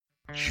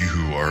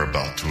You are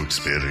about to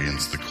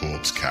experience the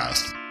Corpse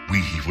Cast.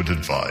 We would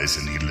advise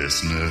any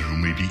listener who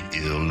may be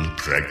ill,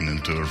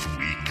 pregnant, or of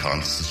weak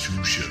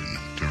constitution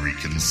to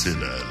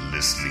reconsider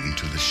listening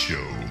to the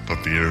show for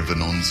fear of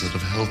an onset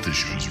of health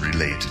issues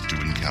related to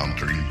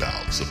encountering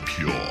bouts of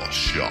pure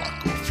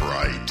shock or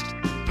fright.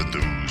 For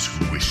those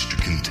who wish to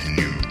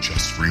continue,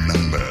 just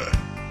remember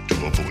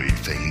to avoid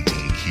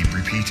fainting. Keep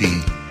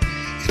repeating,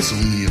 it's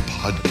only a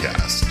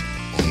podcast.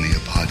 Only a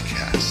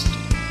podcast.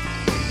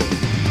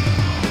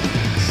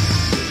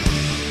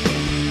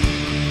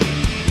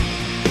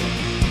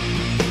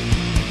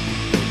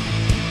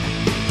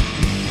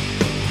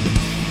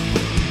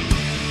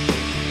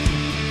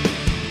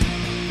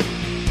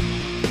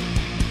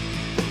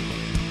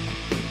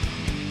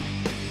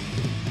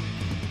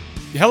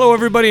 Hello,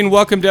 everybody, and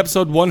welcome to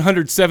episode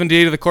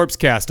 178 of the Corpse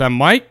Cast. I'm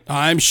Mike.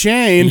 I'm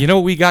Shane. You know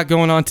what we got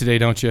going on today,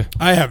 don't you?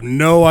 I have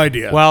no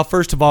idea. Well,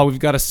 first of all, we've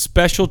got a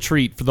special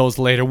treat for those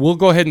later. We'll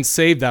go ahead and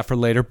save that for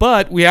later,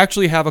 but we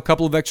actually have a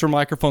couple of extra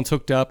microphones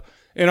hooked up,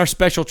 and our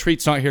special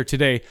treat's not here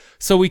today.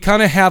 So we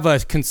kind of have a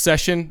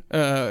concession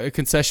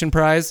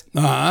prize.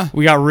 Uh-huh.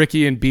 We got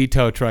Ricky and B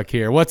Tow Truck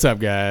here. What's up,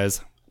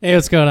 guys? Hey,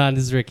 what's going on?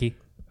 This is Ricky.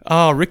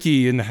 Oh,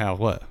 Ricky in the house.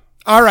 What?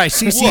 All right,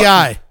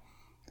 CCI.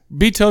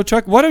 B Tow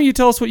Truck, why don't you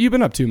tell us what you've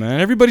been up to, man?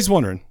 Everybody's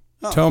wondering.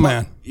 Tow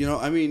man. You know,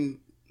 I mean,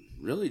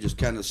 really just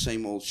kind of the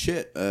same old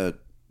shit.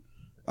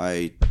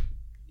 I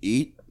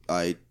eat,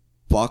 I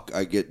fuck,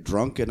 I get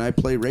drunk, and I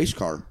play race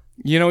car.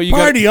 You know, you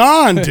Party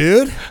on,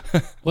 dude.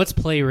 Let's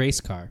play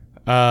race car.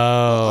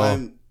 Oh.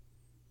 I'm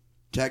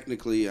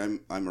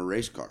a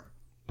race car.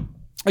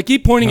 I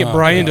keep pointing at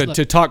Brian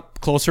to talk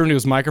closer into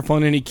his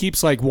microphone, and he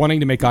keeps like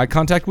wanting to make eye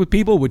contact with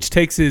people, which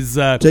takes his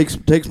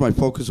takes my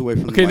focus away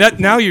from. Okay, the that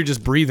now you're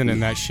just breathing in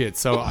that shit.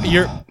 So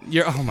you're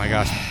oh my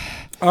gosh.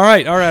 All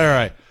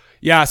right.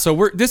 Yeah. So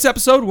we're this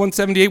episode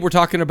 178. We're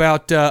talking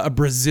about a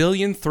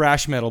Brazilian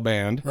thrash metal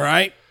band,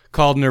 Right?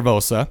 called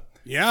Nervosa,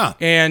 Yeah.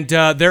 and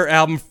their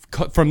album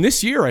from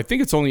this year. I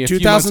think it's only a few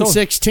months old.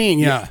 2016,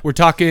 yeah. We're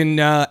talking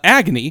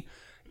Agony.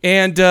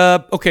 And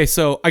okay,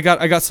 so I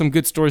got some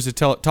good stories to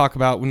talk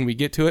about when we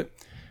get to it,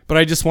 but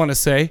I just want to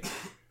say,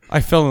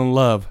 I fell in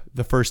love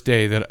the first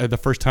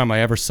time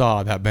I ever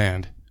saw that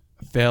band.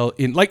 Fell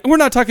in like we're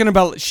not talking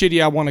about shitty.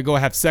 I want to go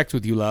have sex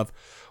with you, love.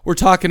 We're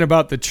talking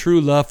about the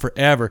true love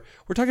forever.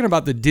 We're talking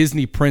about the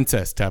Disney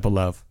princess type of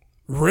love.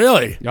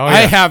 Really? Oh, yeah. I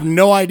have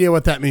no idea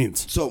what that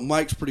means. So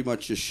Mike's pretty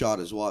much just shot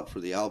his wad for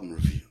the album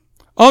review.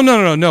 Oh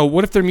no!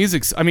 What if their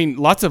music's? I mean,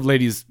 lots of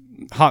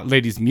hot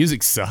ladies'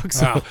 music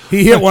sucks. Wow.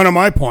 He hit one of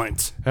my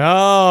points.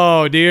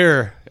 Oh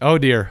dear.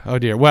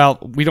 Well,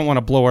 we don't want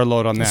to blow our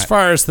load on that. As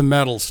far as the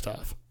metal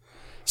stuff.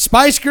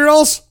 Spice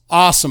Girls,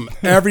 awesome.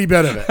 Every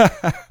bit of it.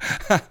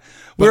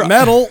 But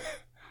metal,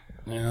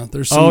 yeah,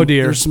 there's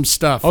some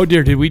stuff. Oh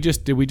dear, did we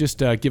just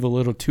give a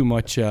little too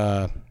much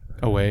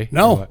away?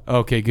 No.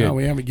 Okay, good. No,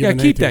 we haven't given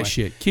keep anything that away.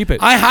 shit. Keep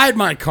it. I hide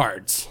my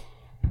cards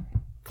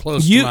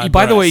close to my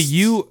By the way, breasts.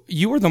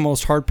 you are the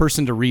most hard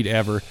person to read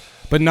ever,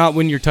 but not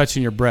when you're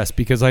touching your breast,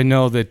 because I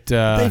know that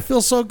They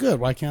feel so good.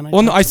 Why can't I?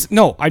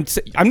 well,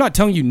 I'm not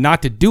telling you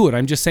not to do it.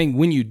 I'm just saying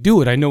when you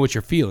do it, I know what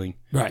you're feeling.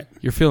 Right.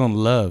 You're feeling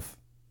love.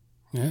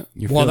 Yeah.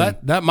 You're Well, feeling-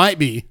 that might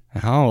be.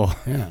 Oh.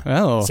 Yeah.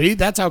 Oh. See,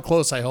 that's how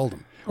close I hold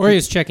them. Or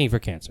he's checking for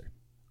cancer.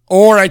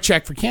 Or I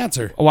check for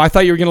cancer. Oh, I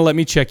thought you were gonna let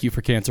me check you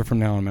for cancer from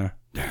now on, man.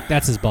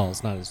 That's his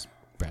balls, not his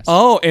breast.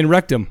 Oh, and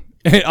rectum.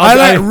 I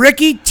let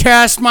Ricky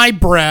test my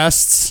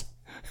breasts,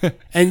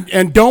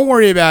 and don't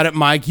worry about it,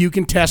 Mike. You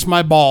can test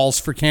my balls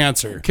for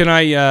cancer. Can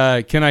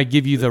I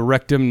give you the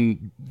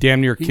rectum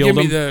damn near You killed give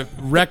me him? the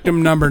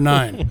rectum number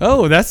 9.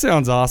 Oh, that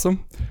sounds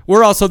awesome.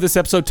 We're also this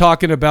episode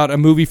talking about a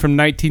movie from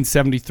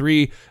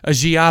 1973, a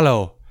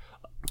giallo.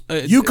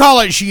 You call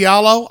it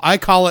giallo, I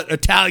call it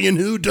Italian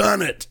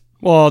whodunit.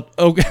 Well,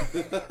 okay.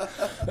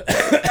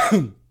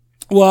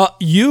 Well,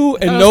 you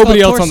and it's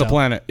nobody called else on the Torso.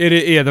 planet.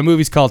 Yeah, the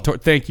movie's called.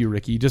 Thank you,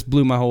 Ricky. You just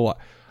blew my whole.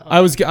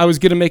 I was gonna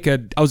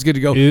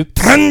go.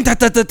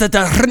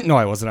 Oops. No,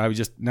 I wasn't. I'm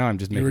just You were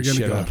making going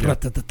shit to up.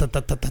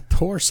 go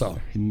torso.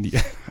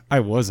 I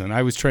wasn't.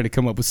 I was trying to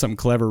come up with something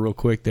clever real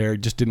quick there.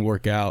 It just didn't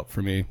work out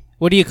for me.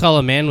 What do you call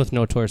a man with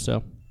no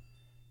torso?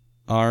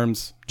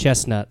 Arms.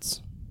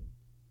 Chestnuts.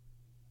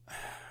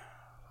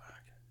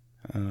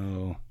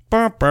 Oh.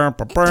 Thank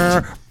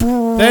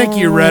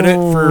you,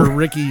 Reddit, for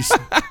Ricky's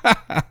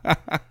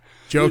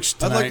jokes I'd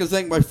tonight. like to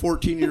thank my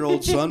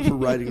 14-year-old son for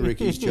writing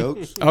Ricky's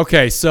jokes.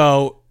 Okay,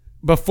 so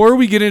before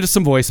we get into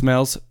some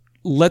voicemails,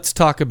 let's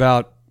talk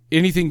about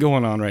anything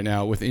going on right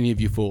now with any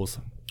of you fools.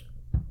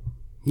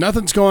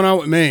 Nothing's going on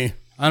with me.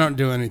 I don't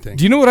do anything.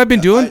 Do you know what I've been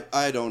doing?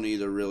 I don't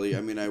either, really.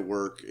 I mean, I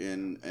work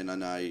and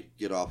then I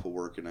get off of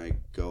work and I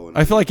go. And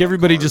I feel like work on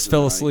everybody cars just and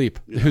fell then asleep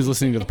you know. who's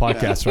listening to the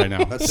podcast right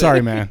now. That's Sorry,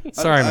 it. man.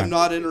 I'm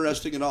not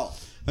interesting at all.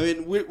 I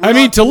mean, we're I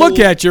mean, not to look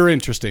cool. at, you're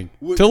interesting.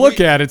 To look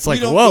at, it's like,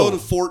 we don't whoa. go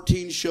to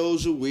 14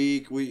 shows a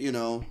week.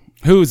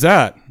 Who's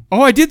that? Oh,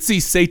 I did see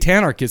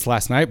Satanarchist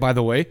last night, by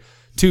the way.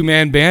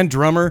 2-man band,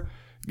 drummer,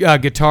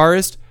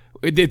 guitarist.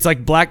 it's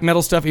like black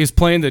metal stuff. He was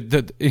playing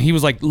he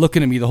was like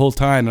looking at me the whole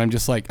time, and I'm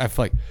just like, I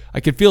feel like I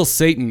could feel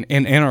Satan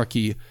and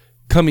anarchy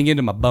coming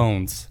into my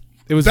bones.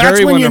 It was That's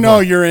very when wonderful. you know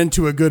you're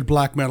into a good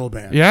black metal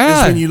band.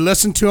 Yeah. Is when you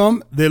listen to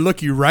them, they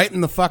look you right in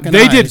the fucking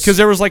They eyes. did, because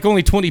there was like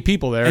only 20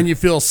 people there. And you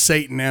feel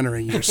Satan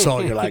entering your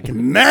soul. You're like,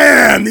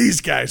 man,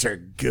 these guys are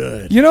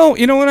good. You know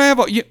when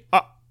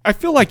I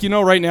feel like,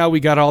 right now we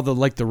got all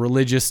the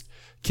religious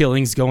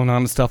killings going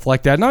on and stuff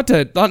like that. Not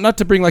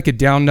to bring like a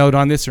down note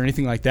on this or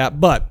anything like that,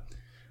 but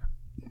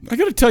I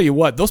got to tell you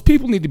what, those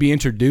people need to be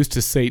introduced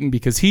to Satan,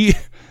 because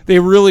they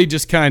really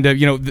just kind of,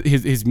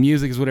 his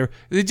music is whatever.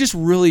 They just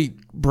really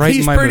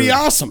brighten my mood. He's pretty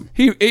awesome.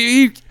 He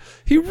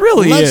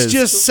really is. Let's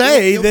just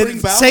say He'll that bring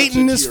balance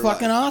Satan into is your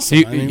fucking life.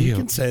 awesome. We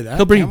can say that.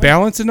 He'll bring can't we?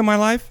 balance into my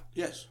life.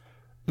 Yes.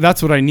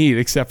 That's what I need,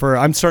 except for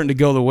I'm starting to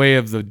go the way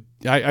of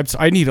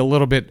I need a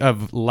little bit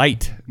of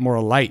light, more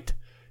light.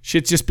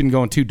 Shit's just been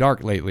going too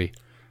dark lately.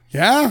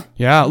 Yeah?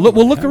 Yeah.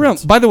 Look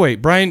around. By the way,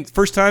 Brian,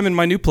 first time in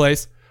my new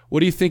place. What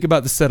do you think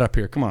about the setup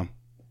here? Come on.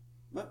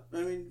 I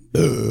mean,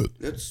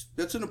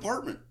 that's an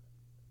apartment.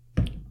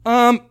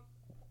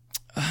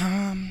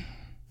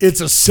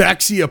 It's a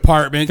sexy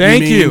apartment.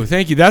 Thank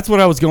you. That's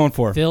what I was going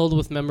for. Filled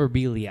with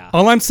memorabilia.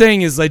 All I'm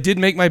saying is I did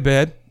make my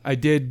bed. I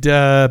did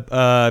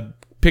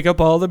pick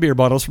up all the beer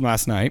bottles from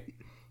last night.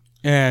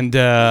 And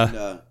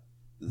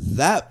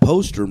that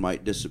poster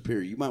might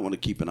disappear. You might want to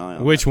keep an eye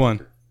on which that one?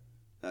 poster.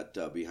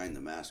 That behind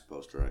the mask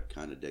poster. I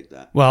kind of dig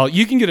that. Well,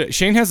 you can get it.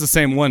 Shane has the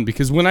same one,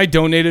 because when I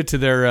donated to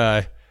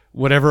their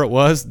whatever it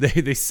was,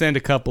 they sent a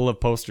couple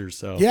of posters.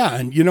 So Yeah,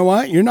 and you know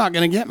what? You're not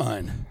going to get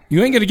mine.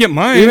 you ain't gonna get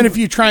mine. Even if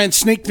you try and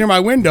sneak through my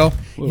window,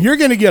 you're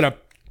going to get a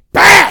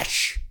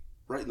bash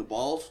Right in the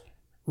balls.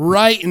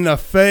 right in the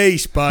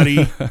face,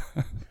 buddy.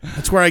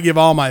 That's where I give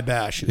all my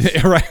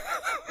bashes. right.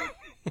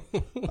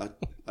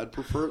 I'd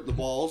prefer the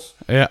balls.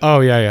 Yeah. Oh,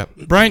 yeah.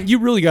 Brian, you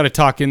really got to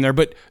talk in there,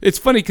 but it's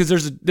funny because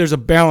there's a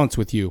balance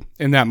with you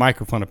in that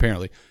microphone.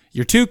 Apparently,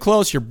 you're too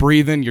close. You're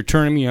breathing. You're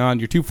turning me on.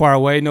 You're too far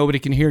away. Nobody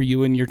can hear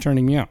you, and you're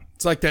turning me on.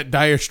 It's like that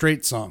Dire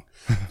Straits song.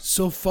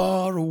 So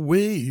far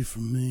away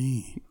from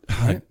me.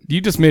 Right?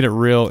 You just made it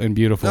real and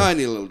beautiful. No, I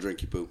need a little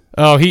drinky poo.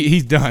 Oh,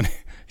 he's done.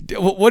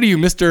 What are you,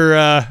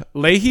 Mr.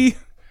 Leahy?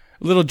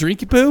 A little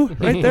drinky poo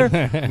right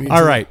there.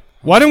 All right.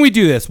 Why don't we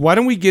do this? Why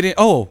don't we get in?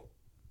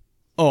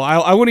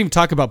 I wouldn't even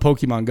talk about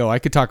Pokemon Go. I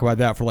could talk about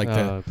that for like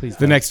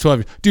the next 12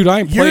 years. Dude,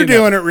 I am playing You're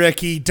doing it,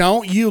 Ricky.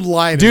 Don't you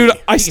lie to Dude,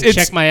 me. You can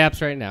check my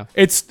apps right now.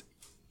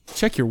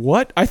 Check your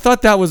what? I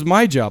thought that was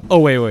my job. Oh,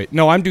 wait.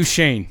 No, I'm do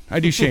Shane. I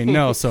do Shane.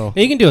 No, so.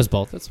 You can do us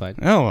both. That's fine.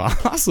 Oh,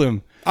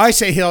 awesome. I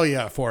say hell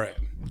yeah for it.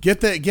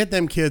 Get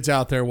them kids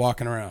out there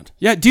walking around.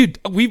 Yeah, dude,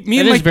 me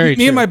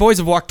and my boys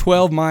have walked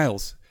 12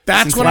 miles.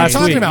 That's since what I'm last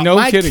talking week. about. No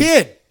my kidding.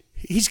 kid,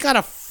 he's got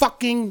a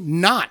fucking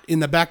knot in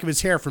the back of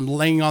his hair from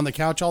laying on the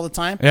couch all the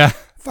time. Yeah.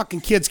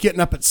 Fucking kid's getting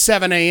up at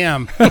 7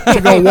 a.m.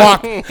 to go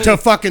walk to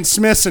fucking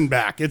Smith's and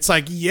back. It's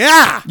like,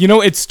 yeah.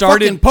 It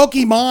started.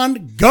 Fucking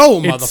Pokemon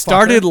Go, motherfucker. It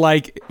started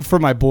like for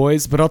my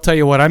boys, but I'll tell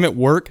you what, I'm at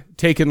work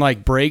taking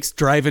like breaks,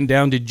 driving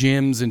down to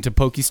gyms and to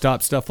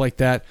Pokestop, stuff like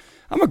that.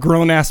 I'm a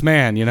grown ass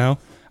man,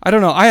 I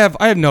don't know. I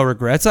have no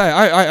regrets.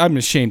 I'm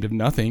ashamed of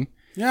nothing.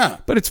 Yeah.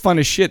 But it's fun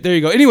as shit. There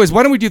you go. Anyways,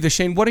 why don't we do this,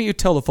 Shane? Why don't you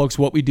tell the folks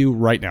what we do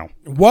right now?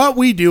 What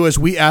we do is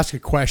we ask a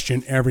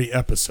question every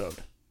episode.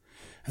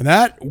 And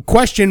that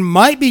question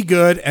might be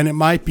good, and it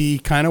might be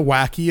kind of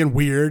wacky and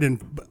weird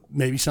and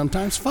maybe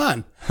sometimes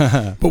fun.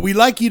 But we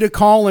like you to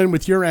call in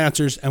with your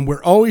answers, and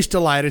we're always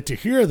delighted to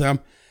hear them.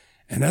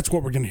 And that's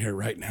what we're going to hear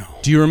right now.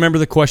 Do you remember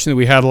the question that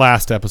we had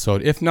last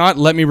episode? If not,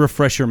 let me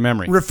refresh your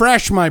memory.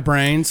 Refresh my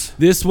brains.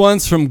 This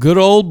one's from good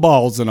old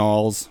Balls and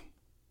Alls.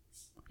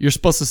 You're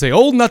supposed to say,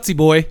 old nutsy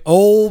boy.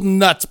 Old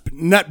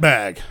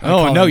nutbag.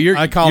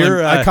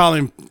 I call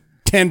him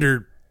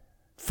tender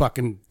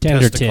fucking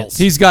Tender testicles.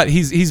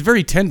 tits. He's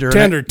very tender.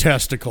 Tender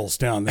testicles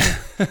down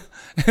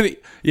there.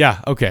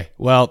 Yeah, okay.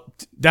 Well,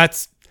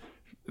 that's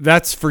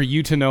for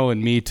you to know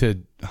and me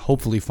to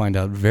hopefully find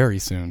out very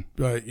soon.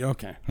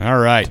 Okay. All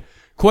right.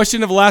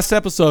 Question of last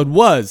episode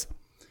was,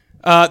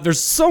 there's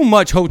so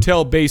much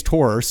hotel-based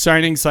horror,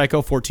 Shining, Psycho,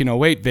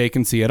 1408,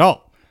 Vacancy at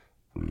all.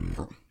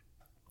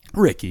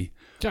 Ricky,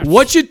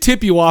 what should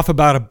tip you off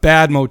about a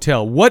bad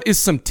motel? What is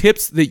some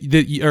tips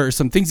or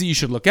some things that you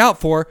should look out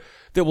for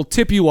that will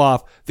tip you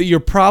off that you're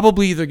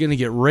probably either going to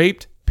get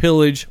raped,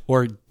 pillaged,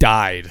 or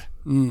died?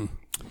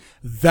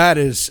 That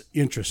is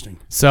interesting.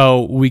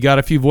 So we got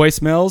a few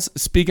voicemails.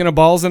 Speaking of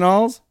Balls and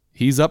Alls,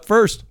 he's up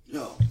first.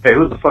 Hey,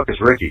 who the fuck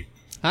is Ricky?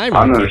 Hi, I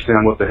don't Ricky.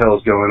 understand what the hell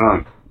is going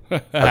on.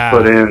 I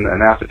put in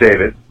an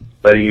affidavit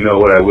letting you know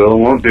what I will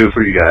and won't do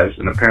for you guys,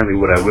 and apparently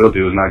what I will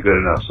do is not good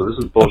enough. So this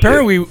is bullshit.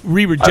 Apparently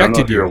we rejected I don't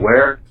know if you. you're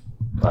aware,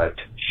 but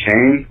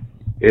Shane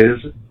is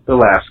the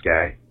last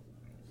guy.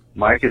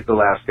 Mike is the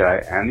last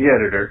guy and the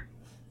editor.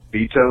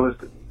 Vito is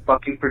the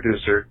fucking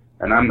producer,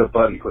 and I'm the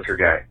button clicker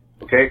guy.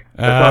 Okay?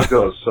 That's how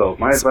it goes. So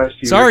my advice to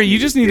you... Sorry, you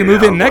just need to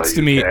move in next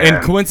to me,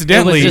 and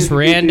coincidentally, It was just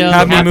random,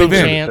 have me move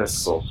in.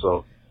 happenstance.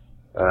 So,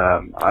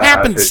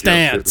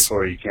 Happenstance.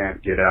 before you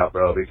can't get out,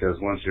 bro, because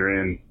once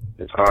you're in,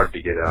 It's hard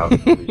to get out.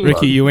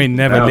 Ricky, you ain't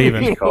never I don't think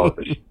leaving. you should call it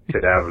the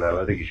cadaver lab.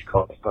 I think you should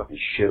call it the fucking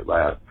shit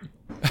lab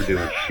for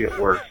doing shit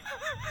work.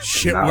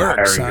 Shit Not work,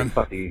 hiring son. your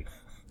fucking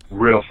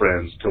real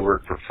friends to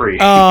work for free.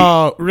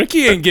 Oh,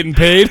 Ricky ain't getting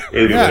paid.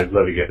 Anyway,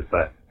 love you guys.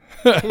 Bye.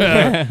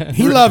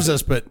 He loves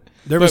us, but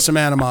there was some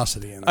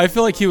animosity in it. I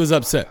feel like he was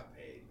upset.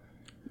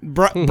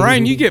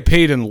 Brian, you get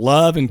paid in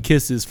love and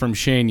kisses from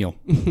Shaniel.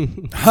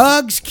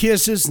 Hugs,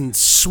 kisses, and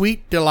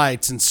sweet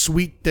delights and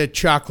sweet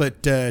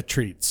chocolate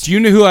treats. Do you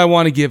know who I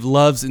want to give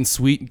loves and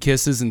sweet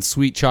kisses and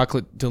sweet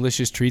chocolate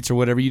delicious treats or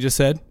whatever you just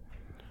said?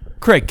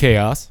 Craig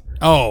Chaos.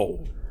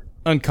 Oh,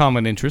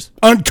 Uncommon Interest.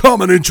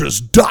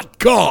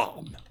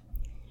 uncommoninterest.com.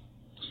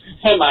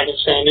 Hey, Mike and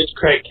Shane, it's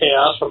Craig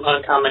Chaos from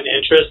Uncommon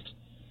Interest.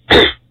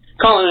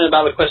 Calling in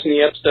about the question of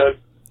the episode.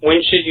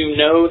 When should you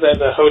know that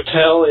the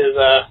hotel is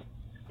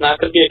not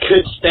going to be a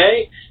good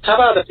stay? How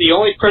about if the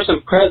only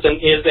person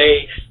present is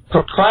a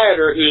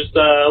proprietor who's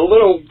a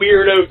little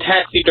weirdo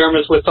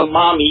taxidermist with some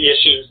mommy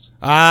issues?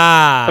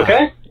 Ah.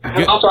 Okay?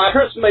 Good. Also, I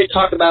heard somebody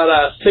talk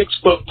about 6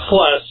 foot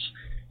plus.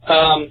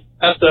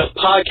 That's the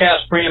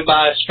podcast ran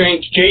by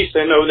Strange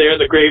Jason over there,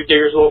 the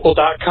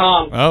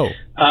gravediggerslocal.com. Oh.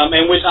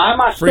 In which I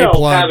myself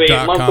have a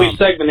Freeplug.com. monthly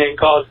segment in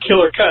called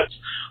Killer Cuts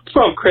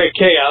from Craig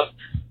Chaos.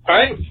 All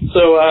right?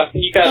 So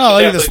you guys Oh,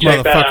 should look at this definitely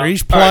check that out. motherfucker.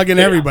 He's All right, plugging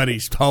see ya.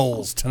 everybody's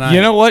holes tonight.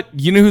 You know what?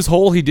 You know whose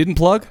hole he didn't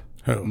plug?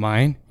 Who?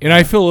 Mine. And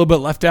I feel a little bit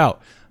left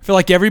out. I feel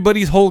like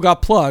everybody's hole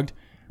got plugged.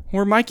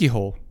 Where Mikey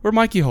hole? Where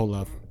Mikey hole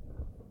love?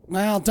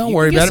 Well, don't You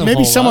worry can get about it. some Maybe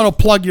hole someone up. will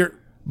plug your...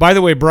 By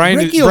the way, Brian.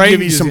 Ricky will Brian give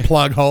you is- some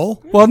plug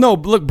hole. Well, no,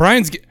 but look,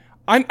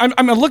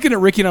 I'm looking at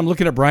Ricky and I'm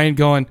looking at Brian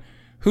going,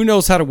 who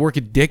knows how to work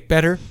a dick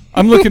better?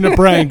 I'm looking at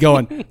Brian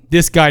going,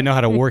 this guy know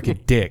how to work a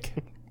dick.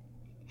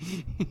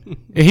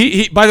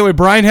 He by the way,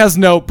 Brian has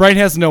no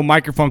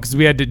microphone because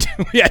we had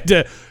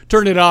to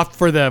turn it off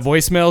for the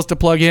voicemails to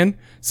plug in.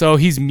 So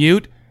he's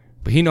mute,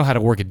 but he know how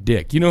to work a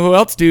dick. You know who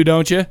else do,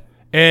 don't you?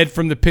 Ed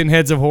from the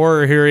Pinheads of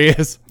Horror. Here he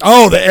is.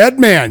 Oh, the Ed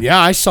Man. Yeah,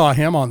 I saw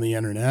him on the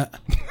internet.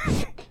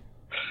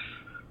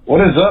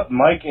 What is up,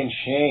 Mike and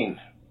Shane?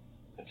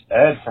 It's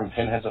Ed from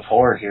Pinheads of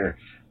Horror here.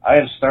 I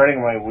am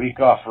starting my week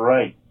off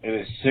right. It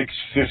is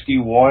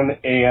 6:51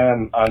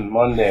 a.m. on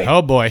Monday,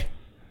 Oh boy.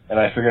 and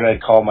I figured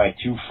I'd call my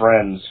two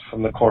friends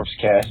from the Corpse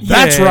Cast.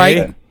 That's Yay.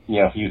 right.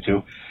 You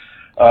two.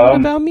 What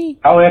about me?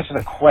 I'll answer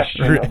the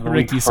question of the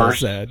week Ricky's so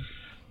first. sad.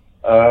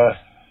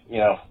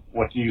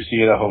 What do you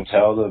see at a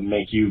hotel to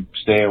make you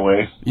stay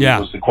away? Yeah.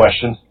 Was the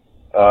question.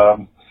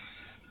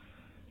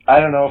 I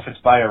don't know if it's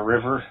by a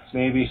river,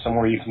 maybe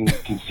somewhere you can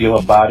conceal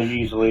a body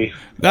easily.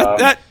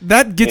 That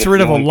gets If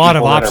rid of the a only lot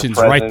of people that are options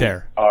right present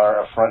there.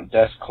 Are a front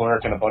desk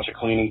clerk and a bunch of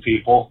cleaning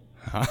people.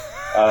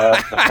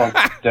 The front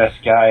desk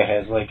guy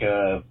has like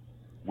a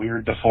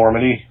weird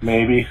deformity,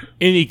 maybe.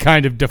 Any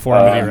kind of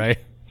deformity, right?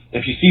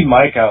 If you see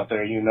Mike out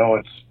there, you know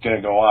it's going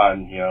to go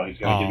on. You know, he's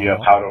going to give you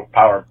a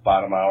power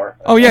bottom hour.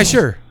 Oh yeah,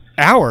 sure.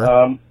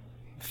 Hour.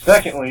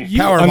 Secondly, You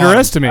Power I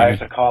underestimated.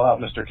 have to call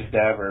out Mr.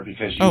 Cadaver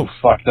because you Oh.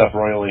 fucked up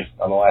royally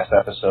on the last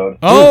episode.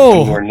 Oh.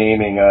 When you were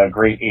naming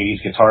great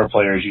 80s guitar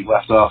players. You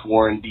left off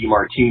Warren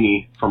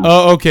DeMartini from...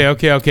 Oh,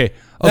 okay.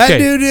 That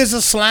dude is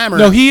a slammer.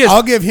 No, he is.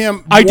 I'll give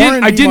him. I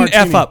Warren didn't DeMartini.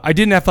 f up. I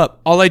didn't f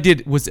up. All I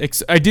did was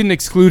I didn't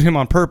exclude him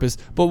on purpose.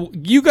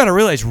 But you got to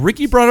realize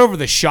Ricky brought over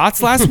the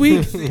shots last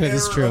week. That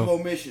is Error true. of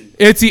omission.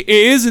 It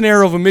is an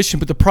error of omission,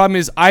 but the problem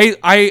is I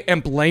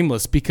am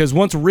blameless because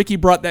once Ricky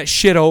brought that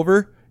shit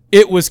over,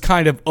 it was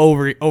kind of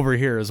over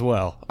here as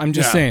well. I'm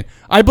just saying.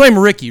 I blame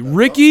Ricky.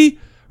 Ricky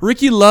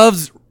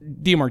loves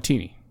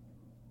DeMartini.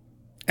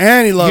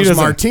 And he loves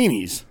doesn't-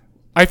 martinis.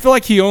 I feel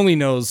like he only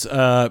knows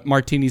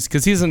martinis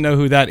because he doesn't know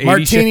who that 80s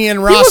Martini shit- and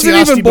He Rossi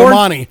wasn't even born.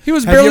 Bomani. He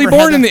was Have you barely ever had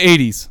born in that? the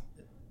 80s.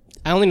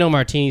 I only know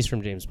martinis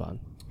from James Bond.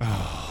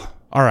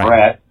 All right.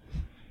 Rat.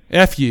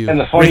 F you. And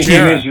the funny Ricky.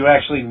 thing is, you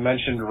actually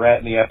mentioned Rat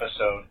in the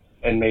episode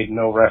and made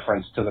no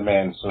reference to the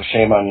man, so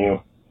shame on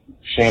you.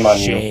 Shame on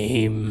you.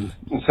 Shame.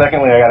 And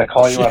secondly, I got to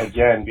call you out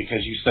again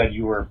because you said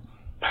you were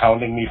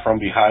pounding me from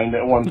behind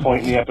at one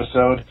point in the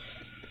episode.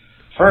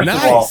 First of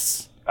all,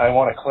 Nice. I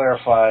want to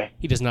clarify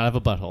He does not have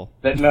a butthole.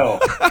 that no,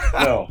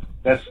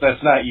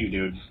 that's not you,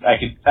 dude. I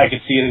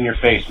could see it in your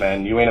face,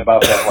 man. You ain't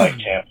about that life,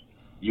 champ.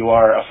 You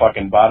are a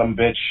fucking bottom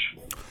bitch.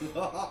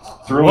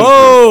 Through and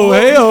Whoa,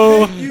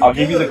 hey-oh. through. I'll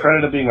give you the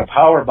credit of being a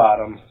power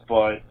bottom,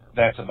 but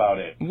that's about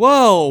it.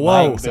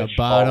 Whoa. He's a bitch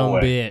bottom all the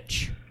way.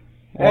 bitch.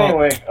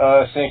 Anyway,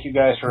 thank you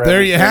guys for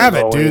There you everything, have as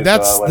it, dude. always,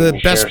 That's letting the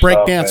me best share stuff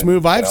breakdance and,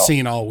 move I've you know,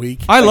 seen all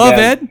week. I love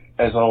again,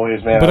 Ed, as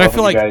always, man. but I love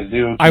feel what like you guys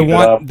do. I Keep it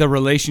want up, the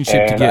relationship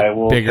to and get I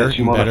will bigger catch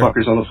you and better.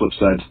 motherfuckers on the flip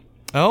side.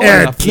 Oh,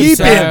 Ed, enough. keep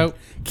So- it.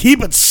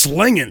 Keep it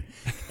slinging.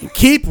 And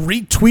keep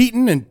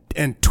retweeting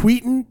and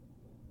tweeting.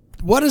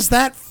 What is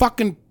that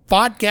fucking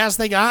podcast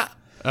they got?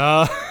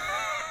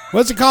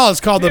 What's it called? It's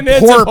called the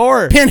Pinheads of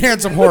Horror.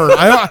 Pinheads of Horror.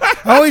 I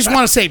always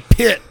want to say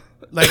pit.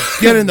 Like,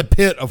 get in the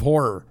pit of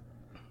horror.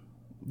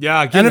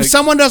 Yeah, And if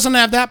someone doesn't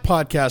have that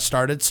podcast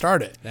started,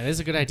 start it. That is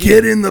a good idea.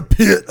 Get in the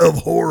pit of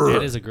horror.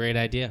 That is a great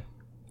idea.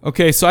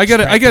 Okay, so I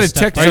got a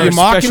text Are our you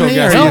mocking special me,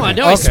 guest. or are No, you- I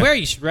know. I Okay. swear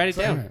you should write it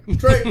down.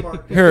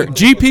 Here,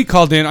 GP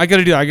called in. I've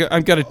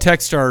got to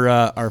text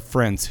our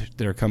friends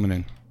that are coming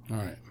in. All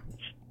right.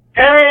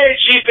 Hey,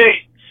 GP.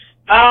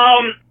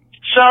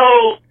 So,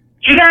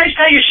 you guys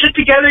got your shit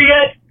together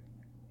yet?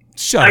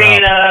 Shut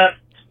up.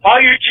 All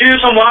your twos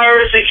and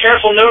wires and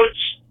careful notes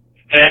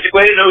and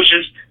antiquated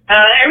notions.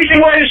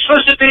 Everything where it's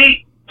supposed to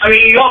be. I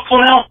mean, you all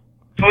cool now?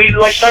 Can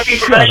we, start being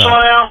professional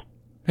now?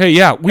 Hey,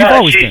 yeah, we've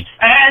always geez. been.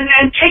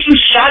 And taking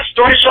shots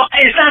during the show,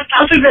 I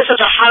don't think that's such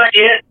a hot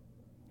idea.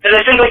 Because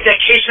I think, that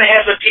case and a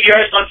half of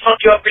PDR is going to fuck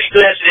you up pretty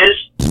good as it is.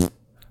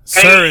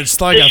 Sir, it's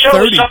like the a show is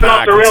 30 jumping off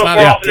pack. the It's rails not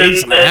more a often than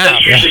case and a half.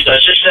 it usually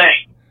does, just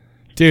saying.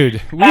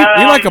 Dude, we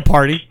like a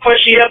party.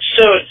 Question the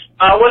episode.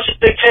 What's the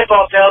big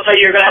tip-off that'll tell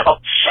you you're going to have a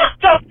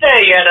fucked up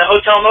day at a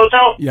hotel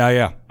motel?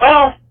 Yeah.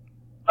 Well,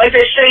 like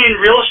they say in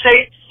real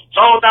estate, it's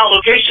all about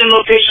location,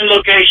 location,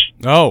 location.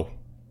 Oh.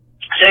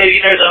 Say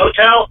there's a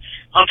hotel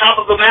on top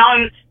of a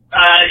mountain.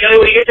 The only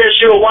way to get there is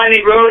through a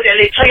winding road, and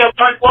they tell you up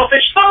front, well, if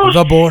it snows,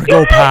 The Borgo you're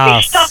going to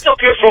Pass. be stuck up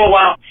here for a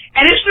while.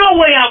 And there's no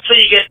way out till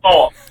you get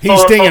off.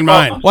 He's stinging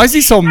mine. Why is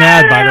he so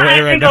mad, by the way,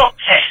 right now?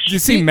 Piss. Did you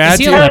see mad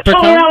he too? a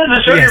leprechaun? Totally out of the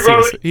deserted Yes,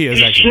 road. he is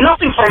You actually. see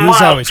nothing for a He's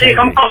mile. always So you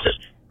come angry. across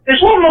this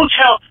little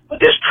motel with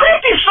this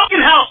creepy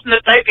fucking house in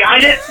the back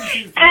behind it.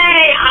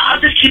 Hey, I'll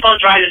just keep on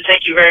driving.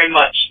 Thank you very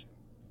much.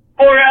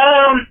 Or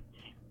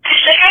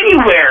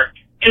anywhere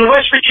in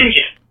West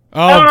Virginia.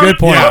 Oh, good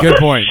point. Yeah. Good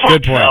point.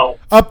 Good point. No.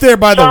 Up there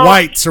by the So,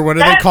 Whites, or what are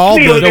they that's called?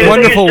 me The, with The it.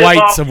 wonderful It's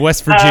whites all, of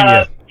West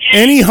Virginia.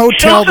 any hotel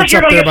Sounds like that's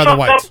you're up gonna there get by the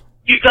fucked Whites. up.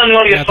 You've done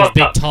going to get Got those fucked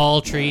big up.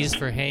 tall trees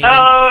for hanging.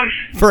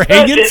 For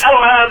that's Hagen's? it. I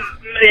don't have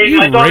You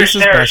my daughter's racist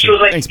there. bastard. She was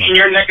like Thanks, man. in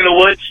your neck of the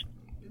woods.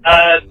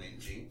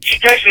 She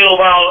texted me a little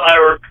while,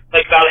 or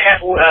like about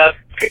a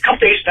couple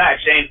days back,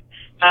 saying,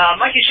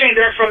 "Mikey Shane,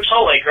 they're from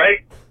Salt Lake, right?"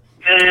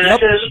 And I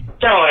said, "It's a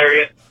general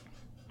area."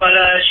 But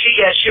she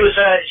had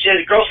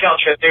a Girl Scout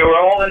trip. They were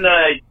all in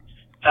the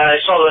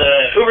saw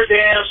the Hoover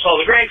Dam, saw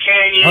the Grand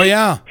Canyon. Oh,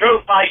 yeah.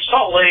 Drove by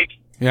Salt Lake.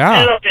 Yeah.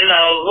 Ended up in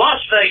Las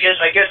Vegas.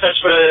 I guess that's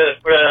for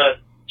the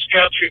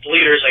Scout Troop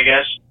leaders, I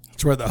guess.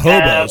 It's where the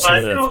hobos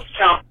but live. no,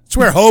 It's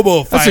where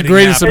hobo fighting That's the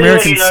greatest happens.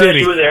 American you know, city.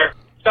 you were there.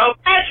 So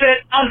that's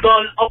it. I'm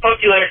done. I'll talk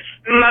to you later.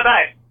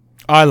 Bye.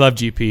 I love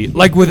GP.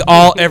 Like with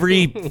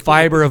every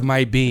fiber of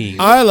my being.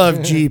 I love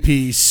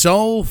GP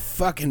so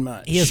fucking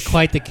much. He is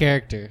quite the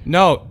character.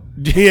 No.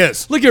 He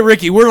is. Look at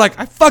Ricky. We're like,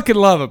 I fucking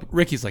love him.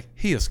 Ricky's like,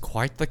 he is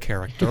quite the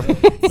character.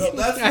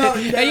 That's not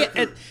a Hey,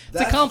 character.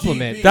 it's a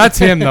compliment. GP. That's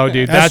him, though,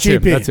 dude. That's That's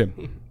him. GP. That's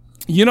him.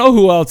 You know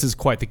who else is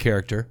quite the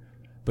character?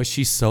 But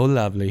she's so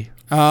lovely.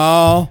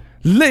 Oh.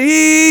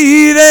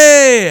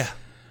 Lady!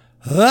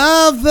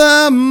 Of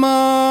the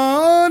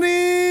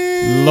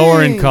morning.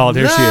 Lauren called.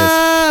 Here she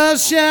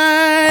is.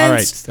 Shines All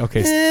right. Okay.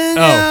 in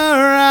Oh.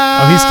 your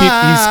Oh, he's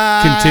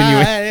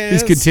continuing.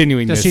 He's eyes.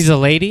 continuing So this. she's a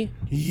lady?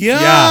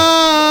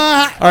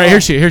 Yeah. All right,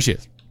 here she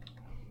is.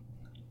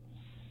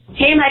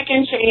 Hey, Mike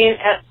and Shane,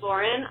 it's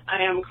Lauren.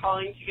 I am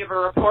calling to give a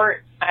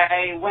report.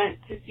 I went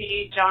to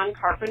see John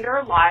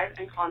Carpenter live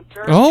in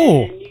concert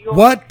Oh, in New York.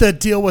 What the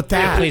deal with He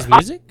that? plays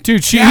music?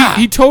 Dude, she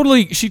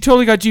totally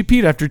got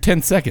GP'd after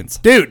 10 seconds.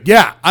 Dude,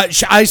 yeah.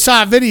 I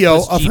saw a video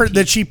Was of her GP.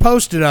 that she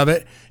posted of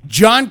it.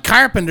 John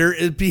Carpenter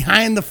is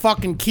behind the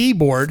fucking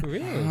keyboard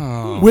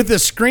with a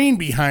screen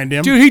behind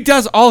him. Dude, he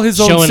does all his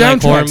own Showing,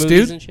 like, horror soundtracks,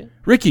 movies dude. and shit?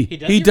 Ricky, He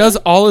he does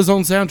does all his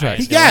own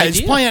soundtracks. yeah, no he's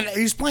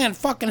idea. playing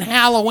fucking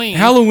Halloween.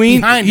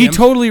 Halloween, he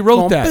totally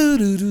wrote that.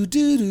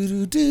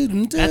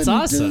 that. That's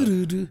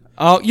awesome.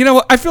 Oh, you know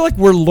what? I feel like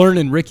we're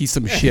learning Ricky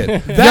some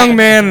shit. Young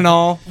man and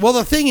all. Well,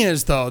 the thing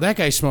is, though, that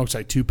guy smokes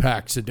like 2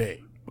 packs a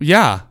day.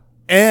 Yeah.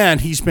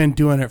 And he's been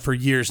doing it for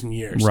years and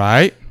years.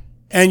 Right?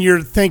 And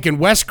you're thinking,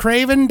 Wes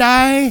Craven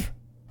die?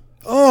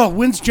 Oh,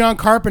 when's John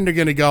Carpenter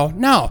going to go?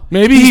 No.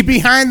 Maybe he's he-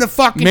 behind the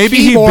fucking Maybe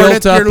he keyboard built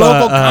at up your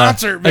local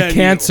concert a venue.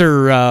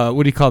 cancer,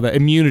 what do you call that?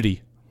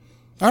 Immunity.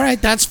 All right,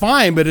 that's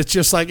fine, but it's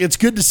just like, it's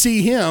good to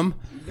see him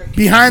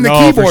behind the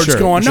No, for keyboards sure,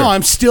 going, for no, sure.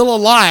 I'm still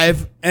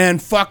alive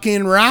and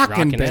fucking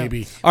rocking, Rocking out.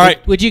 baby. All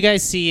right. Would you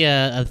guys see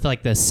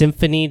like the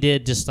Symphony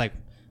did just like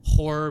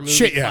horror movie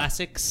Shit, yeah.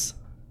 classics?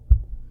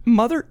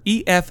 Mother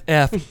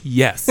EFF,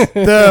 yes.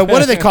 The what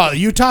do they call it?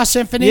 Utah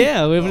Symphony?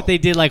 Yeah, what if they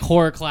did like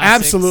horror classics?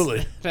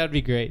 Absolutely. That'd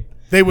be great.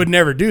 They would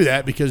never do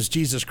that because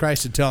Jesus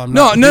Christ would tell them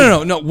No, not to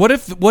do no. What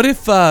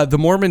if the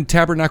Mormon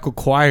Tabernacle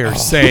Choir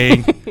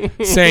sang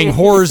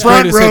horror's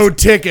front greatest row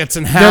hits? tickets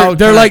and how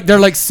They're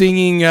like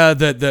singing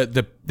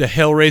the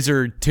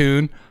Hellraiser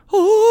tune.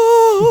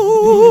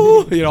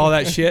 Oh, you know all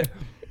that shit.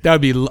 That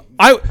would be.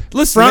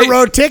 Listen. Front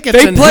row tickets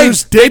They and played.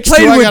 whose They dicks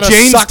played do I with gotta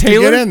James suck to get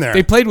Taylor. in there?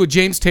 They played with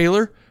James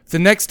Taylor. The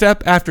next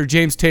step after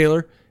James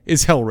Taylor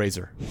is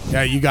Hellraiser.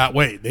 Yeah, you got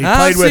wait. They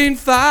I've played seen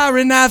with fire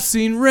and I've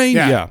seen rain.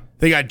 yeah.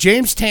 They got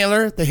James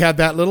Taylor. They had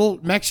that little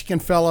Mexican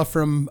fella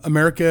from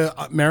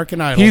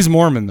American Idol. He's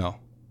Mormon though.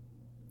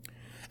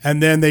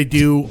 And then they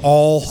do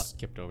all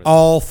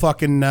over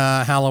fucking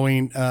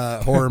Halloween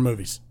horror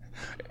movies.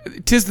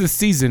 'Tis the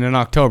season in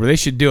October. They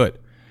should do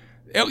it.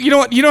 You know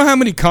what? You know how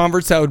many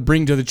converts that would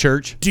bring to the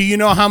church? Do you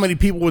know how many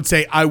people would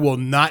say, I will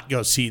not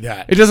go see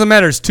that? It doesn't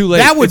matter. It's too late.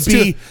 That would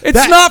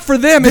It's not for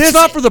them. It's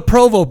not for the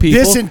Provo people.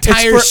 This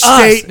entire it's for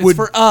state us. would It's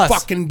for us.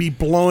 fucking be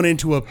blown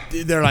into a...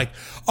 They're like,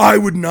 I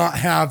would not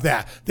have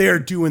that. They are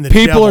doing the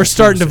People devil are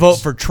starting to vote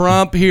pieces. for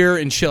Trump here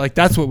and shit. Like,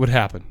 that's what would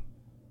happen.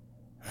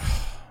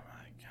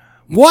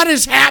 What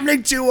is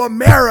happening to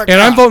America?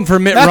 And I'm voting for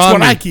Mitt Romney. That's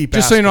what I keep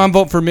Just so you know, I'm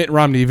voting for Mitt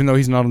Romney, even though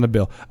he's not on the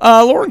bill.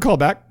 Lauren, call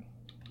back.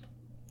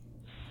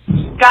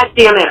 God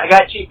damn it, I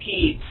got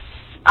GP.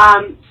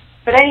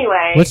 But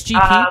anyway, What's GP?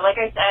 Like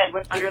I said,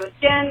 with Under the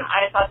Skin,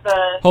 I thought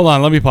the Hold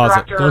on, let me pause it.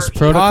 director- Ghost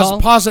Protocol?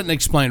 Pause it and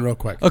explain real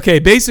quick. Okay,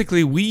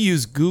 basically, we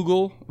use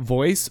Google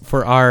Voice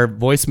for our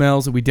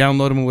voicemails. We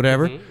download them or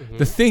whatever.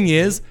 The thing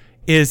is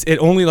it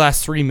only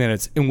lasts 3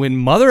 minutes. And when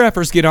mother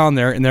effers get on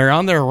there and they're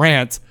on their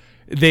rants,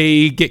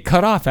 they get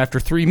cut off after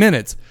 3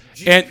 minutes.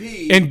 And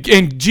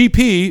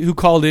GP, who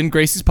called in,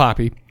 Gracie's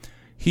Poppy,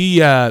 he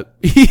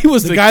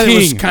was the guy king. that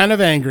was kind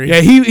of angry. Yeah,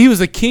 he was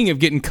the king of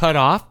getting cut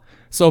off.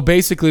 So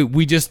basically,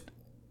 we just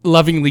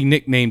lovingly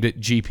nicknamed it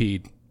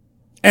GP'd.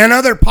 And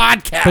other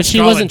podcasts But she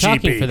call wasn't it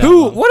talking GP. for that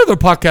long. What other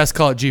podcasts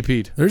call it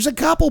GP'd? There's a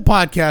couple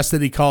podcasts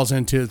that he calls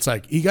into. It's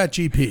like, he got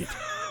GP'd.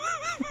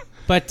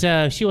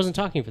 But she wasn't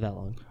talking for that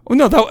long. Well,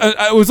 no,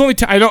 it was only.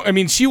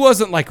 She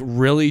wasn't like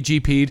really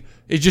GP'd.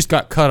 It just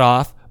got cut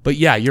off. But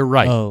yeah, you're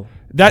right. Oh,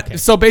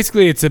 So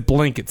basically, it's a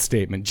blanket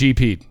statement.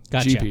 GP'd.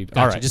 Gotcha. GP'd. Gotcha.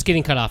 All right. Just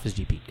getting cut off is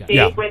GP. Gotcha. stay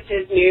Yeah. with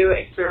his new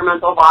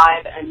experimental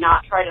vibe and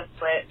not try to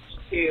switch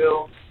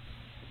to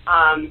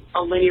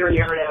a linear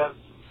narrative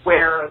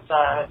where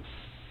the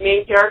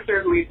main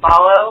character who we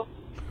follow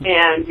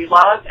and we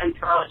love, and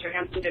Scarlett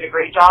Johansson did a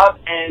great job,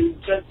 and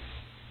just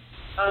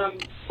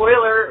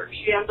spoiler,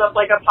 she ends up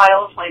like a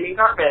pile of flaming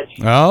garbage.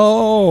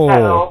 Oh.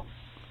 So,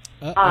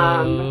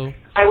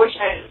 I wish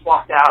I had just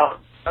walked out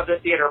of the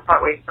theater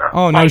partway through.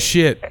 Oh, no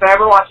shit. If I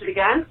ever watch it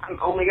again, I'm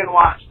only going to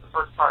watch the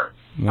first part.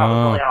 That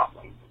was really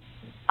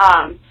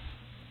awesome.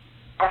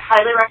 I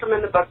highly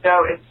recommend the book,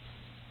 though. It's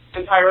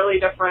entirely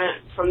different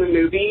from the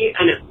movie,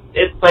 and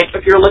it's like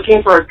if you're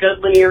looking for a good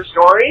linear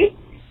story,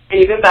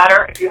 and even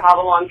better, if you have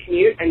a long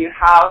commute and you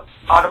have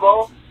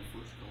Audible,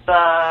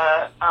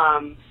 the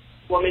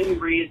woman who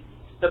reads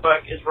the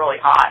book is really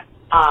hot,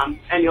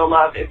 and you'll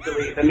love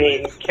Italy, the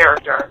main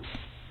character.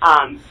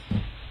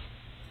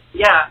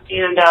 Yeah,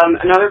 and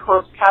another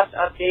Corpse Cast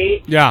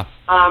update. Yeah.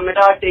 My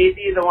dog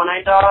Daisy, the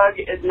one-eyed dog,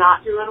 is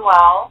not doing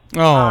well.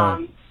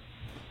 Oh.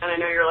 And I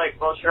know you're like,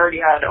 well, she already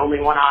had only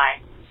one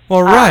eye.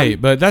 Well, right,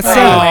 but that's But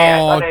so.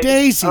 anyway,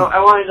 Daisy. I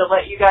wanted to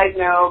let you guys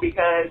know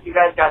because you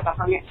guys got to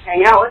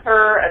hang out with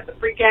her at the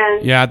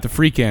Freakend. Yeah, at the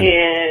Freakend.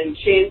 And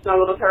Shane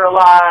snuggled with her a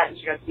lot, and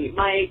she got to meet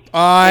Mike.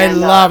 I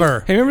and, love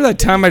her. Hey, remember that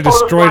time I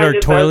totally destroyed our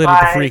blinded toilet those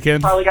at the eyes.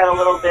 Freakend? Probably got a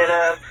little bit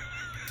of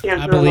cancer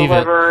in the believe it.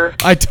 liver.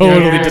 I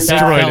totally and,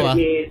 destroyed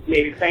it.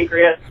 Maybe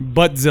pancreas.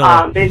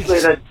 Buttzilla. Basically,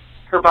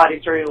 her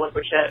body's turning to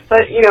liquid shit.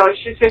 But, you know,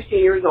 she's 15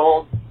 years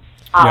old.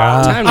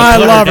 Yeah. Time to I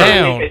put her love her.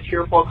 down. Make a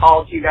cheerful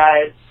call to you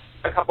guys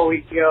a couple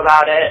weeks ago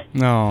about it.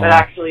 No. But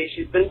actually,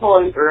 she's been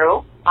pulling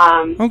through.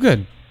 Oh,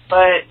 good.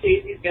 But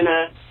Daisy's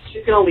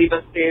she's gonna leave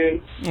us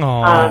soon. So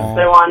Oh.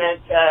 I wanted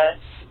to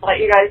let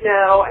you guys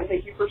know, and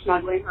thank you for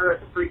snuggling her at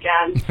the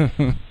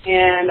Freakend.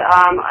 And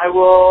I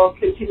will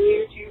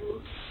continue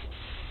to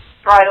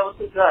try to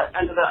listen to the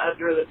end of the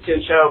Under the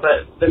Skin show,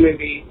 but the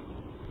movie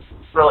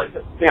really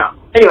pisses me off.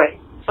 Anyway,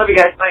 love you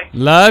guys. Bye.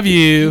 Love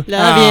you.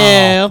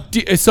 Love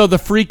you. So the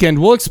Freakend,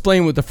 we'll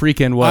explain what the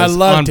Freakend was I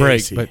love on break.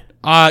 Daisy. But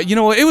you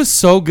know what? It was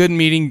so good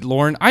meeting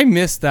Lauren. I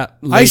missed that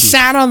lady. I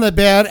sat on the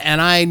bed and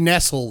I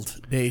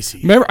nestled Daisy.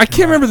 Remember, I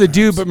can't remember the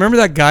dude, but remember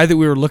that guy that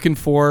we were looking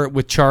for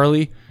with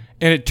Charlie?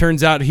 And it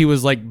turns out he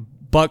was like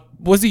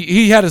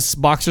he had his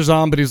boxers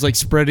on, but he was like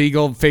spread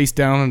eagle, face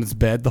down on his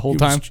bed the whole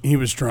time. He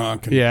was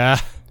drunk. And Yeah.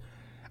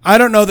 I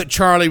don't know that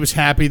Charlie was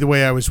happy the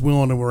way I was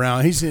wheeling him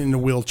around. He's in a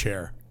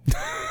wheelchair.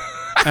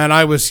 And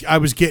I was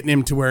getting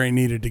him to where he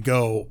needed to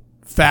go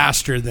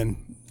faster than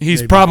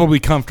He's maybe. probably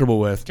comfortable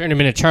with. Turned him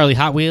into Charlie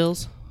Hot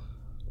Wheels.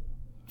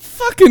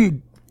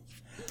 Fucking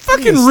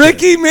Yes,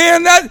 Ricky,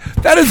 man.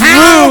 That is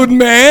How rude,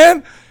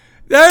 man.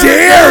 That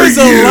dare is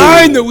a you?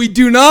 line that we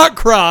do not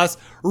cross.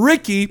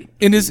 Ricky,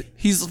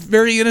 he's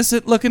very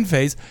innocent looking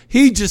face,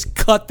 he just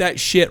cut that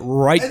shit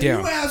right And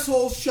down. you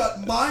assholes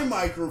shut my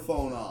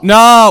microphone off.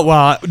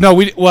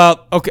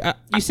 Okay.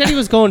 You said he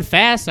was going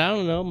fast. I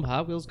don't know.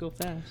 Hot Wheels go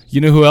fast.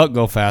 You know who else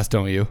go fast,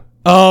 don't you?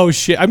 Oh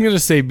shit! I'm gonna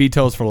say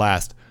B-Toes for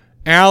last.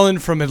 Alan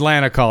from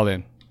Atlanta called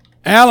in.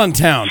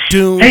 Allentown.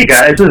 Hey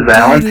guys, this is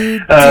Alan.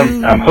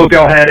 I hope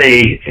y'all had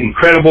a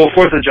incredible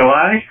 4th of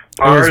July.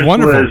 Ours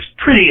wonderful. was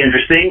pretty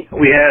interesting.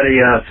 We had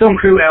a film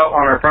crew out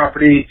on our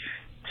property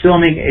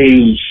filming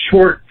a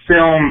short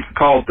film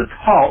called The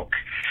Talk.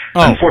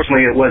 Oh.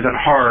 Unfortunately, it wasn't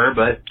horror,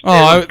 but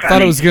I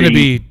thought it was going to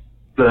be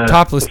the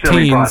topless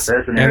filming teens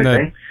process and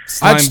everything.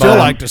 slime I'd still ball.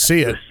 like to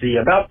see it. Let's see,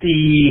 about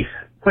the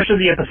question of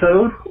the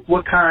episode,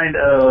 what kind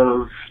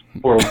of,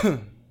 or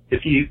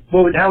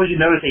how would you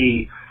notice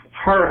a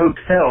horror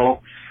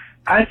hotel?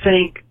 I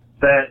think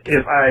that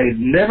if I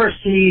never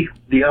see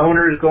the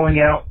owners going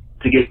out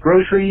to get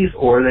groceries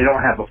or they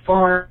don't have a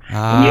farm,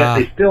 and yet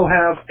they still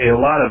have a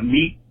lot of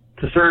meat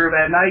to serve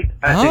at night,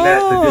 I think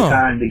that's a good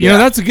time to get out.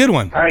 That's a good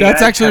one. All right,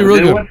 That's guys, actually have a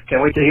really good one.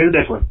 Can't wait to hear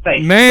this one.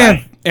 Thanks. Man,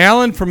 Bye.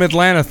 Alan from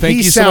Atlanta, thank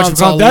He you so much for sounds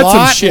calling. a That's some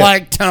lot shit.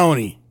 like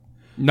Tony.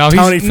 No,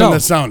 Tony he's, from no, the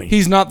Sony.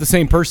 He's not the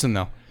same person,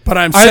 though. But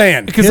I'm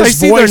saying, because his I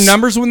see voice their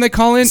numbers when they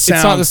call in. It's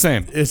not the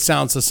same. It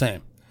sounds the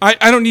same.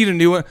 I don't need a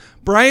new one.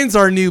 Brian's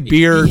our new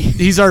beer.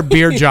 He's our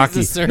beer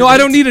jockey. No, I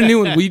don't need a new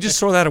one. Will you just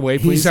throw that away,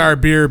 please? He's our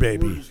beer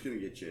baby.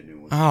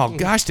 Oh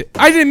gosh,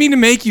 I didn't mean to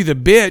make you the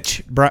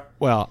bitch.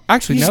 Well,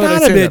 actually, He's now that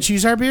not I a say bitch. that-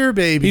 He's our beer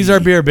baby. He's our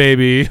beer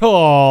baby.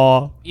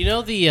 Oh, You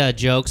know the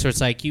jokes where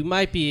it's like you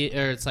might be,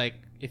 or it's like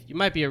if you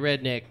might be a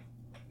redneck.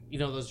 You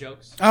know those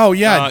jokes? Oh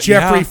yeah,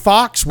 Jeffrey yeah.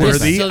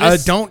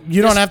 Foxworthy.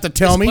 You don't have to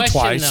tell me question,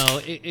 twice.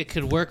 Though, it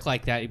could work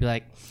like that. You'd be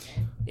like,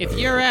 if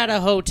you're at a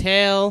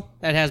hotel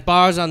that has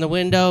bars on the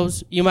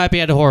windows, you might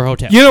be at a horror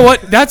hotel. you know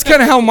what? That's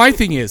kind of how my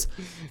thing is.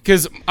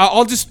 Because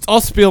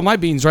I'll spill my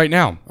beans right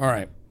now. All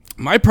right.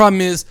 My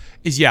problem is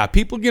yeah,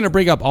 people are gonna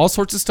bring up all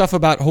sorts of stuff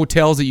about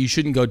hotels that you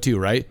shouldn't go to,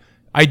 right?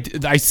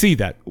 I see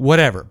that,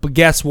 whatever. But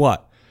guess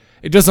what?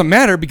 It doesn't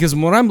matter because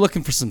when I'm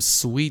looking for some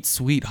sweet,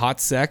 sweet hot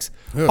sex,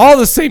 all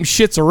the same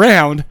shit's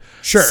around.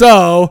 Sure.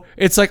 So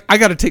it's like I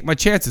got to take my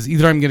chances.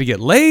 Either I'm gonna get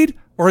laid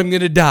or I'm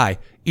gonna die.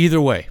 Either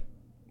way,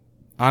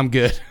 I'm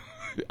good.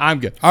 I'm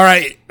good. All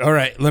right.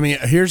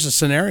 Here's a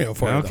scenario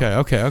for you.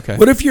 Okay.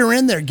 What if you're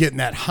in there getting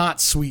that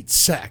hot, sweet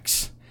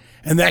sex,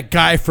 and that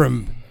guy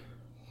from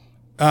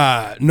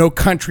No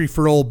Country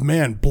for Old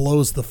Men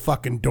blows the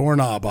fucking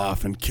doorknob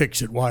off and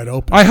kicks it wide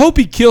open I hope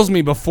he kills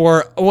me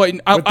before. with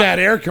that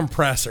air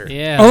compressor?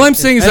 Yeah. All I'm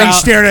saying is And I'm he's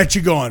staring at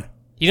you going,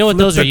 You know what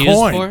Flip those are the used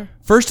coin. for?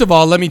 First of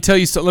all, let me tell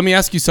you. Let me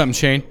ask you something,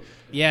 Shane.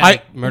 Yeah.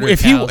 Like murder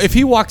cows. If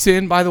he walks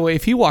in, by the way,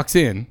 if he walks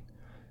in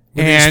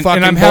With his and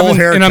fucking I'm bowl having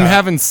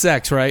haircut.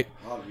 sex, right?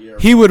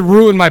 He would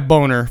ruin my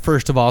boner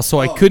first of all, so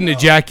I couldn't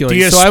ejaculate. do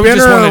you so I would spin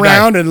just her wanna die.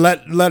 around and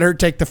let her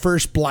take the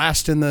first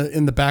blast in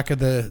the back of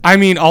the? I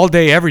mean, all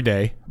day, every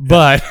day,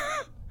 but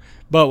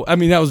I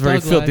mean that was very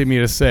Thug filthy life. of me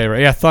to say,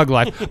 right? Yeah, thug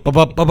life.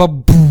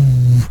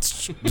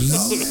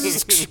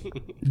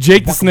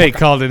 Jake the Snake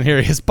called in.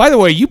 Here he is. By the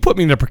way, you put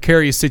me in a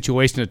precarious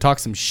situation to talk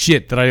some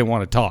shit that I didn't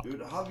want to talk.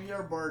 Dude,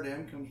 Javier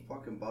Bardem comes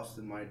fucking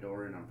busting my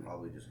door, and I'm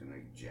probably just gonna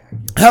jack you.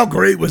 How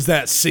great was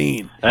that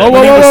scene? Whoa,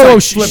 When he was, whoa,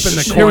 like, shh, flipping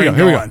the shh, here we coin go,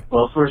 here we go. going.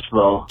 Well, first of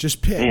all,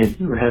 Just pick. man,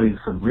 you were having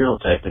some real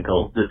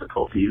technical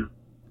difficulties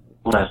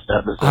last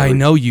episode. I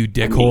know you, I mean,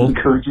 dickhole.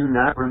 could you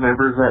not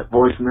remember that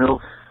voicemail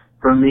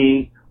from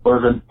me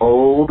was an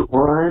old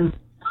one?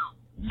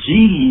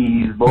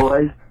 Jeez,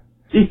 boys.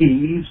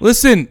 Jeez.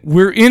 Listen,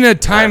 we're in a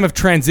time of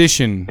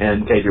transition.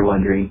 And in case you're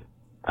wondering,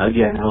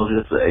 again, I'll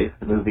just say,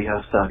 the movie I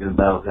was talking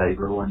about that you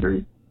were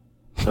wondering,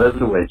 of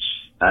which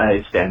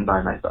I stand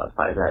by my thoughts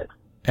by that.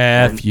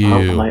 F I'm you.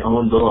 on my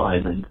own little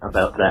island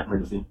about that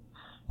movie.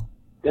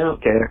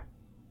 Don't care.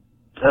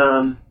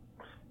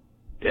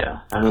 Yeah.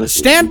 I don't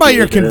Stand by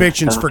your think it's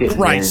convictions, for talking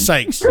Christ's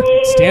and- sakes.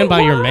 Stand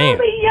by your man.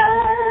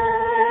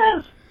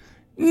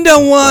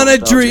 Don't wanna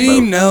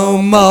dream no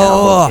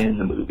more. In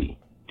the movie.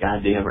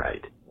 Goddamn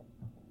right.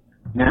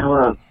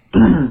 Now,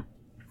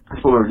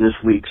 for this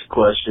week's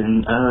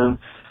question,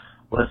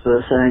 what's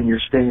the saying? You're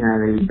staying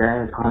at a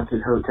bad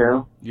haunted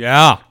hotel?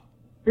 Yeah.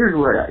 Here's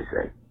what I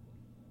say.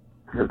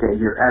 Okay,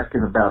 you're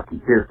asking about the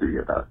history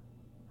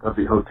of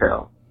the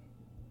hotel.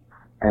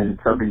 And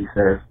somebody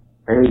says,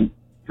 hey,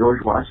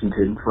 George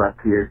Washington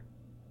slept here.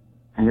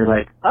 And you're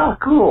like, oh,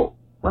 cool.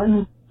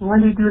 When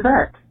did you do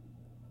that?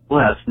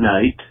 Last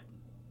night.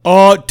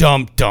 Oh,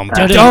 dumb.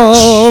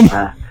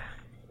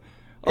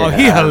 Oh,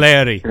 he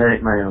hilarious. That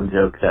ain't my own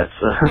joke. That's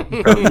from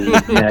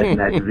the Mad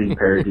Magazine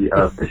parody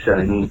of The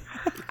Shining.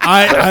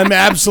 I'm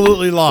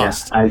absolutely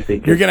lost. Yeah, I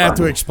think You're it's gonna have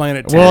to funny. explain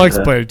it to We'll me.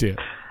 explain it to you.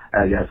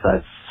 I guess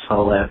that's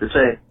all I have to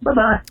say.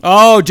 Bye-bye.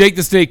 Oh, Jake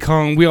the Snake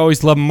Kong. We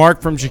always love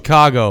Mark from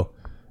Chicago.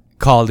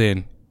 Called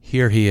in.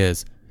 Here he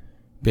is.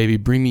 Baby,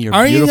 bring me your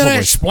Are you beautiful gonna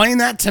voice. explain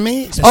that to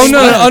me? Oh, Explain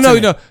no, that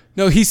to me.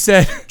 no. He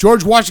said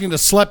George Washington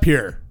slept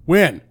here.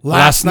 When?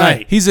 Last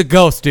night. He's a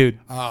ghost, dude.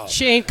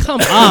 Shane,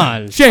 come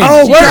on. Shane,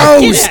 Oh, where,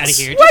 ghost. Get out of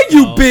here. where Just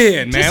you go.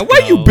 been, man? Just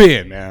Where go. you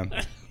been,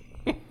 man?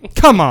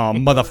 Come on,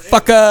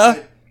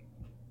 motherfucker.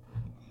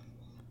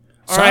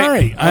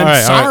 Sorry. I'm All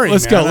right, sorry.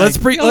 Let's man. go. Let's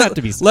You don't have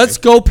to be sorry. let's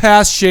go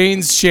past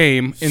Shane's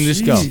shame and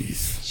just go.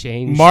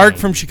 Shane. Mark Shane.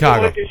 from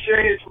Chicago. Shane,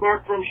 it's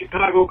Mark from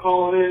Chicago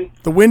calling in.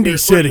 The Windy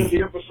Here's a question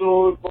City. of the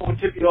episode. Won't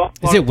tip you off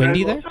Is it about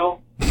windy Grand there?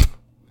 Hotel.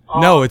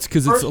 No, it's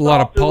because it's First a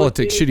lot off, of there was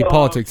politics, these, shitty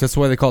politics. That's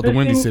why they call it the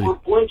Windy City. Were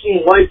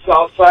blinking lights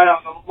outside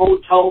on the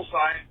motel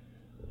sign.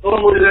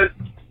 Normally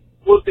that's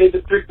what they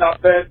depict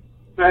on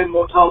bad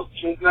motel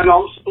stations. And then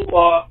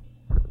also,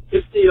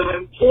 if the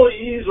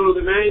employees or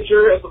the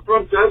manager at the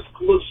front desk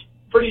looks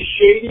pretty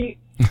shady,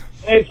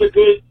 it's a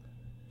good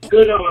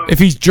Good, if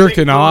he's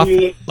jerking off,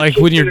 like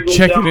when you're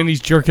checking in,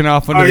 he's jerking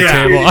off under the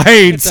table. I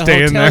ain't If the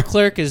staying hotel there.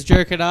 clerk is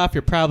jerking off,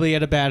 you're probably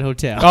at a bad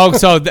hotel. Oh,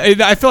 so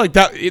I feel like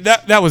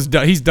that was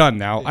done. He's done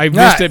now. I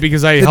missed it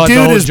because I the had dude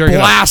the whole is jerking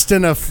off.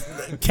 blasting a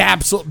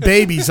capsule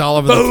babies all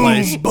over the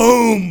place.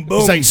 Boom, boom.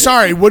 He's like,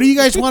 sorry, what do you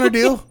guys want to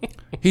do?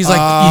 He's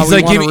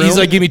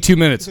like, give me 2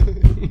 minutes.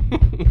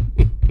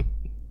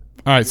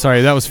 All right,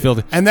 sorry, that was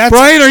filthy. And that's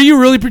Brian. Are you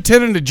really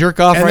pretending to jerk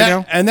off right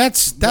now? And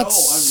that's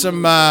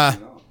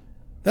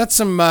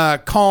some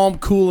calm,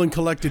 cool, and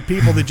collected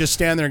people that just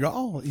stand there and go,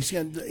 "Oh,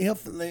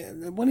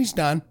 when he's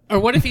done." Or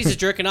what if he's just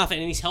jerking off and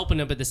he's helping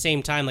them at the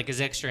same time, like his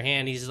extra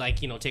hand? He's like,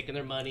 taking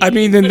their money. I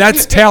mean, then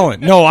that's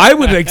talent. No, I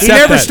would accept He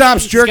never that.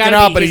 stops jerking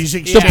off, but he's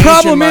exchanging The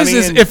problem money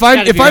is and- if I'm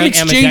like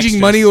exchanging ambidextrous.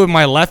 money with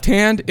my left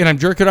hand and I'm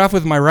jerking off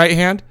with my right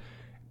hand,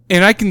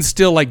 and I can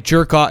still like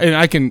jerk off and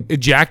I can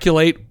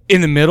ejaculate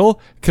in the middle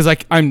because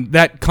I'm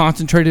that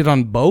concentrated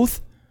on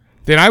both,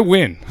 then I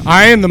win.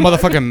 I am the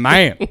motherfucking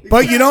man.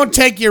 But you don't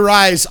take your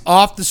eyes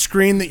off the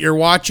screen that you're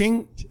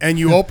watching, and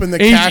you open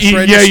the And cash you-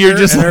 register. you're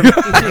just and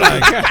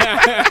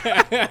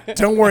like,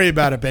 don't worry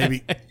about it,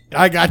 baby.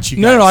 I got you.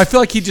 No, guys. I feel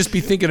like he'd just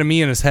be thinking of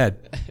me in his head.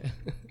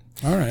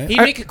 All right. He'd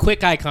make a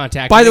quick eye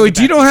contact. By and the then way, get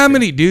do you back know to how the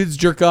many dudes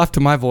jerk off to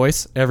my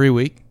voice every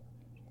week?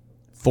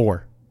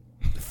 4.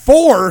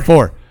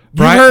 4.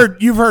 Brian?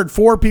 You've heard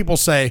 4 people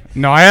say.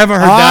 No, I haven't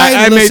heard that.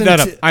 I made listened that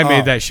up. to- I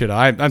made oh. that shit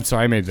up. I'm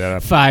sorry, I made that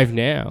up. 5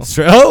 now.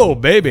 Oh,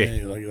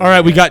 baby. All right,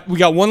 we got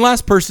one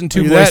last person,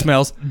 2 Look at that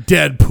voicemails.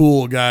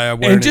 Deadpool guy.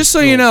 wearing And just his so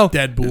you little know,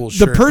 Deadpool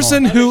the shirt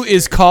person on. who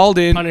is called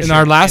in Punisher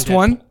our last and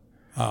one,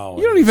 Oh,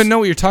 you don't even know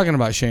what you're talking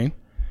about, Shane.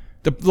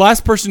 The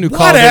last person who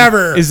called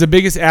Whatever. in is the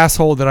biggest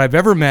asshole that I've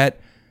ever met.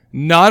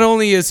 Not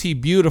only is he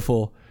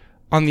beautiful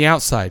on the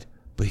outside,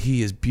 but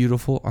he is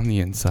beautiful on the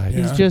inside.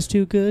 He's just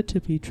too good to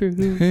be true.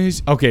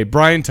 Okay,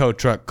 Brian Tow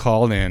Truck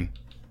called in.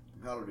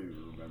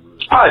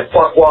 Hi,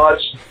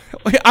 fuckwads.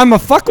 I'm a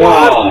fuckwad.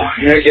 Oh,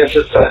 I guess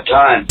it's that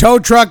time. Tow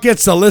Truck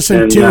gets to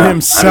listen And, to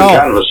himself. I'm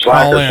kind of a call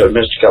slacker, so I in.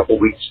 missed a couple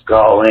weeks to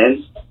call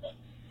in.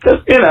 Because,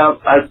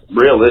 I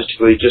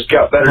realistically just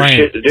got better Brian,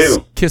 shit to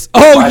do. Kiss.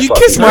 My Oh, you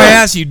kiss fucking my life.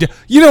 ass.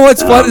 You know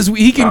what's fun is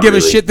he can not give a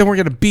really. shit. Then we're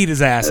gonna beat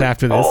his ass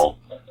after this Oh.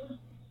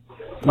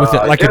 with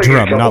it, like a gotta get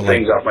drum, couple not like.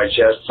 things off my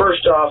chest.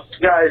 First off,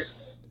 guys,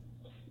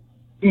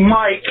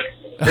 Mike,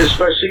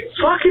 especially,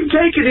 fucking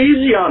take it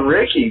easy on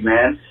Ricky,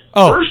 man.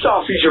 Oh. First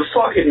off, he's your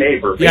fucking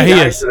neighbor. Be Yeah, he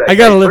nice is. to that I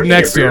gotta guy. live Bring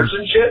next your to him. beers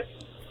and shit.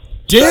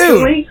 Dude.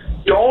 Secondly,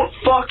 don't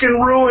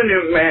fucking ruin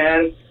him,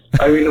 man.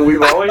 I mean,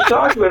 we've always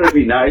talked about it'd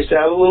be nice to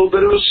have a little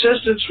bit of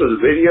assistance for the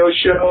video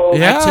show.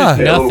 Yeah. Took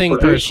A little nothing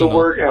producer personal.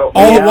 work, help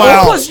All me the out.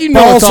 while, plus, you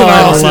know it's all Balls and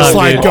out all of is love,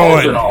 like dude. Balls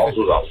going. and all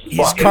was a He's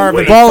fucking carving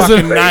waste a Balls fucking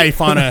and-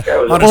 knife on That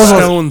was a fucking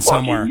stone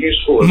somewhere.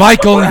 useful as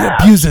Mike only crap.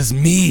 abuses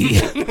me.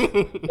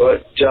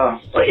 But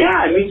yeah,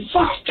 I mean,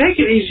 fuck, take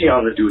it easy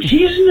on the dude.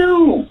 He's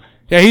new.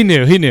 Yeah, he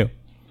knew.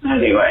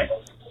 Anyway,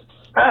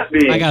 that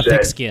being I got said,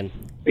 thick skin.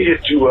 we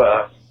get to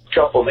a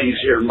couple of these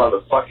here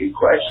motherfucking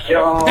questions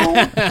on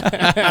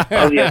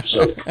the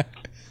episode.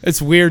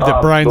 It's weird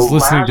that Brian's the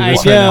listening to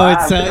last this. I right know, now.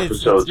 last it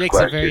episode's makes a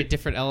question. very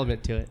different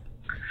element to it.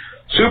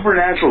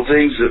 Supernatural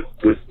things that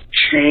would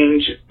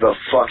change the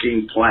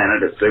fucking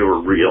planet if they were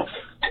real.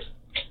 How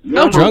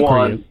Number drunk were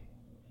one, you?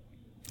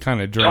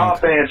 Kind of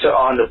drunk. top answer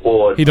on the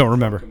board. He don't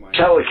remember.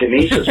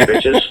 Telekinesis,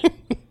 bitches.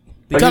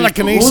 Like,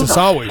 Telekinesis, who the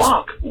always.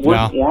 Fuck would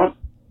want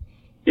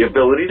the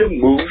ability to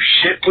move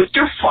shit with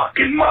your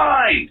fucking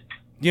mind?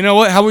 You know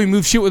what? How we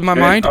move shit with my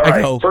mind? All I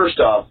right, go, first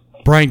off,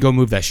 Brian, go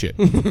move that shit.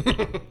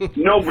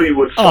 nobody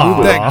would Aw. fuck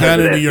with That a gun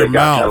into president your that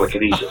got mouth.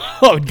 telekinesis.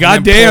 Oh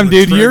goddamn, pull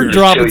the dude, you're trigger.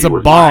 dropping Kill you some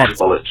with bombs. mind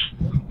bullets.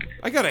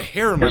 I got a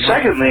hair in my And mouth.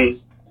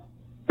 secondly,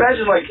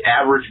 imagine like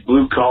average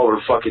blue collar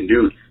fucking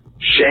dude.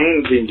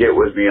 Shane can get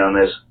with me on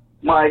this.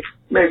 Mike,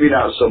 maybe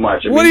not so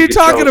much. What are you could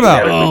tell talking us about?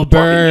 how to Oh, fucking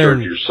burn.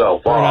 jerk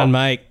yourself Burn off on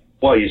Mike.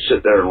 while you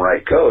sit there and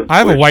write code. I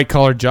have a which, white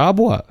collar job.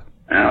 What?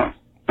 Yeah.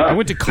 I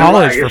went to Never college,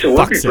 mind, I guess for it would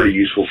fuck's be pretty sake.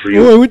 useful for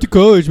you. I went to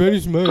college, man.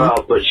 It's Mike.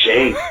 Well, but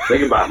Shane,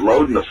 think about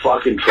loading the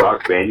fucking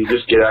truck, man. You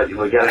just get out, you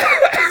look at it.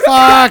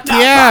 Fuck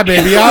yeah,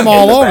 baby. I'm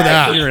all over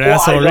that. You're an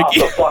asshole, Flies off Ricky.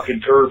 the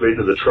fucking curve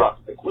into the truck.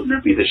 Like, wouldn't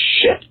it be the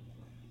shit?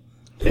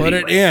 Put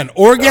it in.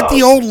 Or get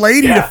the old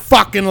lady to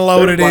fucking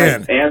load it There's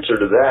in. my answer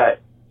to that.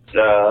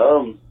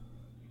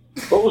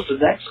 What was the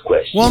next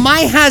question? Well,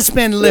 my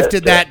husband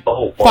lifted that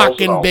balls and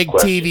fucking all big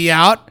question. TV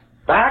out.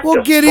 Back We'll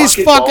to get his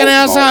fucking fucking balls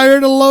ass and all. out here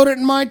to load it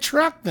in my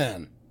truck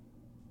then.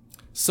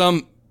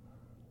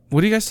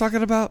 What are you guys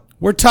talking about?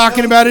 We're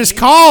talking about his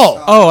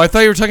call. Oh, I thought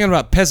you were talking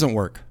about peasant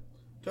work.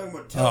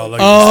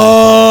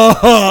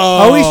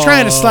 Oh, he's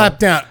trying to slap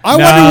down. I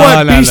No, wonder what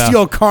no, no.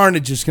 Bestial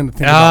Carnage is going to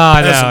think Ah,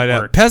 about peasant no.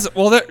 work. Peasant.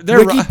 Well, they're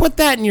Ricky, put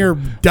that in your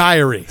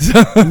diary,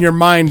 in your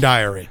mind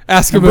diary.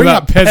 Ask And him bring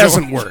about up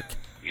peasant work.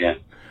 Yeah.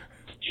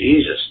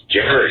 Jesus,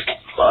 Jared,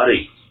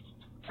 buddy.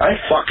 I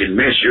fucking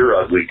miss your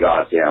ugly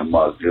goddamn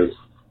mug, dude.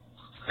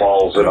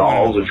 Balls and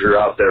all, if you're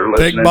out there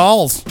listening. Big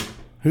balls.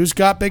 Who's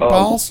got big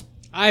balls?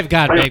 I've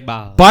got big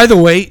balls. By the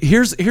way,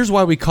 here's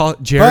why we call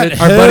it Jared,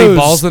 But our buddy who's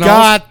Balls and All.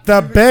 got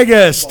the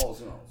biggest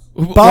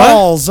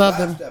balls of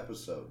them?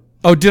 Episode.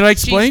 Oh, did I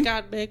explain? She's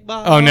got big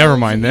balls. Oh, never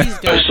mind then. He's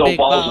got So big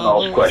balls and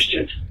all's balls.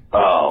 question.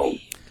 Oh.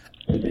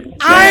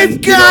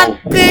 I've got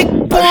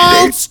big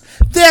balls.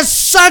 They're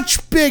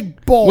such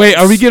big balls. Wait,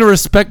 are we going to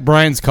respect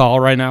Brian's call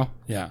right now?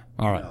 Yeah.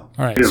 All right. All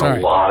right. There's Sorry.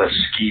 a lot of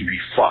skeevy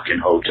fucking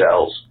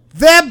hotels,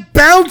 They're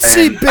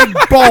bouncy big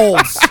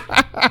balls.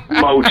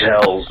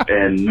 motels,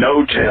 and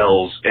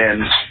no-tels,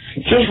 and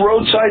just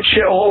roadside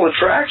shithole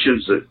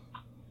attractions that,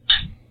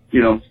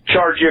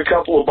 charge you a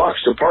couple of bucks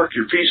to park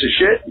your piece of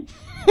shit.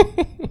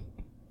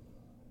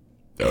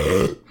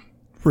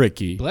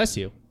 Ricky. Bless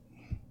you.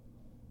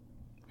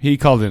 He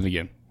called in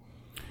again.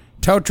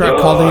 Tow truck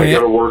called I in.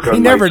 gotta work He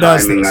on never my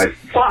does timing. this. I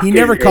fucking He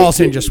never hate calls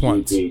in it. just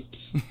once.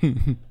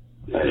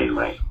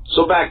 Anyway,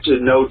 so back to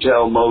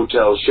no-tell,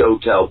 motel,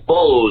 showtel,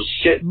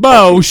 bullshit.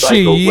 Bullshit.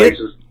 psycho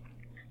places.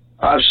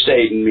 I've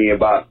stayed in me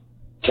about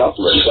a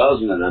couple of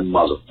dozen of them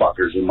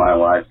motherfuckers in my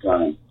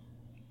lifetime.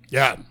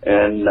 Yeah.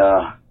 And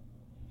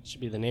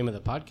Should be the name of the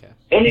podcast.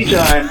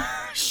 anytime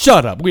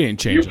Shut up. We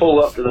ain't you changing.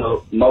 pull up to the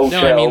motel, No,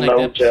 No-tell, Name of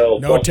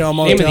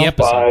the motel.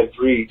 episode. 5,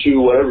 3,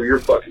 2, whatever you're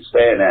fucking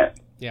staying at.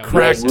 Yeah,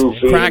 Crack- Red roof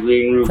in, crack-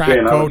 green roof crack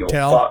in, I don't give a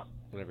hotel. fuck.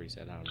 whatever he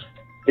said. I don't know.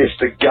 If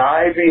the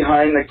guy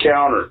behind the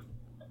counter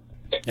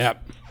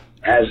Yep.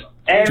 has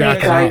any Jack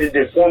kind off. of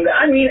deformity,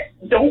 I mean,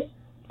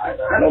 I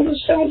know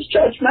this sounds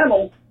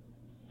judgmental.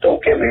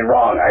 Don't get me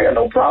wrong. I got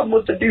no problem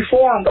with the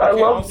deformed. I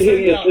love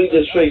hideously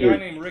disfigured.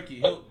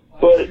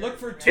 But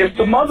if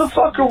the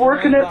motherfucker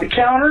working at the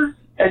counter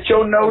at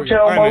your no-tell,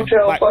 All right, man.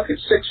 motel, Bye. fucking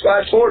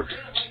 654,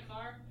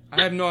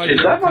 I have no idea.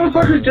 is that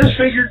motherfucker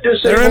disfigured,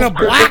 disabled? They're in a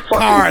black fucking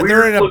car.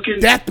 They're in a weird-looking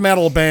death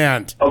metal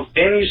band. of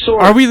any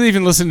sort? Are we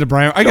even listening to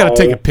Brian? I got to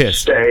take a Don't piss.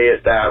 Stay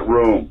at that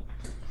room.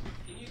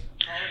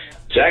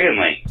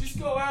 Secondly,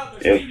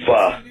 if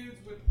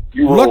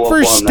you roll Look up for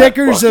on that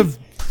stickers fucking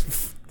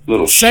of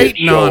little Satan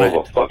shit show on of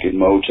it. a fucking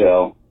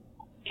motel,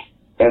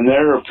 and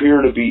there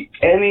appear to be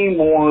any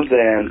more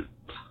than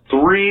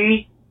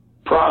 3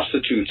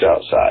 prostitutes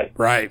outside,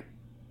 right.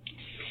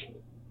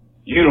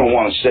 you don't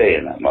want to stay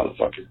in that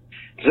motherfucker.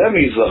 'Cause that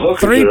means the hookers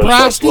 3 are such low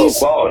prosties?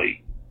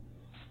 quality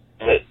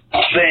that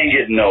they ain't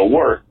getting no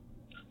work.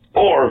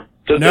 Or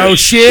that No there's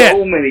shit.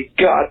 so many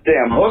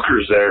goddamn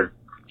hookers there,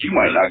 you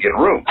might not get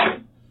a room.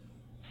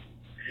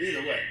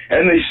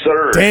 And the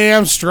third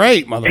Damn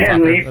straight, and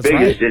motherfucker. the That's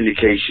biggest right.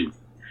 indication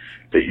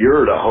that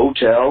you're at a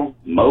hotel,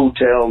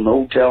 motel,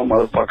 no-tell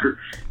motherfucker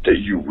that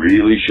you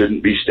really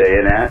shouldn't be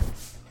staying at.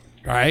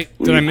 Right.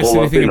 When Did I you miss pull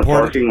up anything in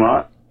important? the parking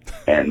lot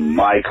and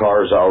my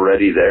car's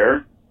already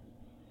there,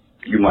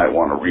 you might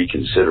want to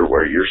reconsider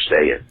where you're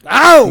staying.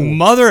 Oh,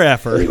 Mother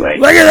effer. Anyway,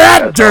 look at that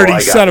that's all dirty I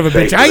got son of a to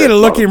say bitch. for I got to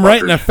this look him right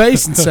in the motherfucker.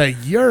 face and say,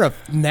 you're a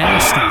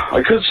nasty.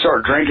 I could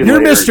start drinking. You're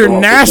later Mr. and go up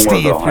with Nasty more,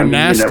 if though. you're I mean,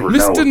 nasty. You never know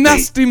Mr. with me.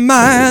 Nasty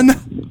Man.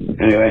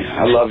 Anyway,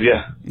 I love you.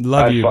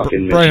 Love I you.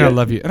 fucking miss Brian, you. I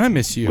love you. And I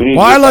miss We you. need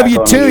Well, to I get love back you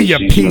on too, the new you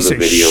season piece the of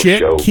video shit.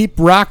 show. Keep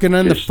rocking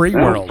in the Just, free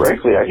world.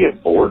 Frankly, I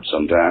get bored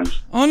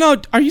sometimes. Oh, no.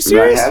 Are you I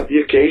serious? have the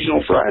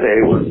occasional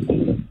Friday where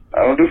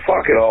I don't do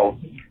fuck at all.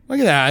 Look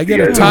at that. I You got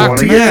to guys talk wanna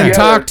to you get and together?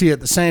 talk to you at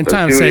the same Let's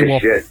time. do Say, this well,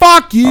 shit.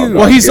 fuck you.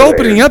 Well, he's you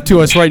opening later. up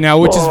to us right now,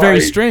 which is very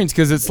Bye. strange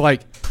because it's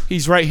like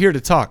he's right here to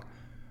talk.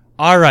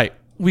 All right.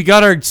 We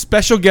got our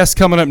special guest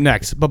coming up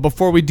next, but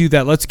before we do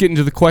that, let's get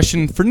into the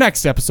question for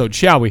next episode,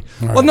 shall we?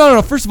 Well, no.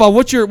 First of all,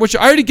 what's your? I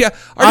already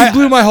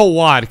blew my whole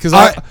wad because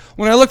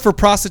when I look for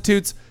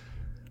prostitutes,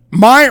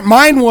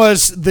 Mine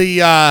was the.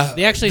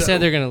 They actually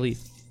said they're gonna leave.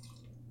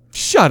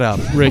 shut up,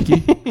 Ricky.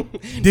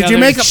 Did you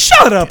make a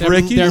Shut up,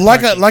 Ricky.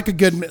 like a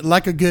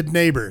good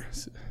neighbor?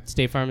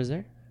 State Farm is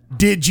there.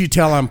 Did you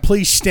tell him,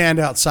 please stand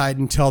outside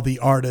until the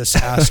artist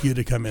asks you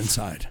to come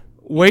inside?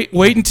 Wait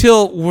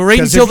until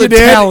Because the if you did,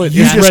 talent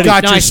you is just ready.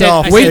 got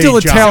yourself. Wait till the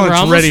a job. We're talent's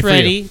almost ready for you.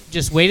 ready.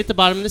 Just wait at the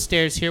bottom of the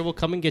stairs. Here, we'll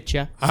come and get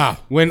you.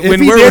 When If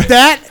he we're did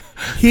that,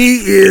 he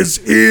is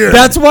in.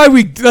 That's why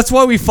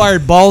we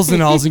fired Balls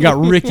and Alls and got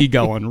Ricky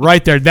going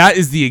right there. That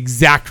is the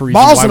exact reason.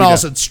 Balls why and we all did-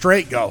 said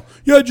straight go.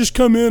 Yeah, just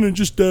come in and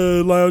just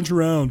lounge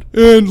around.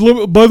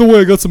 And by the way,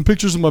 I got some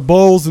pictures of my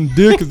balls and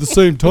dick at the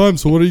same time.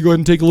 So why don't you go ahead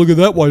and take a look at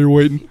that while you're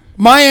waiting?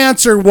 My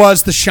answer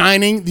was The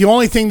Shining. The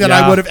only thing that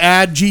Yeah. I would have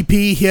added,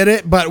 GP hit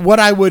it, but what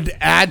I would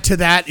add to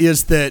that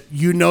is that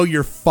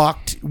you're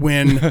fucked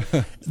when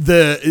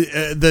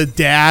the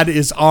dad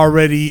is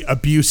already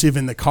abusive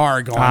in the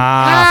car going,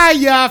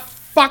 ya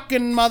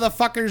fucking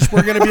motherfuckers,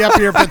 we're going to be up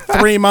here for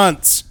 3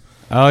 months.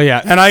 Oh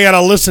yeah, And I got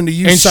to listen to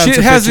you and sons shit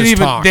of hasn't bitches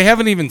even. talk. They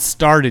haven't even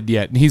started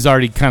yet, and he's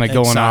already kind of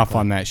going off Exactly.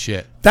 on that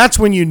shit. That's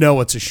when you know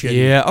it's a shit.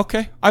 Yeah.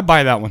 Okay. I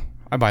buy that one.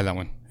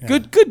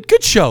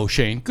 Good show,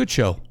 Shane. Good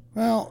show.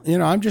 Well,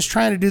 I'm just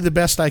trying to do the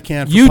best I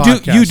can for You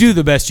podcasting. do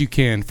the best you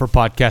can for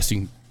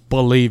podcasting.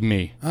 Believe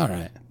me. All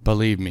right.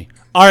 Believe me.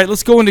 All right,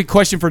 let's go into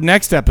question for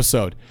next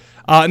episode.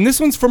 And this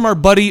one's from our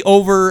buddy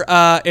over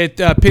at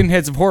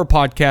Pinheads of Horror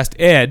podcast,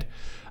 Ed.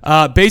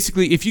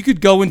 Basically, if you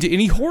could go into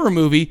any horror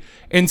movie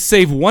and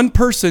save one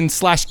person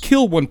 /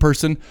 kill one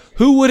person,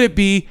 who would it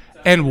be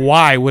and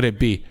why would it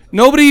be?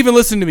 Nobody even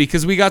listened to me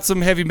because we got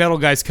some heavy metal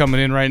guys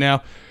coming in right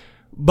now.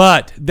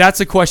 But that's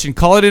a question.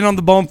 Call it in on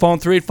the bone phone,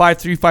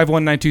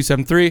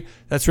 385-351-9273.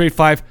 That's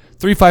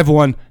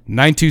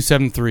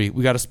 385-351-9273.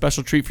 We got a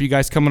special treat for you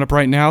guys coming up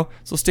right now,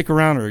 so stick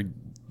around or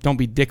don't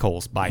be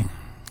dickholes. Bye.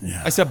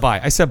 Yeah. I said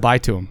bye. I said bye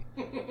to him.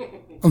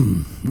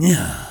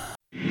 Yeah.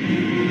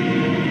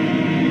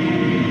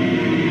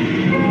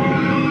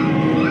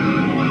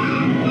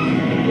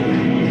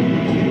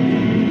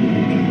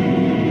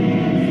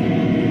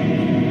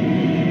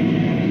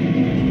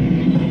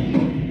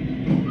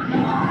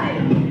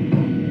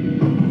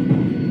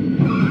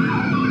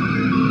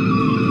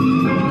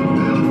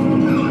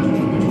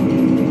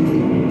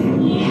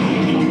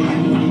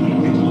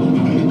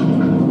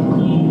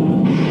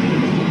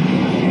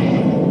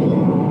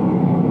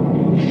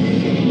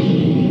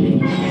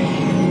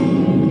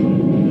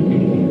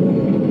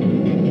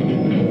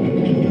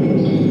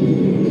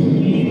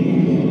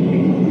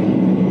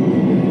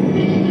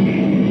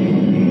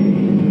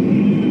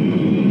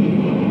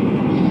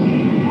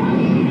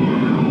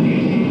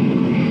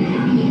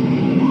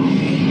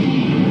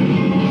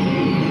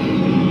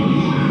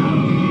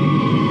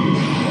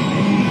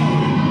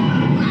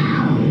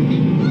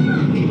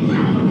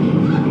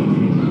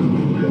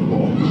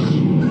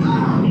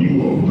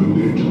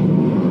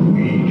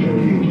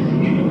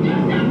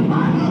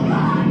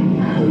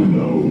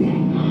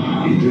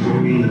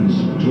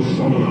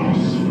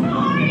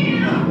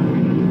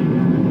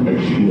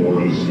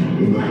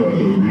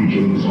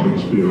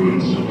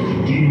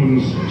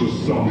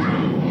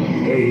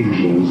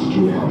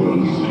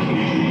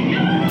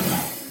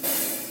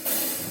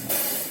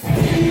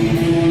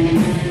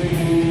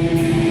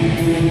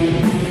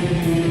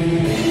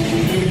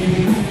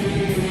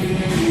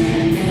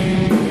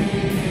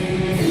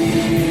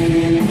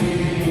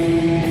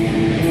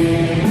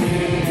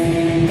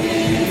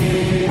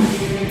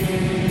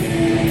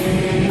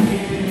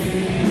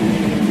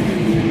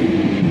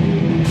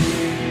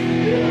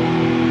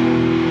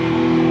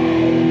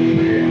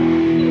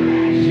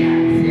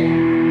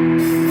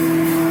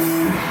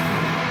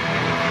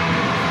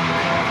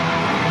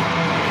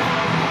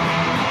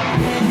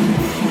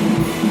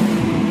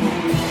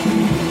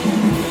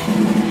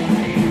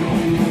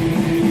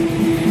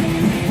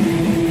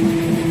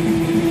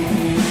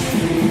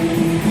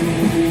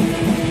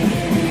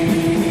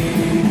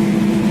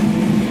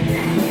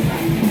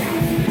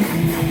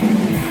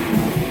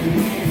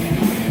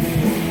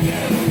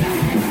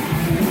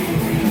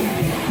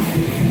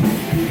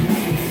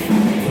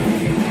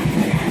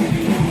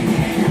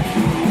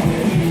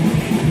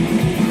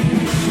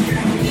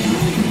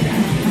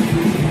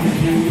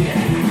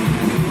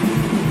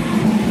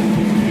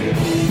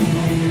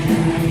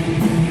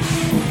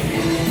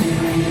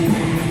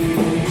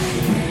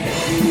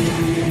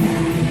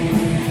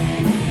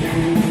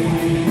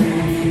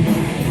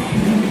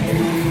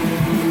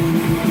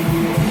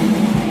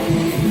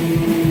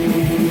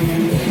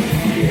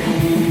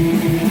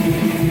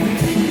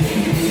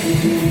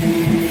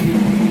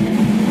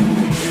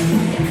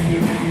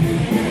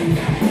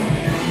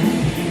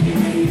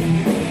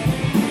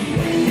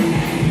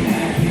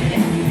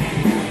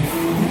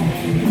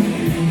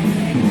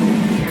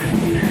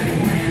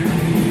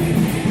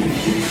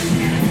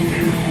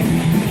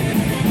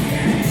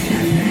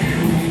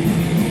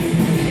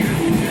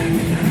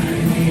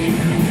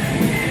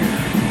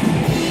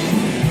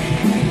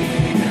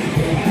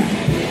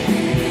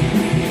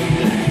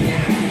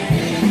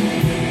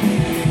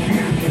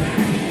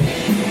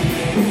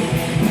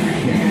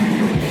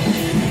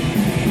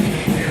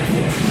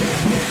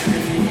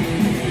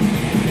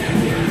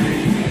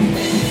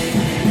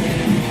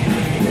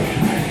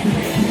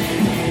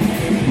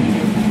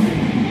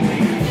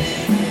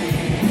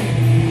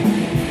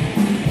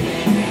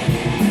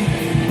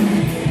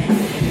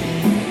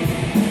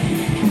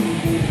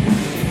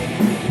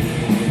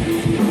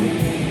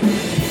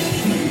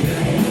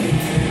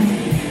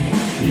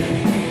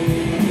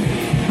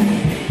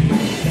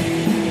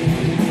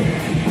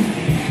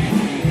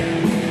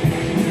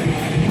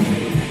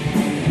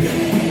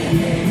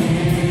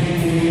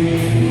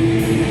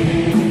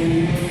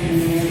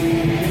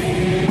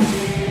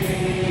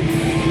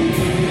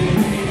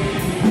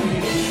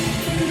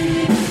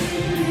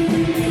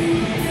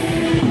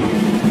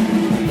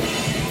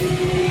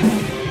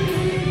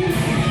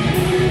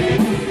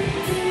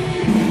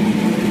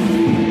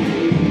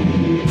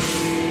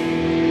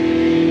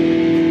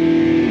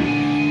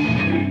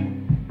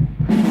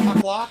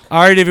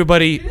 All right,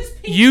 everybody.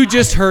 You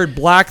just heard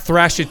Black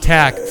Thrash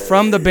Attack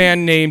from the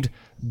band named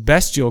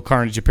Bestial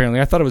Karnage, apparently.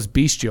 I thought it was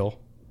Bestial.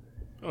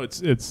 Oh,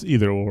 it's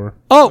either or.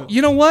 Oh,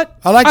 you know what?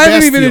 I like haven't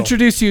Bestial. even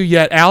introduced you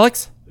yet,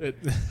 Alex.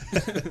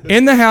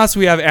 In the house,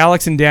 we have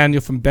Alex and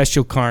Daniel from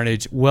Bestial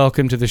Karnage.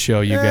 Welcome to the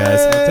show, you guys.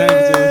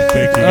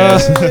 Thank you,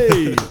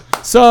 guys.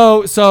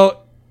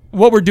 So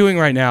what we're doing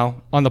right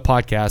now on the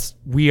podcast,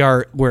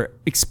 we're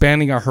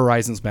expanding our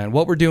horizons, man.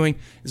 What we're doing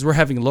is we're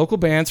having local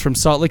bands from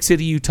Salt Lake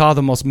City, Utah,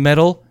 the most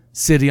metal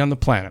city on the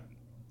planet.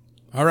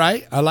 All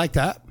right. I like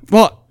that.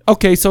 Well,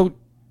 okay, so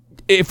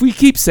if we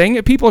keep saying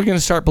it, people are going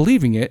to start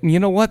believing it, and you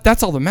know what?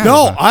 That's all that matters.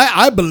 No,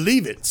 I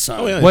believe it, son.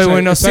 Oh, yeah,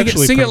 wait, no, sing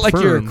actually it like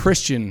you're a confirmed.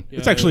 Christian.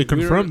 It's actually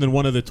confirmed in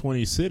one of the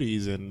 20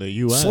 cities in the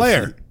U.S.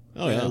 Slayer.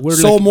 Oh yeah, We're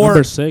Sold like more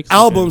number 6, I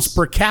albums guess.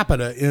 per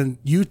capita in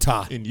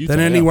Utah, Utah, than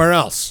yeah. anywhere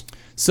else.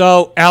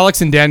 So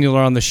Alex and Daniel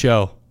are on the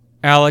show.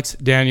 Alex,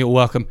 Daniel,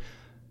 welcome.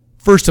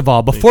 First of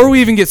all, before we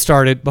even get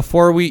started,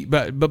 before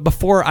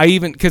I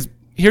even, because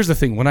here's the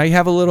thing, when I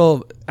have a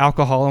little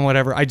alcohol and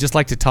whatever, I just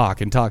like to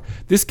talk.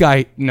 This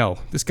guy, no.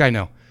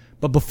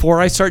 But before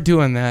I start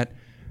doing that,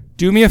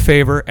 do me a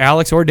favor,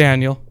 Alex or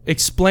Daniel,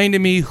 explain to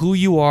me who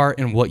you are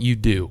and what you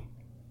do.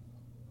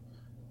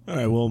 All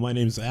right, well, my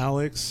name's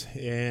Alex,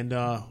 and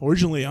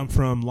originally I'm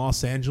from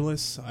Los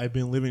Angeles. I've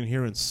been living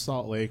here in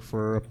Salt Lake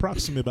for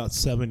approximately about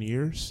 7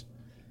 years.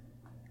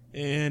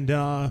 And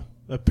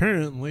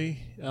apparently,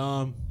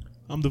 I'm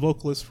the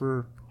vocalist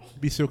for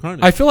Bestial Karnage.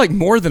 I feel like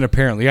more than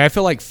apparently. I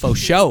feel like faux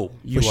show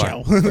you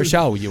are. For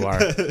show you are.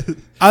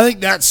 I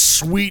think that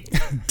sweet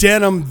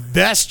denim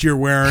vest you're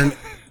wearing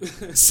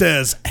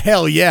says,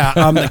 hell yeah,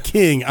 I'm the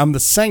king. I'm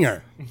the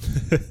singer.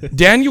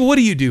 Daniel, what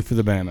do you do for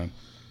the band, man?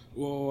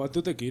 Well, I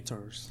do the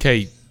guitars.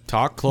 Okay,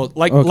 talk close.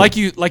 Okay.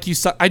 Like you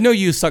suck. I know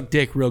you suck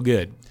dick real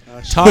good.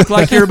 Talk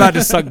like you're about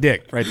to suck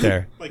dick right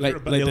there.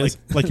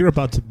 Like you're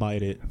about to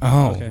bite it.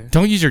 Oh, Okay.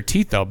 Don't use your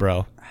teeth though,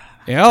 bro.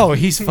 Oh,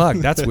 he's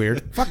fucked. That's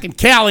weird. Fucking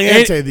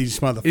caliente, these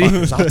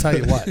motherfuckers. I'll tell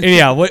you what.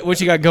 Yeah, what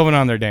you got going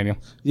on there, Daniel?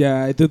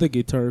 Yeah, I do the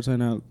guitars,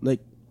 and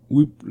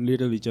we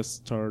literally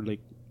just started like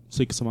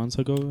 6 months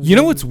ago. You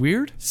know what's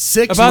weird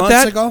 6 about months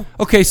that? ago?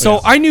 Okay, so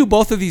I knew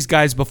both of these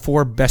guys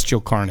before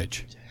Bestial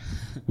Karnage.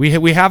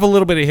 We have a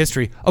little bit of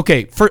history.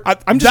 Okay,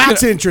 I'm just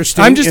That's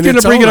interesting I'm just in going to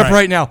its bring own it up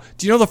right. right now.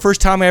 Do you know the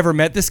first time I ever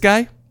met this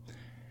guy?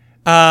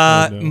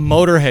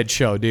 Motorhead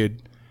show,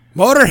 dude.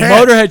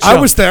 Motorhead show.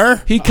 I was there.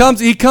 He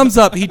comes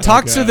up. He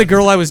talks to the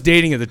girl I was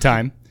dating at the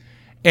time,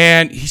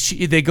 and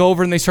they go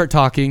over and they start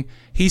talking.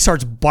 He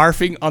starts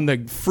barfing on the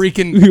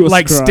freaking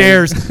crying.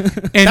 stairs.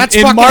 And That's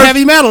fucking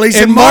heavy metal. He's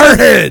in Marv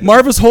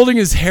Motorhead. was holding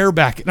his hair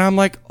back, and I'm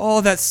like,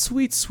 oh, that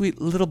sweet, sweet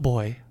little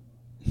boy.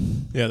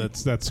 Yeah,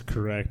 that's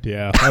correct.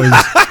 Yeah,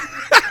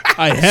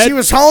 She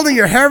was holding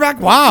your hair back.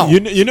 Wow.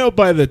 You know,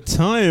 by the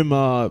time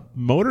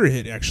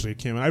Motorhead actually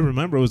came out, I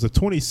remember it was the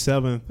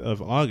 27th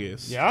of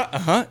August.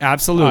 Yeah,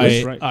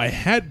 absolutely. I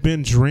had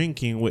been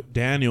drinking with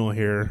Daniel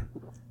here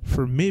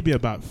for maybe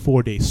about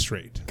 4 days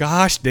straight.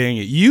 Gosh dang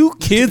it. You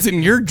kids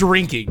and your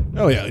drinking.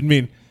 Oh, yeah. I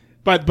mean,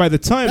 by the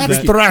time That's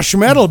thrash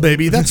metal,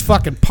 baby. That's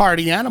fucking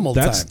party animal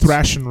that's times.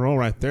 thrash and roll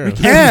right there.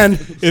 And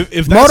if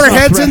that's not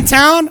Motorhead's in thrash-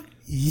 town?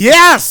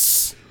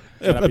 Yes.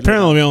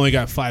 Apparently, we only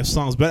got 5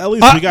 songs, but at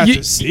least we got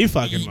to see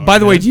fucking Motorhead. By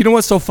the way, do you know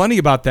what's so funny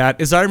about that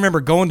is I remember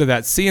going to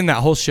that, seeing that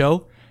whole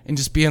show, and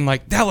just being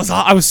like,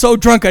 I was so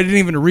drunk I didn't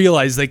even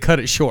realize they cut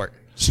it short.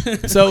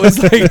 So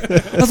it's like,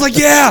 I was like,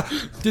 yeah.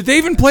 Did they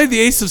even play the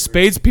Ace of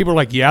Spades? People are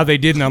like, yeah, they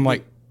did. And I'm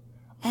like,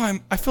 I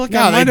feel like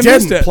I No, might they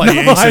have missed didn't it. play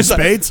No, Ace of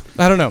Spades.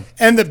 I don't know.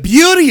 And the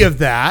beauty of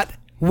that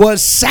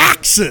was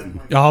Saxon.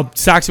 Oh,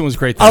 Saxon was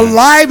great.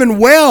 Alive and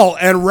well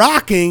and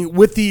rocking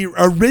with the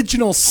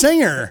original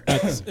singer.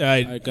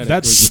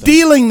 That's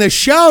stealing the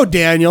show,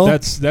 Daniel.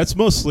 That's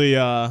mostly.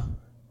 I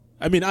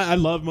mean, I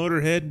love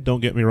Motorhead.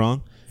 Don't get me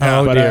wrong.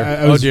 Oh, but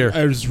dear.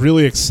 I was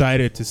really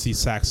excited to see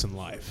Saxon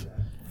live.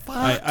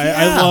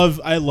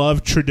 I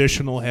love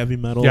traditional heavy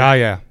metal.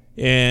 Yeah.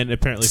 And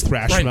apparently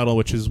thrash metal,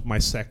 which is my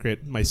second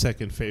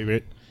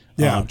favorite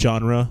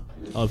genre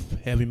of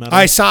heavy metal.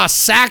 I saw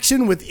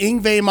Saxon with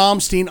Yngwie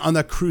Malmsteen on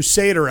the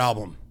Crusader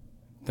album.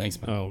 Thanks,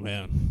 man. Oh,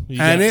 man.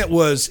 And it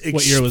was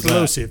What year was that?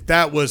 explosive.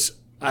 That was,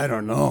 I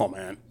don't know,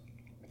 man.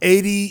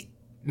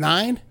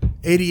 89?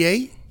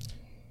 88?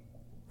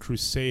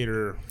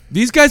 Crusader.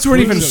 These guys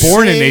weren't even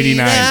born in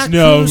 89.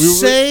 No,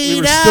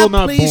 we were still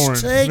not born.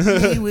 Take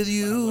me with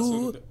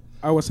you.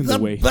 I was in the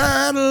way.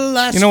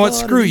 You know what?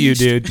 Screw you,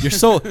 dude. You're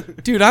so...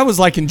 Dude, I was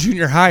like in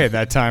junior high at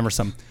that time or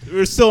something. We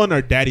were still in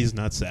our daddy's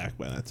nutsack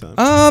by that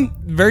time.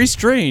 Very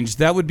strange.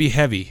 That would be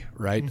heavy,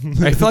 right?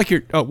 I feel like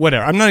you're... Oh,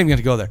 whatever. I'm not even going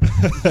to go there.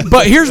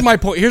 But here's my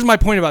point. Here's my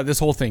point about this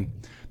whole thing.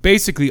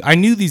 Basically, I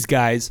knew these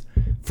guys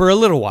for a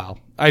little while.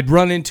 I'd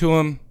run into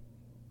them.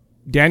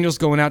 Daniel's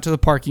going out to the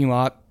parking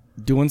lot,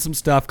 doing some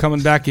stuff,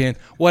 coming back in,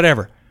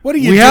 whatever. What are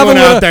you doing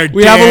out there,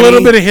 We have a Danny?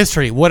 little bit of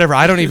history. Whatever.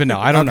 I don't even know.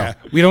 I don't Okay.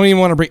 know. We don't even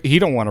want to bring... He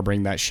don't want to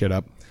bring that shit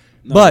up.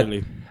 Not But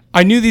really.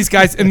 I knew these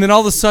guys, and then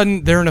all of a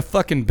sudden, they're in a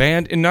fucking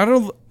band. And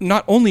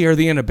not only are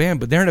they in a band,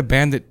 but they're in a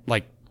band that,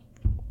 like,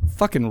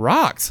 fucking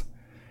rocks.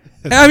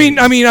 I mean,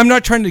 I'm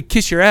not trying to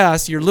kiss your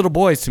ass. You're little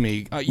boys to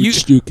me.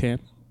 Which you can.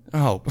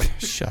 Oh,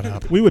 shut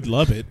up. We would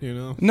love it, you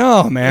know.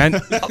 No,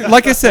 man.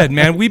 Like I said,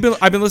 man,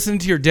 I've been listening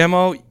to your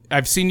demo.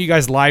 I've seen you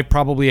guys live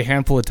probably a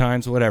handful of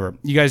times, whatever.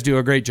 You guys do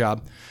a great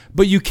job.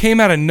 But you came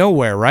out of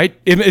nowhere, right?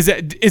 Is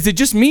it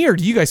just me, or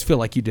do you guys feel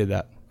like you did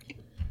that?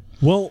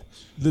 Well,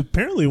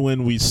 apparently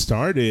when we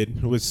started,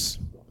 it was...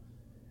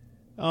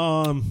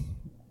 I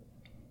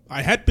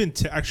had been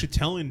actually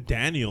telling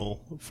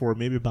Daniel for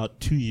maybe about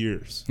 2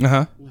 years.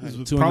 Uh-huh.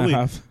 Two and a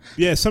half.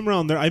 Yeah, somewhere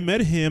around there. I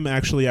met him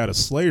actually at a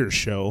Slayer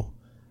show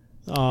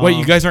Wait,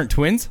 you guys aren't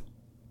twins?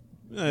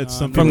 It's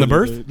some from the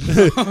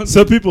people- birth?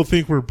 Some people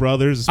think we're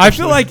brothers. I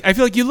feel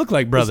especially- like you look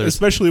like brothers.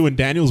 Especially when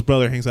Daniel's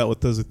brother hangs out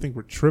with us. I think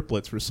we're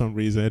triplets for some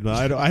reason.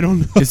 But I don't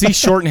know. Is he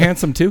short and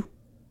handsome too?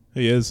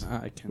 He is.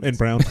 I can't. And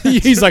brown.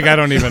 He's like, I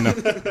don't even know.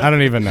 I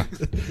don't even know.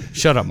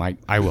 Shut up, Mike.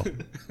 I will.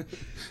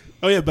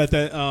 Oh yeah, but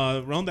that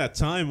around that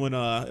time when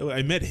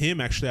I met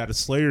him actually at a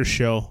Slayer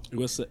show. It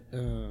was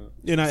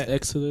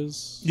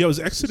Exodus. Yeah, it was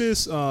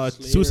Exodus,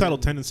 Suicidal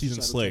Tendencies,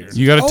 and Slayer.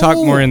 You got to talk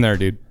more in there,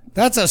 dude.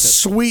 That's a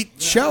sweet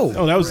show.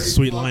 Oh, that was a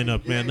sweet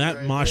lineup, man.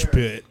 That mosh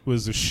pit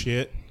was the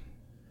shit.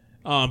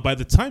 By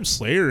the time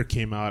Slayer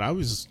came out, I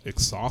was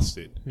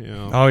exhausted. You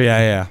know. Oh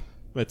yeah.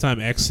 By the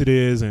time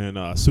Exodus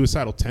and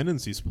Suicidal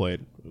Tendencies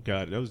played,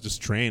 God, I was just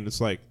drained.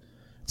 It's like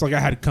I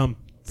had come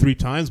 3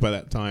 times by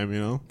that time. You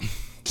know.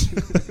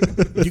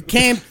 You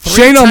came.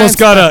 Shane almost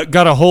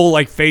got a whole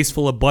like face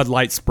full of Bud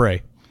Light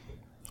spray.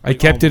 I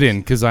kept it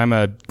in because I'm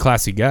a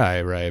classy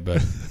guy, right?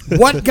 But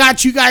what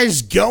got you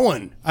guys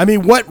going? I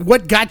mean,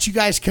 what got you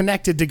guys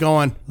connected to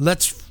going?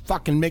 Let's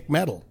fucking make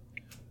metal.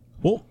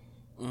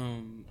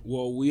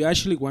 Well, we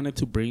actually wanted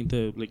to bring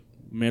the like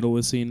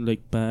metal scene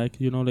like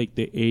back. You know, like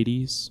the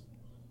 80s.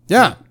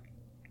 Yeah.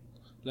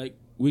 Like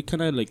we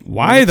kind of like.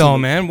 why though,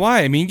 man?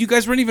 Why? I mean, you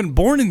guys weren't even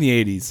born in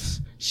the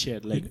 80s.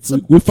 Shit, like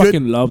we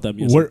fucking love that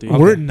music.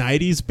 We're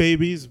 90s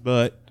babies,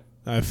 but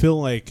I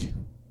feel like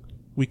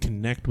we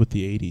connect with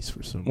the 80s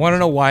for some reason. Want to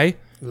know why?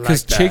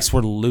 Because Like chicks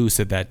were loose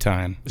at that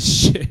time.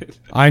 Shit.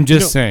 I'm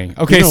just saying.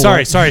 Okay, you know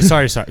sorry. what?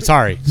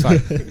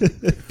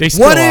 They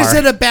still What is are.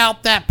 it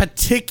about that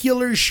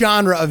particular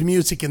genre of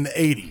music in the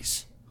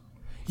 80s?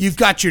 You've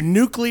got your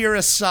nuclear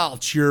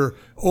assaults, your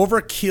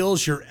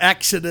overkills, your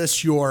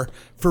Exodus, your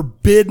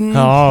Forbidden,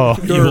 Oh.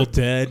 your Evil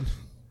Dead.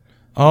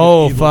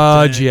 Oh, Evil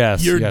fudge! Dead.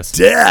 Yes, your yes.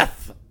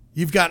 death.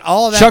 You've got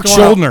all of that. Chuck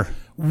going on.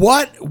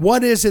 Schuldiner.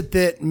 What is it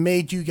that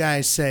made you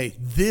guys say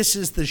this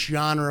is the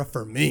genre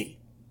for me?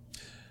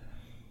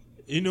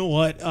 You know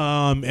what?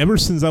 Ever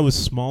since I was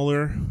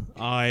smaller,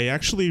 I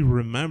actually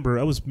remember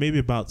I was maybe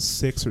about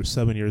 6 or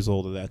 7 years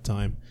old at that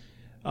time.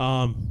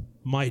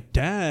 My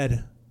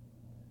dad,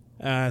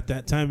 at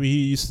that time, he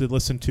used to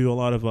listen to a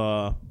lot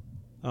of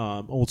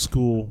old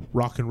school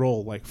rock and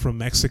roll, like from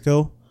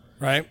Mexico.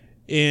 Right.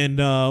 And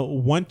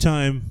one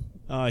time,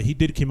 he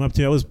did come up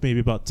to me. I was maybe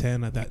about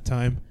 10 at that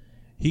time.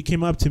 He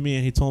came up to me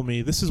and he told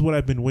me, "This is what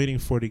I've been waiting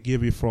for to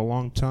give you for a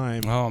long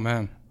time. Oh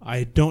man,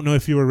 I don't know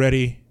if you were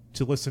ready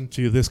to listen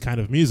to this kind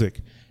of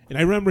music." And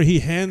I remember he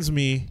hands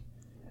me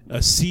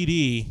a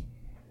CD.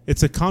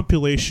 It's a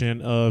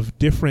compilation of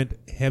different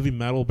heavy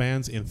metal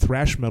bands and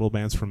thrash metal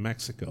bands from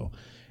Mexico.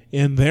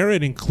 And there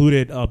it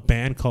included a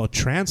band called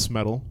Trance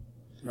Metal,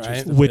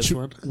 Right. which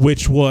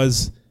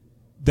was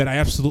that I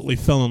absolutely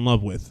fell in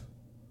love with.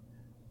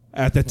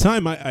 At the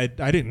time, I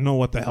didn't know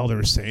what the hell they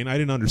were saying. I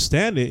didn't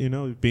understand it, you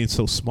know, being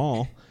so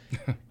small.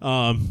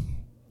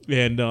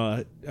 And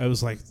I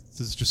was like, this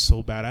is just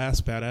so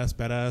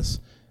badass.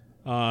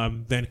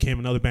 Then came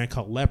another band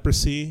called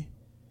Leprosy.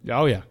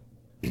 Oh yeah.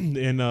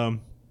 And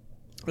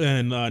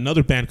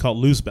another band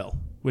called Luzbel,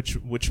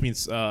 which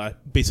means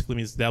basically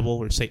means devil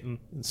or Satan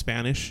in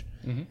Spanish.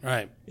 Mm-hmm.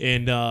 Right.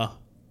 And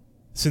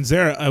since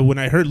there, when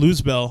I heard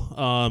Luzbel,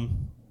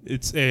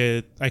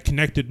 I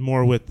connected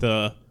more with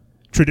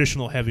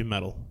traditional heavy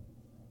metal.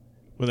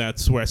 Well,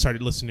 that's where I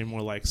started listening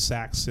more like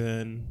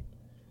Saxon,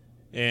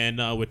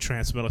 and with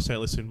trance metal, I started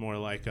listening more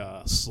like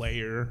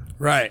Slayer.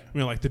 Right. I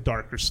mean, like the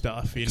darker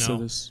stuff, you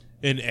Exodus.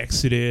 know, and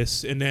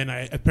Exodus. And then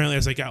apparently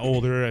as I got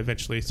older, I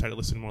eventually started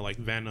listening more like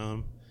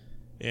Venom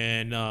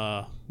and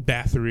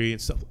Bathory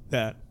and stuff like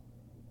that.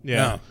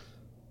 Yeah.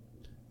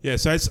 Yeah,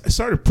 so I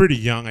started pretty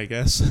young, I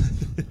guess.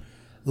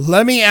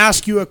 Let me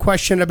ask you a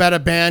question about a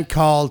band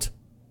called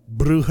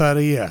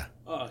Brujeria.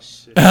 Oh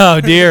shit. Oh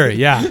dear,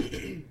 yeah.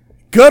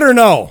 Good or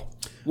no?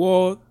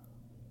 Well,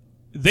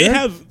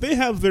 They're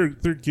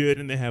good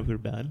and they have their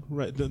bad,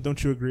 right?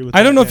 Don't you agree with that?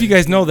 I don't know if you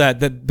guys know that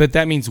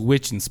that means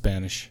witch in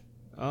Spanish.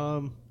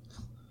 Yeah,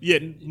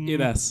 it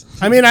does.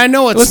 I mean, I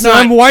know it's Listen, not.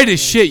 I'm white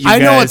as shit. You I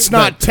know guys, it's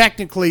not but-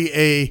 technically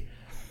a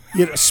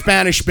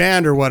Spanish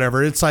band or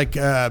whatever. It's like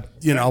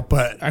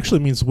but actually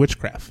means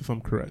witchcraft, if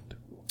I'm correct.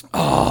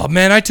 Oh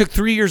man, I took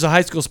 3 years of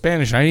high school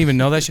Spanish. I didn't even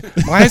know that shit.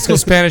 My high school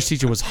Spanish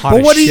teacher was hot.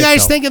 But as what do you shit,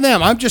 guys though. think of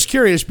them? I'm just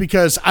curious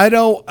because I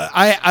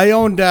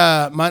owned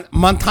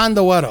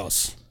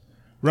Montandoeros.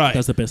 Right.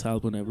 That's the best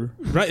album ever.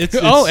 Right. It's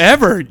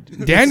ever.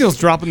 Daniel's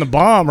dropping the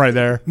bomb right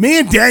there. Me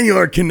and Daniel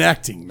are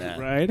connecting, man.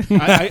 Right?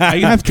 I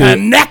have to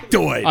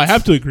Connectoids. I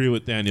have to agree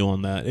with Daniel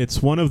on that.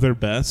 It's one of their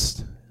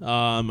best.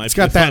 It's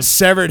got that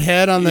severed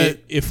head on the.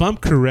 If I'm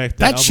correct,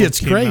 That album shit's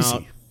came crazy.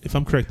 out- if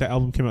I'm correct, that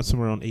album came out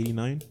somewhere around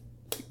 '89,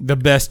 The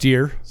best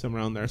year.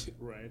 somewhere around there.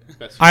 Right.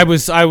 I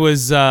was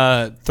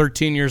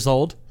 13 years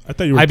old. I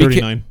thought you were I beca-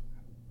 39.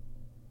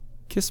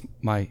 Kiss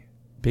my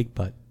big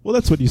butt. Well,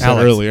 that's what you said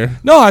Alex. earlier.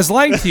 No, I was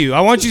lying to you.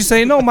 I want you to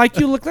say, no, Mike,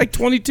 you look like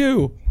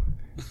 22.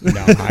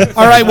 No,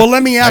 All right, well,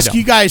 let me ask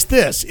you guys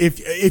this: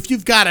 if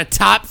you've got a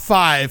top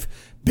 5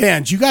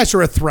 bands, you guys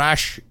are a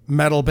thrash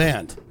metal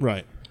band.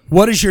 Right.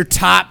 What is your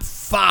top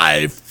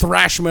 5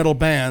 thrash metal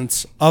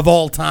bands of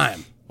all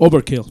time.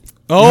 Overkill.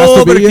 Oh, It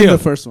has to be in Overkill. the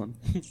first one.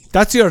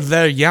 That's your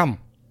there yum.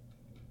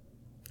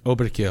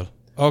 Overkill.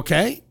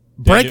 Okay.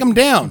 Break them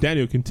down.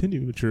 Daniel,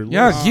 continue with your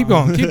Yeah, list. keep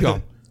going. Keep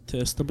going.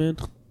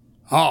 Testament.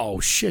 Oh,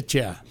 shit,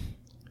 yeah.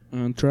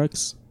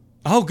 Anthrax.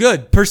 Oh,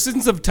 good.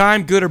 Persistence of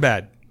Time, good or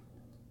bad?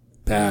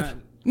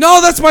 Bad.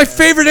 No, that's my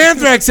favorite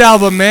Anthrax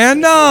album, man.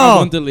 I No.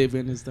 Want to Live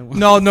In is the one.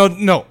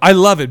 No. I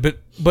love it. But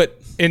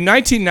in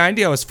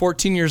 1990, I was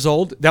 14 years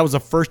old. That was the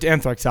first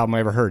Anthrax album I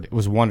ever heard. It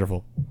was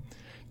wonderful.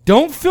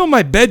 Don't fill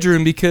my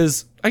bedroom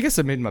because I guess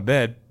I made my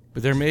bed,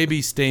 but there may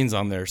be stains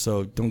on there,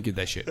 so don't get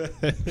that shit.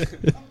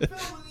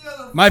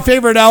 My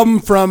favorite album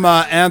from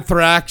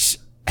Anthrax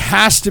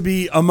has to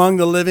be Among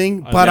the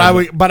Living, but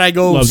I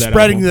go Love that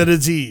Spreading album. the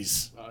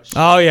Disease.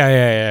 Oh,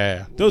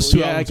 yeah. Those two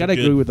Yeah, I albums gotta are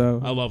good. agree with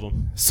that. I love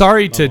them.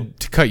 Sorry to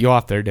cut you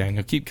off there,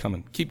 Daniel. Keep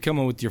coming. Keep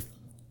coming with your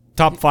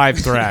top 5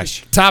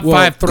 thrash. Top Well,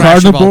 5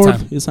 thrash of all Carnivore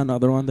time. is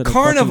another one that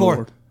Carnivore. I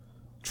fucking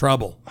love.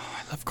 Trouble. I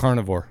love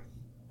Carnivore.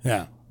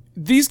 Yeah.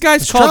 These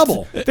guys It's call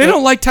Trouble. They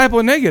don't like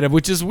Typo Negative,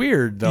 which is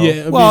weird, though.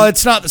 Yeah, I Well, mean,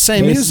 it's not the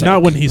same it's music.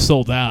 not when he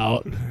sold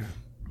out.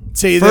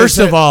 See, First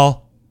of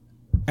all,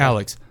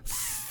 Alex,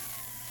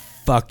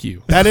 fuck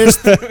you. that is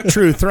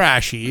true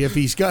thrashy. If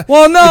he's got,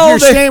 Well, no, if you're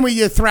they- staying with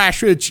your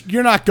thrash,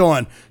 you're not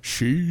going.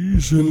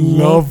 She's in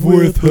love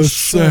with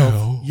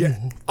herself.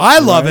 Yeah, I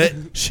love it.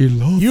 She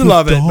loves You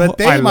love it,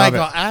 but I they might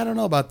love go. I don't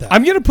know about that.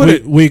 I'm going to put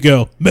it. We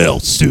go male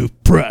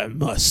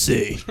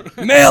supremacy.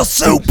 Male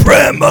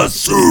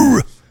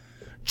supremacy.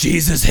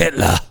 Jesus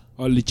Hitler.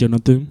 Only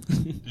Jonathan.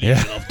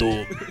 Yeah.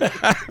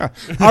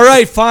 All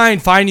right,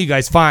 fine, you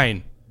guys,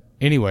 fine.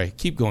 Anyway,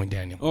 keep going,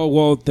 Daniel. Oh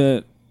well,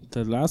 the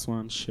last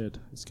one, shit,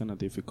 it's kind of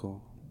difficult.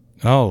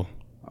 Oh,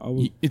 I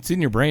would, it's in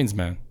your brains,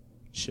 man.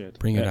 shit.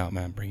 Bring it out,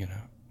 man. Bring it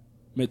out.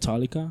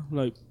 Metallica,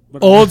 like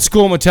but Old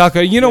school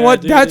Metallica. You know Yeah,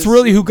 what? dude, That's it's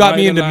really who got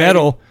me Light into and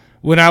metal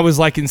when I was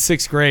like in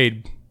 6th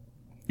grade.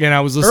 And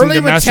I was listening early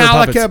to Master of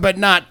Metallica, Puppets. but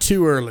not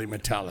too early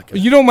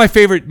Metallica. You know what my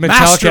favorite Metallica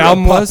Master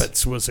album of was?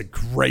 Puppets was a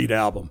great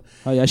album.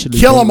 I actually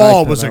Kill don't 'Em like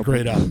All that was a album.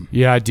 great album.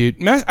 Yeah,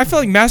 dude. I feel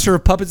like Master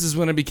of Puppets is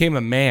when I became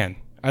a man.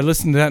 I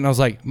listened to that and I was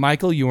like,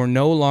 Michael, you are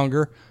no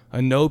longer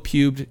a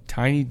no-pubed,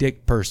 tiny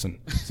dick person.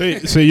 So you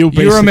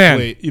basically, You're a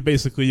man.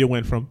 You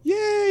went from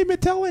yay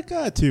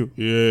Metallica to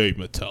yay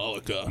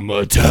Metallica.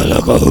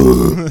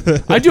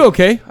 Metallica. I do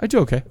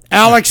okay.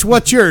 Alex,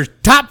 what's your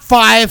top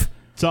 5?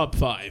 Top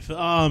 5.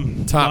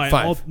 Top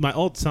 5. My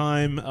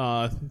all-time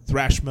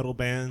thrash metal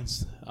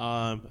bands.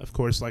 Of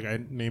course, like I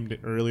named it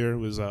earlier,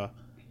 was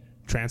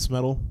trance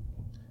metal.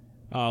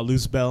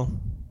 Lose Bell.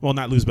 Well,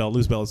 not Lose Bell.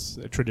 Lose Bell is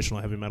traditional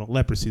heavy metal.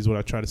 Leprosy is what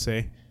I try to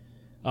say.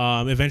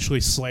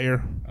 Eventually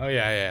Slayer. Oh,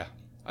 yeah.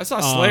 I saw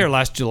Slayer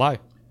last July.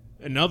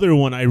 Another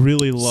one I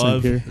really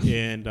love, here.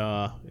 and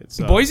it's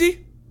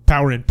Boise?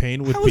 Power and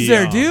Pain would I was be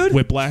there, dude.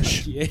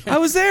 Whiplash. I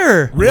was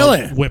there.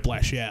 Really?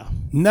 Whiplash, yeah.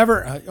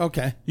 Never.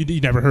 Okay. You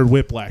never heard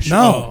Whiplash?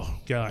 No. Oh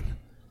God.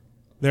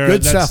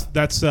 Good that's, stuff.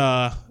 That's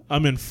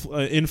I'm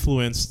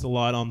influenced a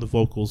lot on the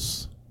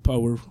vocals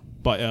Power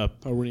by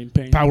in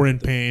Pain. Power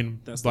and Pain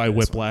That's the by best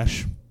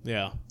Whiplash.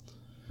 Yeah.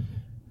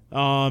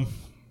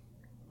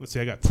 Let's see.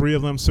 I got 3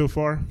 of them so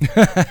far.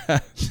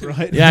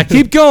 Right. Yeah,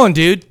 keep going,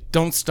 dude.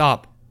 Don't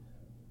stop.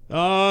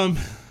 Jeez.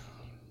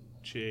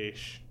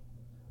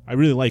 I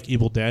really like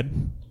Evil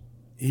Dead.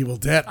 Evil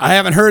Dead. I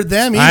haven't heard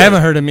them either. I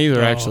haven't heard him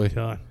either, actually.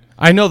 God.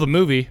 I know the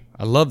movie.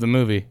 I love the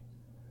movie.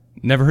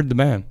 Never heard the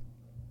band.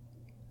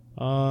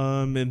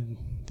 And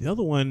the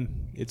other one,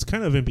 it's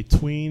kind of in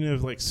between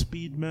of like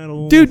speed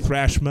metal, Dude,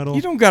 thrash metal.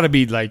 You don't got to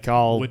be like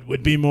all...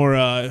 Would be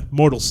more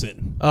Mortal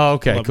Sin. Oh,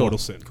 okay, Love cool. Mortal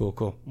Sin.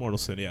 Cool. Mortal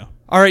Sin, yeah.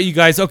 All right, you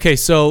guys. Okay,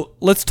 so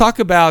let's talk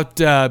about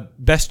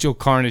Bestial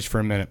Karnage for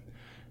a minute.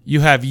 You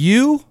have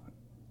you,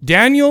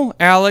 Daniel,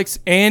 Alex,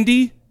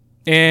 Andy,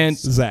 and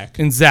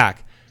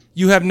Zach.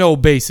 You have no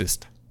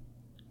bassist.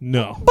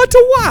 No. But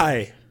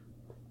why?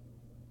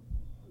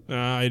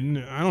 I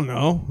don't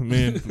know. I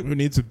mean, who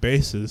needs a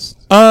bassist?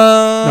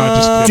 No,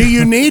 just Do kidding.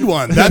 you need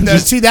one?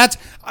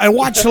 I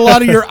watched a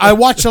lot of your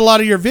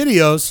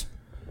videos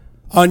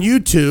on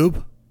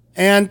YouTube,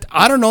 and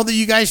I don't know that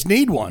you guys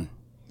need one.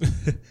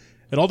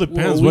 It all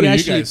depends. Well, What we do you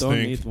actually guys don't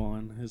think? need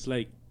one. It's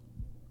like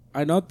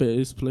I know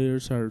bass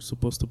players are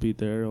supposed to be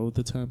there all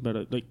the time,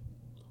 but like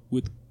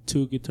with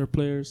 2 guitar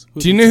players.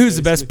 Do you know who's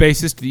the best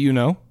bassist that you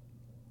know?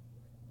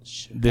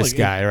 This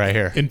guy right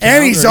here.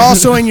 And he's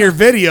also in your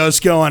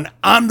videos going,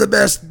 I'm the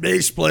best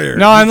bass player.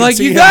 No, I'm can like,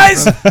 see you him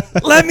guys,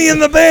 from- let me in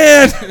the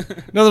band.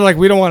 No, they're like,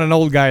 we don't want an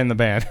old guy in the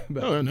band.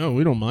 No,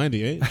 we don't mind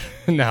the age.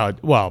 No,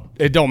 well,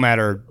 it don't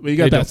matter. Well, you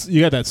got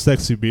that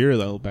sexy beard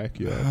that'll back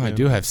you up. Oh, I man.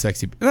 do have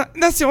sexy.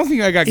 That's the only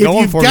thing I got If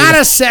going you've for got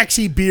me. a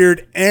sexy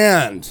beard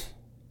and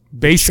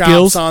Bass chops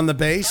skills on the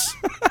bass,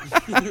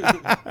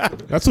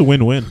 That's a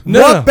win-win.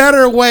 what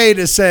better way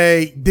to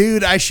say,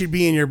 dude, I should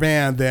be in your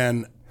band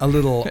than a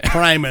little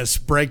Primus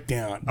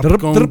breakdown?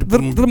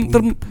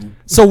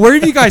 So where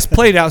have you guys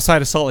played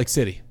outside of Salt Lake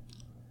City?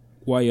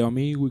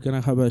 Wyoming, we're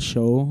gonna have a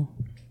show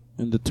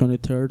in the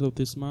 23rd of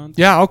this month.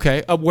 Yeah,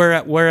 okay. Where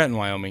at in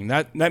Wyoming?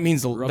 That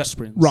means Rock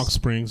Springs. Rock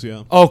Springs,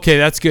 yeah. Okay,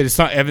 that's good. It's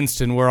not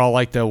Evanston, where all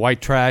like the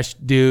white trash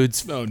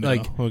dudes. Oh no,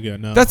 like,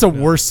 no. that's the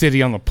worst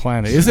city on the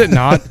planet, is it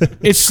not?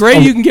 It's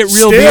great. You can get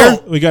real beer.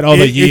 We got all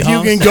the if you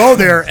can go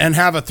there and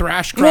have a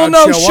thrash crowd.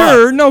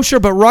 Sure,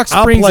 but Rock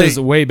Springs is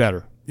way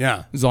better.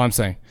 Yeah, is all I'm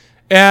saying.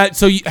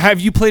 So have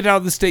you played out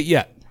of the state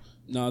yet?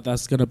 No,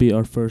 that's gonna be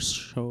our first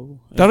show.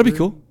 That'll be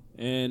cool.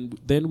 And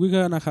then we're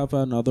gonna have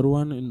another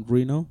one in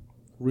Reno,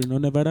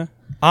 Nevada.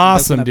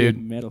 Awesome, dude.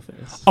 Metal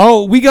Fest.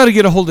 Oh, we got to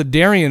get a hold of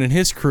Darian and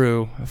his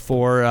crew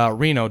for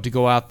Reno to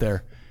go out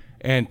there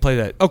and play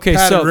that. Okay,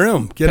 Padded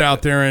room. Get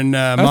out there and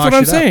that's what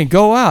I'm saying.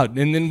 Go out,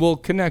 and then we'll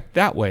connect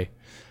that way.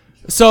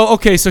 So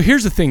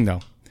here's the thing,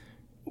 though.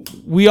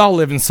 We all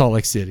live in Salt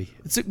Lake City.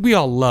 We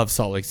all love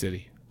Salt Lake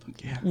City.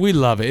 Yeah. We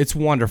love it. It's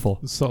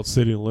wonderful. Salt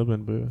City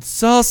living, boo.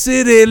 Salt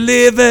City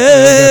living.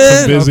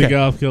 Some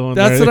Visigoth going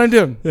That's there. what I'm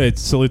doing. Hey,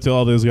 salute to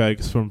all those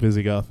guys from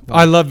Visigoth.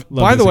 By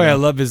the way, I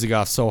love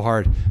Visigoth so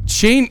hard.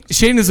 Shane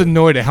is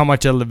annoyed at how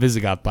much I love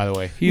Visigoth, by the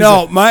way.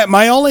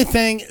 My only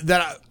thing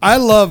that I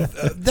love,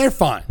 they're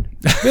fine.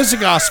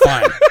 Visigoth's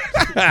fine.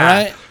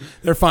 Right?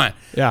 They're fine.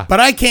 Yeah.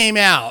 But I came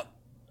out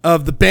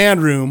of the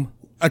band room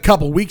a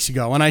couple weeks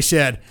ago and I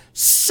said,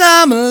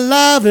 "Summer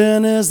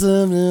loving is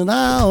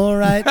all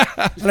right."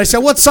 And I said,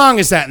 "What song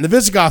is that?" And the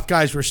Visigoth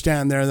guys were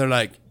standing there and they're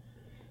like,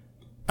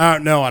 "I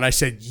don't know." And I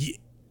said,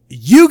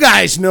 "You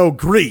guys know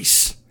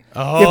Grease.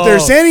 If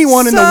there's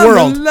anyone in the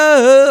world,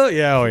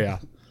 yeah.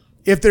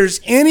 If there's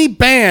any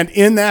band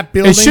in that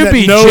building, it should that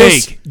be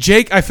knows Jake.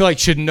 Jake, I feel like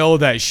should know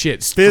that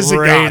shit.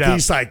 Visigoth.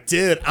 He's like,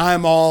 dude,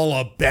 I'm all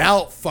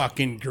about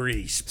fucking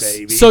Grease,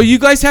 baby. So you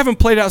guys haven't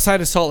played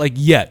outside of Salt Lake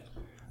yet.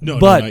 No,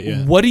 but not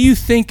yet. What do you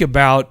think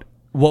about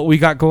what we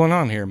got going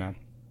on here, man?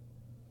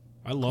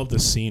 I love the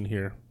scene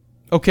here.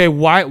 Okay,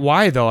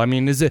 why though? I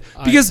mean, is it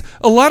because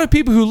a lot of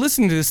people who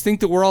listen to this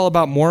think that we're all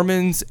about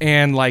Mormons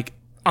and like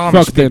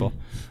Amish people?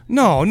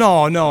 No, dude.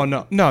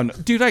 No.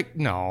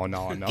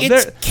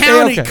 It's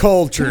county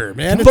culture,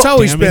 man. It's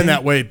always been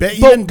that way.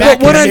 Even back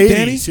in the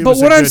 80s, but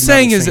what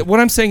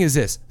I'm saying is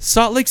this: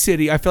 Salt Lake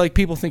City. I feel like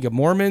people think of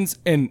Mormons,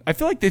 and I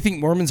feel like they think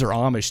Mormons are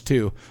Amish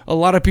too. A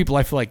lot of people,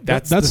 I feel like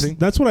that's the thing.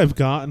 That's what I've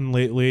gotten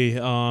lately.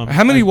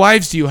 How many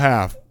wives do you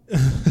have?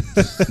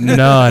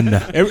 None.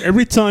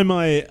 Every time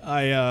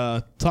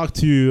I talk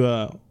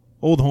to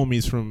old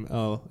homies from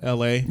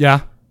L.A.,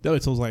 yeah, they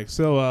always like,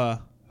 so.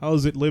 How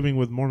is it living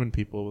with Mormon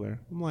people over there?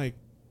 I'm like,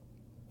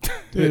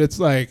 dude, it's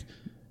like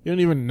you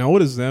don't even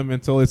notice them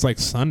until it's like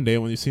Sunday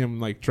when you see them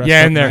like dressed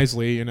up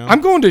nicely. You know,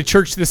 I'm going to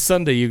church this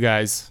Sunday, you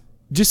guys.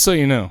 Just so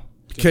you know,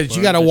 because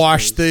you got to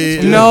wash the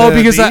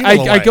because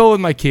I go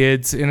with my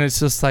kids and it's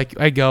just like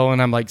I go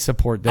and I'm like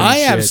support them.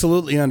 I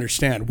absolutely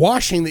understand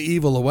washing the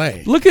evil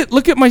away. Look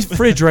at my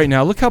fridge right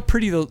now. Look how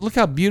pretty look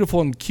how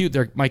beautiful and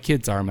cute my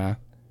kids are, man.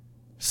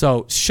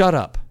 So shut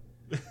up.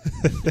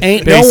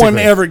 Ain't no one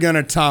ever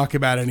gonna talk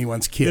about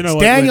anyone's kids. You know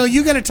what, Daniel,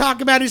 you gonna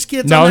talk about his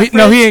kids? No, he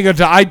ain't gonna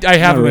talk. I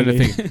have him in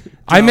a thing.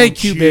 I make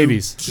cute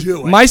babies.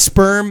 My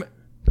sperm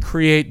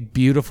create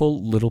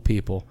beautiful little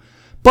people.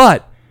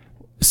 But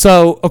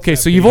so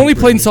you've only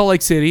played in Salt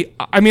Lake City.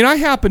 I mean, I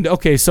happen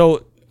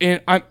to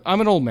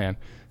I'm an old man.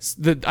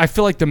 I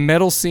feel like the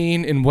metal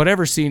scene and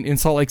whatever scene in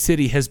Salt Lake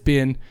City has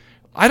been.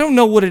 I don't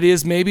know what it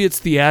is. Maybe it's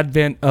the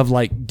advent of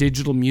like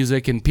digital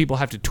music and people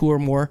have to tour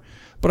more.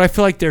 But I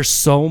feel like there's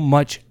so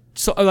much.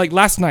 So, like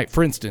last night,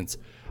 for instance,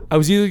 I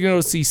was either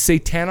going to see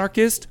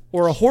Satanarchist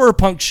or a horror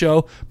punk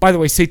show. By the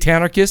way,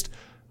 Satanarchist.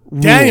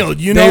 Daniel,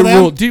 you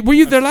know them? Were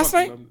you there last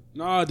night?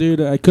 No,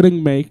 dude, I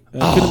couldn't make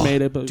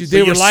it. But dude,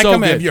 they were so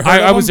good. Have you heard of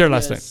them? I was there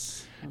last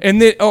night,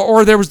 and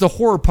or there was the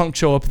horror punk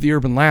show up at the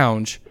Urban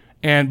Lounge,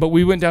 but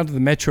we went down to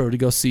the Metro to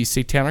go see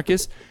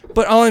Satanarchist.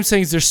 But all I'm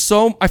saying is I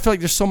feel like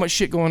there's so much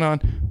shit going on.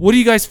 What do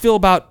you guys feel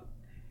about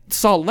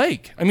Salt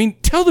Lake? I mean,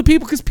 tell the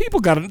people, because people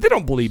got it. They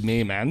don't believe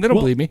me, man. They don't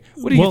believe me.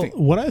 What do you think?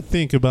 What I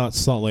think about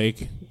Salt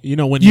Lake, you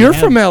know, when you're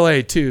from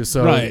LA too,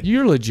 so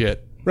you're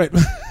legit, right?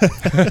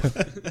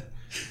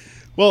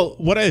 Well,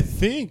 what I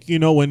think, you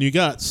know, when you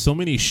got so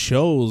many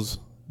shows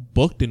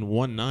booked in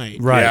one night,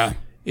 right? Yeah.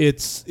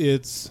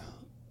 It's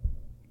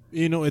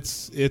you know,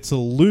 it's a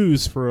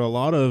lose for a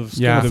lot of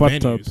the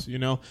venues, you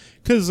know,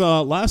 because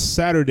last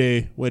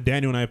Saturday what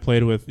Daniel and I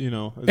played with, you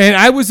know, and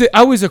I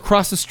was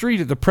across the street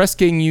at the Press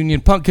Gang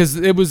Union Punk because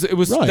it was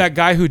that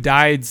guy who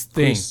died's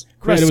thing.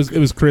 Chris. Right, it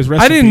was Chris.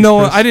 I didn't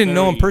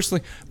know him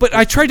personally, but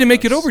I tried to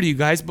make it over to you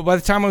guys. But by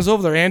the time I was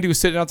over there, Andy was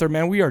sitting out there.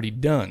 Man, we already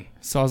done.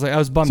 So I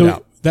was bummed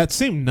out. That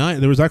same night,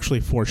 there was actually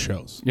 4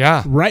 shows.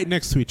 Yeah, right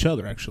next to each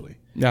other, actually.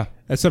 Yeah,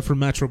 except for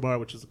Metro Bar,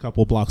 which is a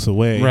couple blocks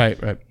away.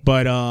 Right.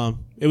 But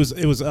it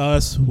was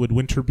us with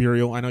Winter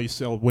Burial. I know you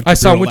saw Winter. I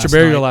saw Winter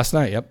Burial last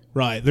night. Yep.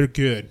 Right, they're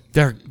good.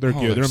 They're good.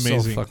 They're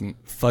amazing. So fucking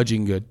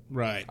fudging good.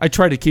 Right. I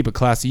try to keep it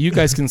classy. You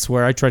guys can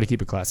swear. I try to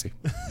keep it classy.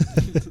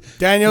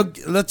 Daniel,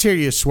 let's hear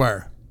you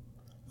swear.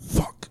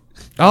 Fuck.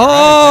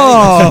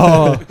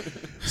 Oh.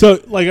 So,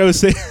 like I was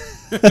saying.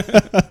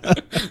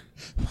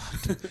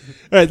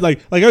 Right,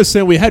 like I was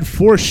saying, we had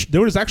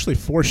there was actually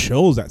 4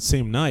 shows that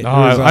same night. Oh,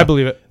 I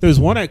believe it. There was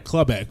one at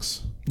Club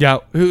X. Yeah,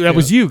 that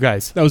was you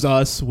guys. That was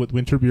us with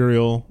Winter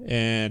Burial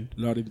and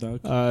Loading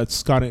Dog.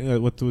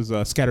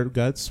 Scattered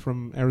Guts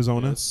from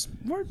Arizona. Yes.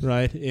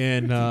 Right,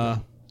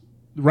 and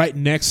right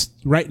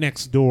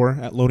next door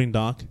at Loading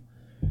Dock,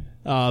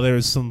 there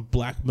was some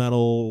black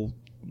metal.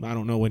 I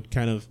don't know what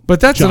kind of. But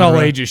that's genre. an all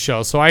ages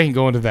show, so I can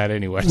go into that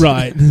anyway.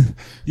 Right.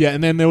 Yeah,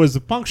 and then there was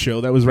the punk show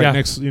that was right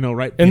next. Right.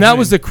 And behind. that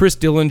was the Chris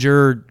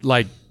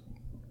Dillinger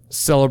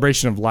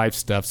celebration of life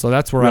stuff. So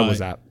that's where I was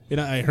at. And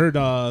I heard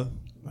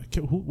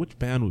which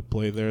band would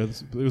play there?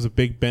 It was a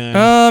big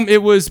band.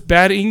 It was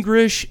Bad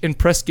English and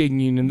Press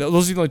Gang Union.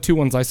 Those are the only 2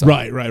 ones I saw.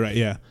 Right.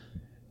 Yeah.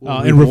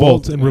 And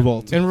Revolt.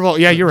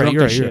 Yeah, you're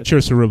right.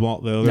 Cheers to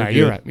Revolt though. Yeah,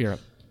 you're right.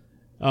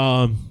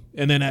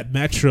 And then at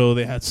Metro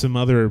they had some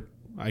other.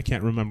 I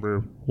can't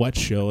remember what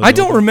show. I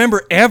don't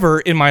remember ever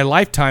in my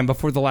lifetime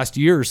before the last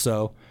year or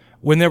so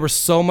when there was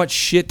so much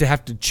shit to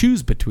have to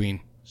choose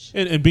between.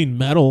 And being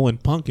metal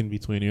and punk in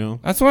between,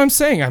 That's what I'm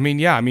saying. I mean,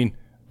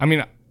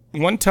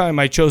 one time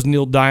I chose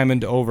Neil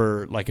Diamond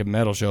over a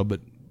metal show,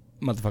 but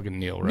motherfucking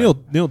Neil, right?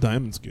 Neil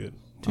Diamond's good.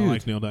 Dude. I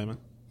like Neil Diamond.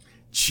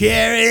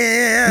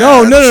 Cherry.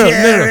 No.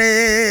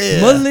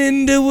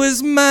 Melinda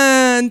was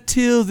mine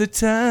till the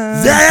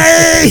time.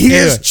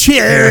 Here's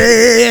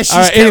Cherry.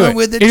 She's coming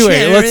with the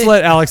cherry. Let's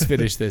let Alex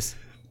finish this.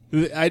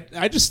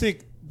 I just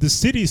think the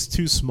city's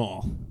too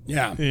small.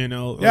 Yeah.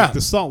 The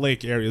Salt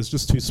Lake area is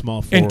just too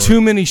small for. And too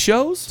many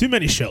shows? Too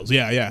many shows,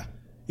 yeah.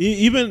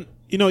 Even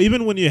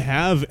when you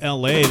have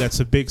LA, that's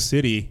a big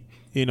city,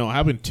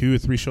 having 2 or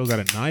 3 shows at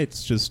a night,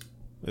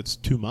 it's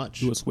too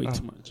much. It was way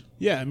too much.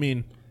 Yeah,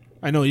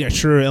 I know,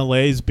 sure, LA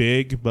is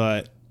big,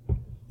 but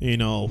you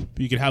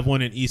could have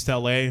one in East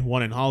LA,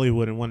 one in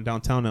Hollywood, and one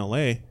downtown LA,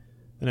 and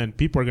then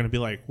people are going to be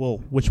like, well,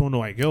 which one do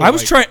I go? I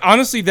was trying,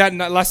 honestly, that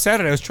last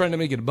Saturday, I was trying to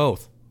make it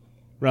both.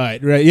 Right,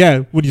 yeah.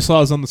 When you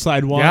saw us on the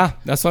sidewalk. Yeah,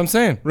 that's what I'm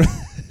saying.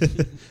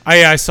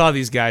 I saw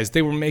these guys.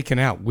 They were making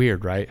out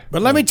weird, right?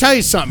 But let me tell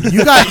you something.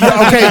 You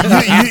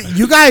guys,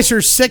 you guys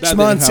are 6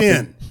 months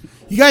in.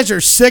 You guys are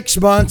 6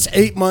 months,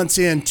 8 months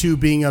into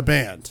being a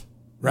band,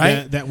 right?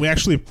 Yeah, that we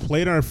actually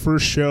played our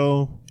first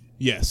show.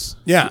 Yes.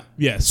 Yeah.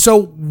 Yes.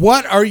 So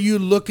what are you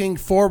looking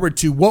forward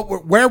to?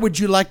 Where would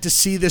you like to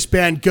see this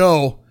band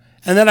go?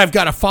 And then I've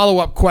got a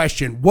follow-up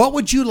question. What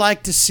would you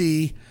like to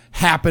see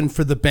happen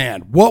for the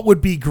band? What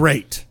would be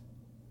great?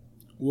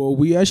 Well,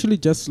 we actually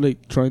just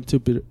trying to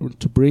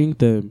bring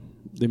the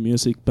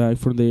music back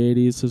from the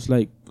 80s. It's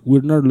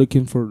we're not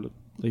looking for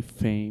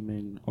fame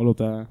and all of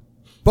that.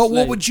 But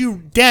what would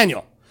you,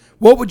 Daniel?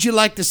 What would you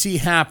like to see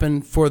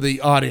happen for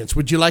the audience?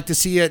 Would you like to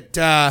see it?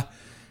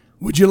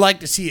 Would you like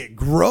to see it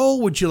grow?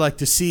 Would you like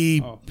to see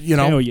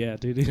Hell yeah,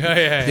 dude.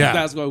 Yeah.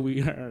 That's what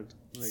we are.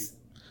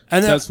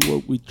 And that's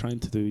what we're trying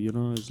to do. You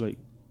know,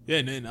 yeah.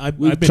 And I've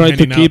been trying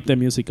to keep the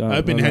music up.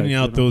 I've been handing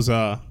out those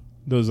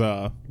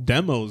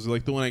demos,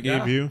 like the one I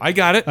gave you. I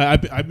got it.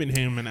 I've been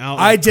handing them out.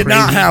 I did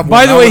not have one.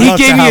 By the way, he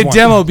gave me a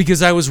demo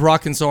because I was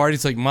rocking so hard.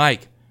 He's like,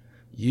 Mike,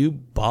 you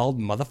bald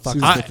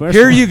motherfucker.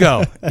 Here you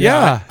go.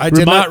 Yeah. I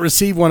did not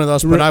receive one of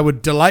those, but I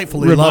would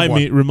delightfully love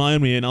one.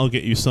 Remind me, and I'll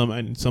get you some.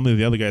 And some of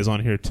the other guys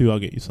on here, too, I'll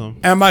get you some.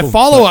 And my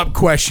follow-up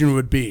question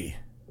would be,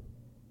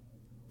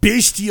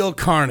 Bestial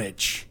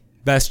Karnage.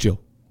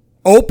 Bestial.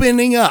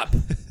 Opening up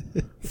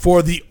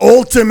for the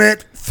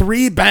ultimate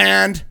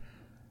 3-band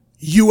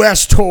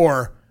U.S.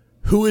 tour.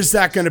 Who is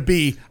that going to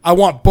be? I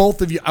want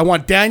both of you. I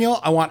want Daniel.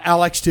 I want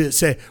Alex to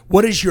say,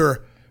 what is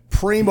your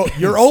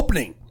your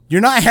opening?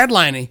 You're not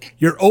headlining.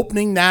 You're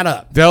opening that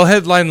up. They'll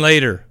headline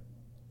later.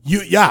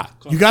 You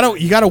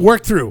gotta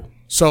work through.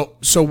 So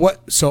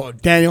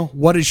Daniel,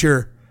 what is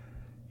your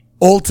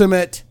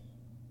ultimate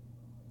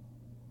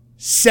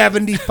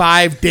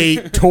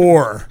 75-date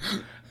tour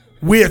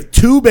with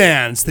 2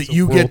 bands that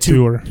you get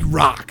to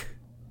rock?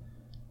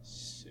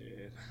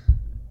 Shit.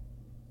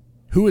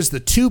 Who is the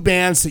 2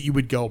 bands that you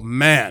would go,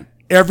 man,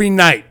 every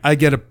night I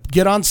get to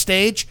get on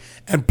stage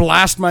and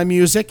blast my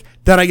music,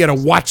 then I get to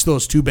watch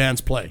those 2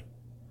 bands play?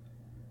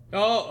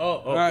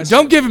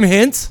 Don't give him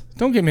hints.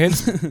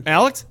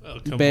 Alex?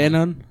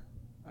 Venom.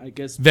 I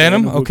guess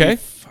Venom, okay.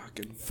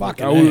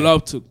 Fucking I would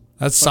love to.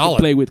 That's solid.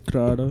 Play with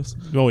Kratos.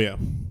 Oh yeah,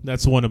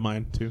 that's one of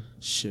mine too.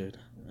 Shit.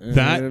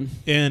 That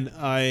and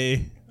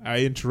I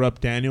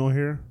interrupt Daniel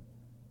here,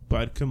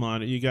 but come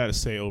on, you got to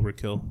say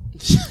Overkill.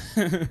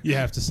 You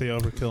have to say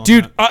Overkill,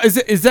 dude.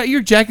 Is that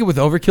your jacket with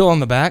Overkill on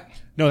the back?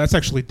 No, that's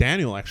actually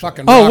Daniel. Actually.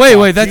 Fucking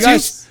wait, that's you.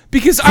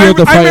 Because I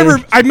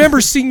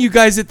remember seeing you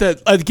guys at the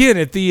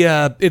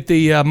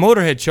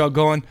Motorhead show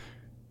going.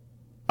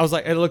 I was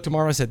like, I looked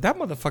tomorrow and I said, that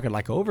motherfucker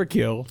like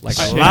Overkill. Like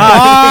a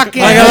lot.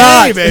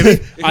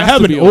 Baby. I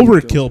have an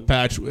Overkill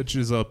patch, which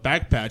is a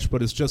back patch,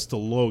 but it's just a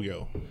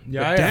logo.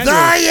 Yeah.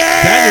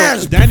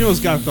 Daniel's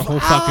got the whole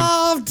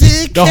fucking...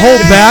 The whole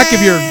back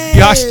of your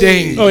gosh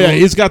dang... Oh, yeah,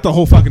 he's got the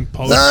whole fucking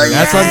poster.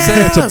 That's what I'm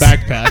saying. It's a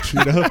back patch,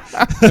 you know?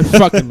 I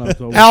fucking love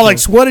Overkill.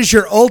 Alex, what is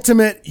your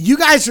ultimate... You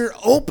guys are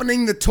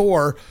opening the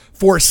tour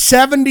for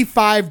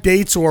 75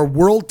 dates or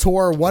world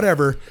tour or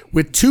whatever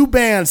with 2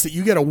 bands that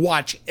you get to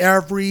watch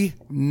every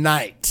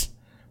night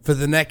for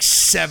the next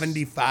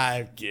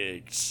 75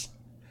 gigs.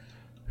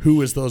 Who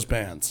is those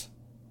bands?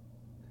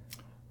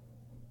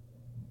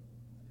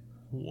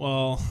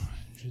 Well,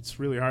 it's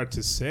really hard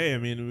to say. I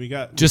mean, we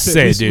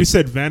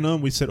said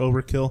Venom, we said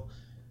Overkill.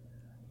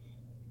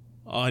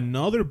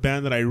 Another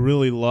band that I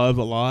really love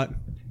a lot,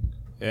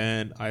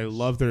 and I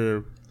love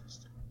their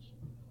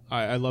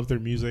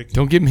music.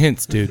 Don't give him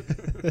hints, dude.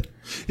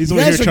 You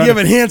guys are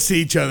giving hints to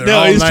each other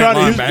all night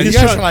long, man. You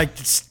guys are like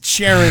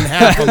sharing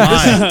half a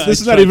line. This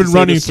is not even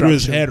running through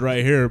his head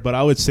right here, but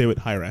I would say with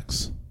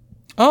Hyrex.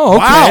 Oh,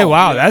 okay.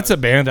 Wow. That's a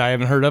band I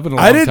haven't heard of in a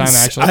long time,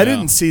 actually. I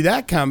didn't see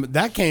that come.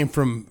 That came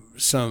from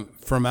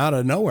out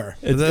of nowhere.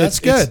 That's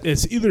good.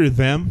 It's either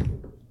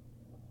them,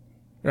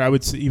 or I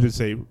would even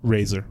say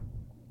Razor.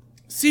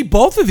 See,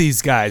 both of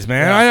these guys,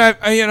 man.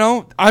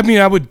 Yeah.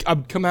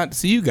 I'd come out to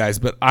see you guys,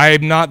 but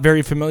I'm not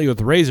very familiar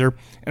with Razor,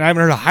 and I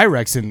haven't heard of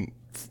Hyrex in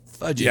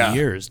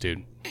years,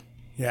 dude.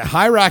 Yeah,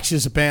 Hyrex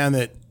is a band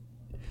that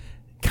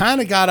kind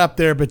of got up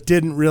there, but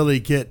didn't really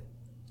get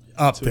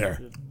up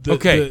there.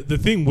 The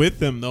thing with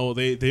them, though,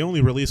 they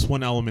only released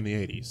one album in the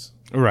 80s.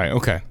 Right,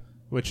 okay.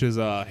 Which is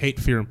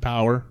Hate, Fear, and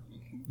Power.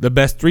 The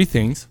best 3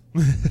 things.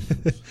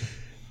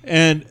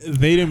 And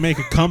they didn't make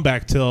a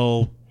comeback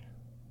till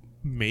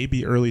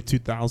maybe early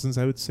 2000s,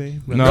 I would say.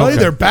 No, really?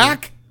 They're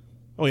back?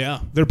 Oh, yeah.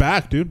 They're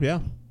back, dude. Yeah.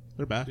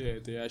 They're back. Yeah,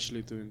 they're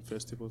actually doing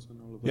festivals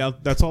and all of that. Yeah,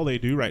 that's all they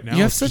do right now.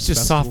 You have such a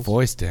soft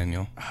voice,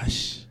 Daniel.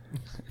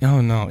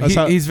 Oh, no.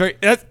 That's He's very...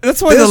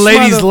 That's why the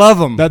ladies love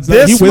him.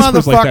 He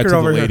whispers like that to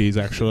the ladies,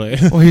 actually.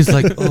 Well, he's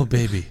like, oh,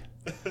 baby.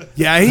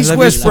 Yeah, he's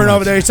whispering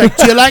over there. He's like,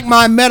 do you like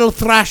my metal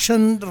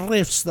thrashing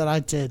riffs that I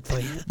did for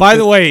you? By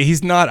the way,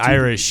 he's not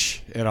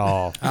Irish at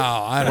all. Oh,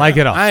 I like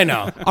it all. I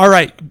know. All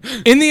right.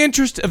 In the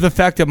interest of the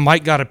fact that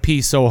Mike got to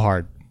pee so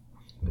hard,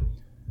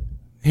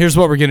 here's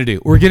what we're going to do.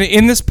 We're going to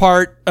end this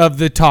part of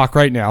the talk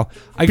right now.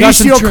 I got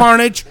Bestial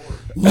Karnage.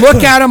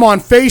 Look at him on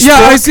Facebook. Yeah,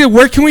 I see.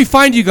 Where can we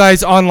find you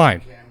guys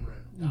online?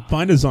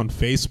 Find us on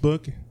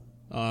Facebook.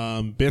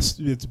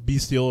 It's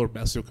Bestial or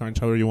Bestial Karnage,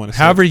 however you want to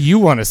say. However you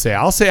want to say.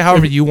 I'll say it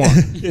however you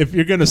want. If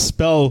you're going to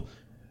spell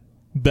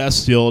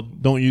Bestial,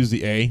 don't use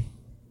the A.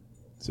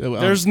 So,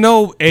 There's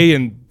no A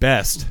in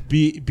best.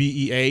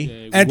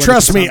 B-E-A. And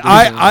trust me,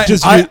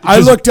 I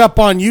looked up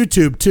on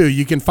YouTube, too.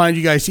 You can find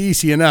you guys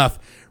easy enough.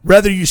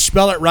 Whether you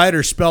spell it right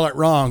or spell it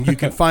wrong, you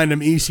can find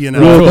them easy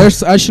enough. Well,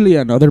 there's actually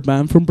another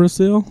band from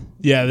Brazil.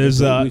 Yeah,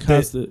 there's it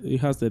has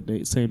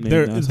the same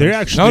name. They're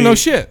actually no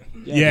shit.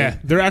 Yeah,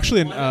 they're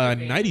actually a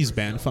 90s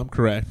band, if I'm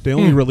correct. They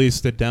only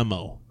released a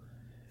demo.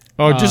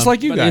 Oh, just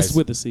like you guys. It's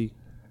with the C.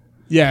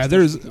 Yeah,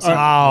 there's...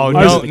 no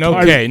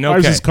K.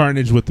 Ours is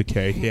Karnage with the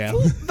K, yeah.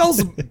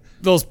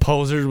 Those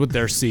posers with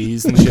their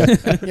C's and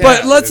shit.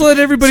 But let's let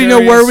everybody know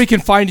where we can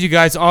find you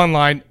guys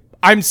online.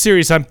 I'm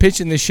serious. I'm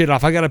pitching this shit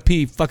off. I got to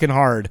pee fucking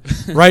hard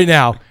right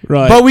now.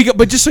 Right.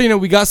 But just so you know,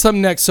 we got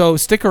something next, so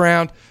stick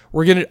around.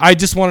 I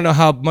just want to know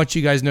how much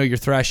you guys know your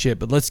thrash shit,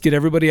 but let's get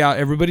everybody out.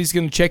 Everybody's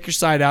going to check your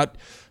site out.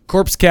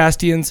 Corpse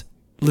Castians,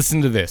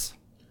 listen to this.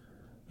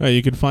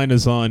 You can find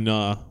us on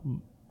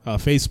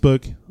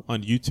Facebook,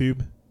 on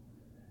YouTube,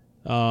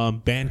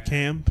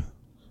 Bandcamp.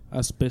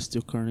 As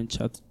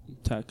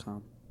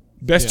bestialcarnage.com.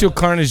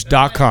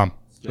 Bestialcarnage.com.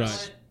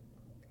 Right.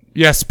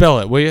 Yeah, spell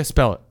it. Will you?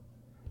 Spell it.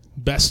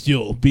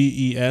 Bestial,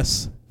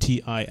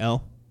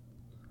 B-E-S-T-I-L.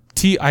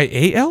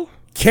 T-I-A-L?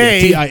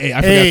 K-A.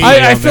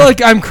 I feel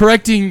like I'm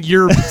correcting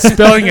your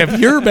spelling of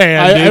your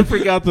band, dude. I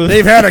forgot the...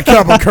 They've had a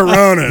couple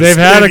Coronas. They've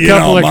had a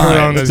couple of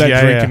Coronas.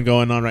 That drinking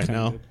going on right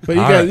now.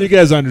 But you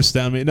guys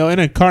understand me. No, and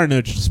then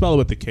Karnage, spell it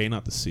with the K,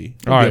 not the C.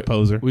 All right,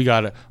 poser. We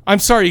got it. I'm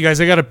sorry, you guys.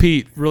 I got to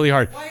pee really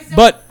hard.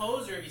 But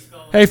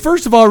hey,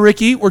 first of all,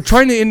 Ricky, we're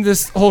trying to end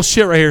this whole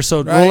shit right here,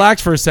 so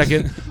relax for a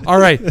second. All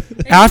right.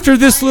 After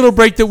this little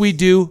break that we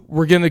do,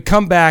 we're going to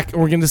come back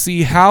and we're going to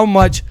see how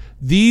much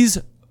these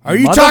Are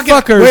you talking?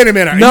 Wait a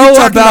minute. Are you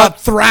talking about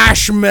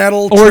thrash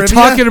metal trivia? We're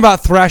talking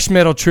about thrash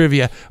metal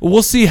trivia.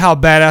 We'll see how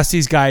badass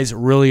these guys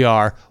really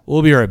are.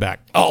 We'll be right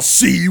back. I'll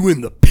see you in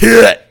the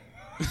pit.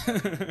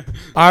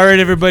 All right,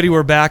 everybody,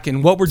 we're back,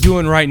 and what we're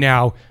doing right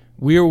now,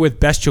 we are with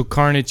Bestial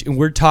Karnage, and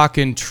we're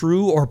talking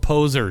true or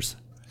posers.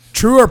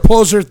 True or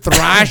poser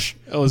thrash?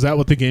 Oh, is that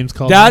what the game's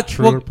called?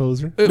 True or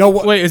poser? No,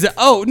 wait, is it?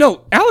 Oh,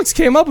 no, Alex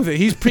came up with it.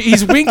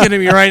 He's winking at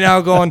me right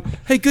now going,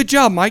 hey, good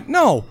job, Mike.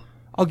 No,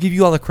 I'll give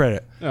you all the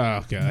credit. Oh,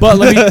 okay. But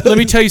let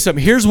me tell you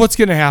something. Here's what's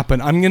going to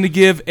happen. I'm going to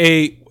give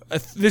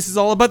this is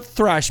all about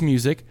thrash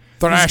music.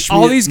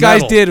 All these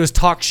guys did was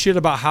talk shit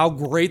about how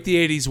great the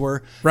 80s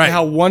were, and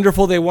how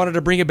wonderful they wanted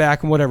to bring it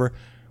back and whatever.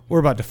 We're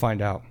about to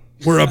find out.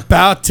 We're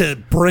about to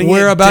bring it down.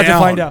 We're about to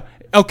find out.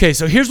 Okay,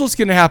 so here's what's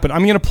going to happen.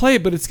 I'm going to play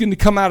it, but it's going to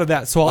come out of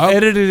that, so I'll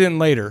edit it in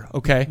later,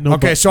 okay?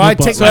 So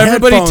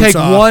everybody take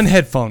off. one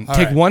headphone. All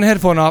take right. one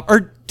headphone off,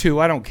 or two,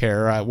 I don't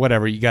care.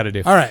 Whatever you got to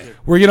do. All right.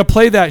 We're going to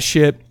play that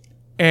shit,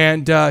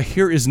 and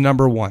here is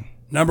number one.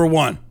 Number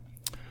one.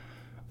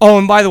 Oh,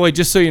 and by the way,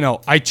 just so you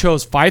know, I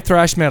chose 5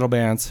 thrash metal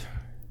bands,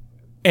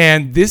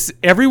 And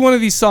every one of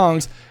these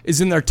songs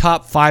is in their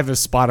top 5 of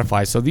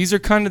Spotify. So these are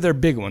kind of their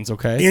big ones,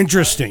 okay?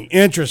 Interesting.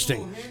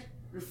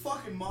 Your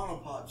fucking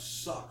monopod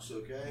sucks,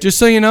 okay? Just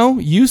so you know,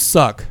 you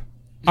suck.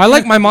 I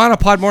like my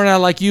monopod more than I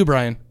like you,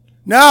 Brian.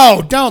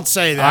 No, don't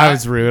say that. I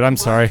was rude. I'm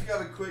sorry.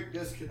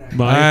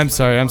 I'm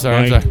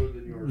sorry.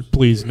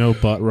 Please, no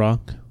butt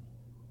rock.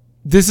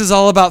 This is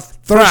all about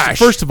thrash.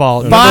 First of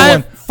all,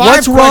 Five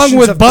what's wrong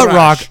with butt thrash.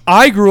 rock?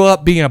 I grew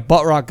up being a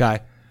butt rock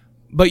guy.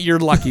 But you're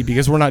lucky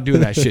because we're not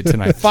doing that shit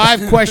tonight.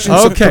 5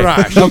 questions of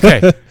thrash.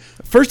 Okay.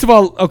 First of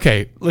all,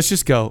 let's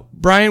just go.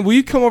 Brian, will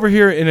you come over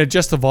here and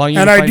adjust the volume?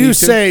 And I do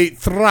say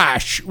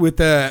thrash with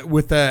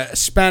a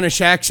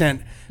Spanish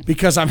accent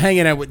because I'm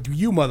hanging out with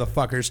you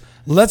motherfuckers.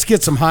 Let's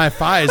get some high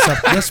fives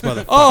up this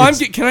motherfucker. Oh,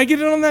 can I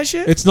get in on that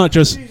shit? It's not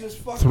just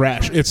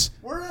thrash. It's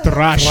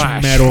thrash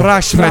metal.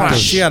 Thrash metal.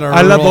 Yeah,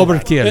 I love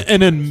overkill.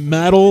 And then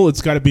metal,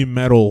 it's got to be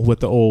metal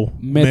with the O.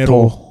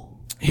 Metal.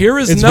 Here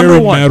is it's number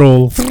very 1.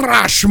 Metal.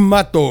 Thrash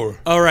metal.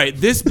 All right.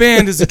 This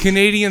band is a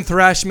Canadian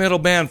thrash metal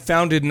band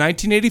founded in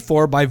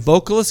 1984 by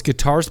vocalist,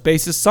 guitarist,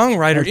 bassist,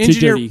 songwriter,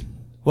 engineer.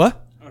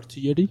 What?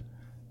 Artillery.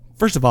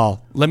 First of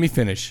all, let me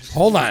finish.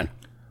 Hold on.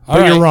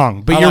 But you're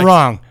wrong. But you're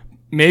wrong.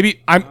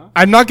 Maybe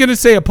I'm not going to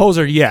say a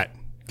poser yet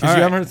because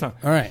you haven't heard the song.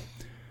 All right.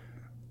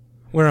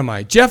 Where am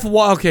I?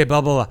 Okay,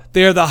 blah, blah, blah.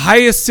 They are the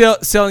highest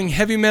selling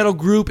heavy metal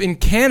group in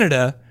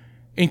Canada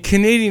in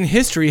Canadian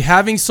history,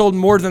 having sold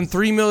more than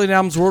 3 million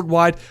albums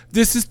worldwide.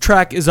 This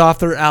track is off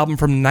their album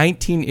from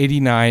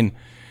 1989.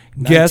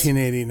 Guess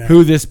 1989.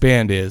 who this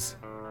band is.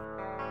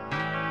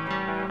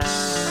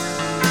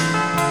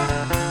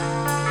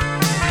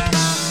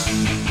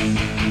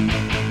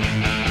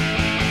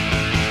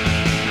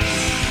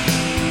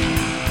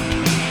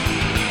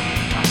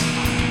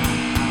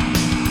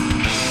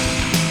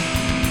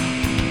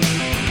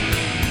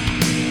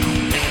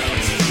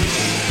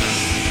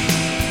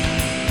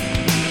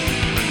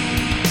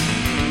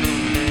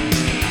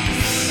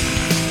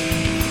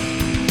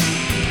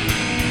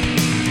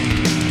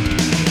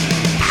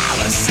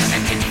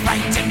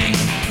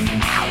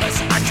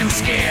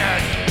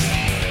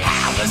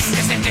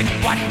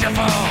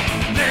 Wonderful,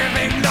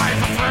 living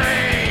life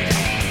afraid.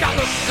 Now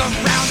look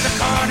around the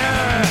corner,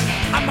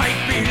 I might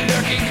be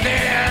lurking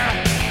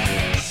there.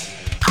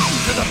 Come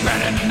to the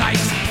bed at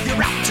night,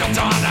 you're out till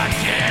dawn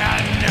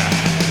again.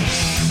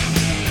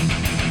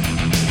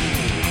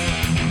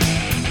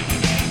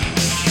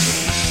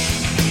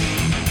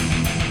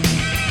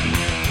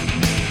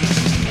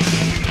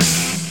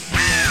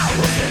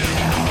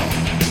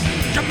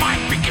 Your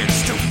mind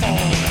begins to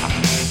fold.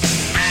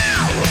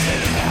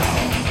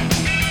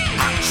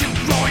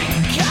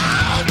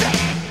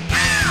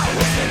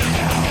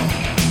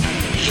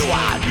 You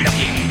are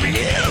looking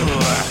blue.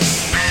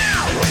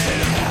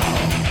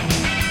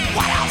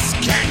 What else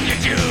can you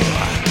do?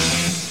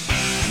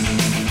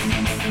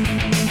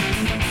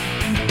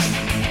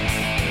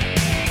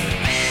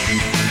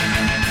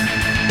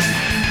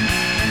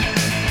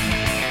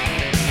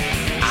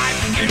 I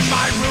begin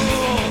my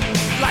rule,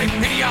 life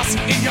hideous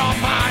in your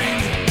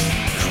mind.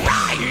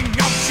 Crying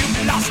out you've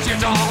lost your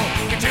doll,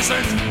 it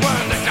isn't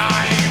worth the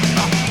dime.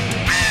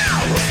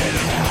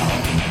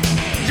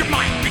 Your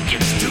mind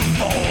begins to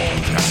fold.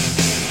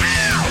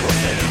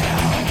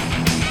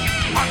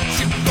 Aren't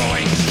you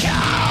going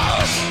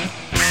cold?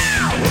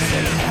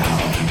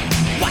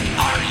 What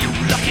are you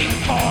looking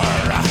for?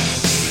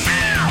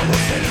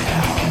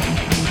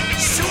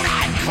 Soon I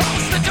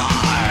close the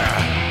door.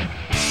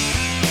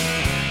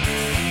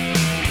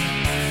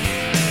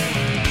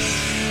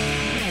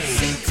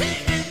 Sitting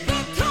in the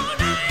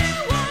corner, you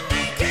won't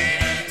make it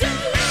into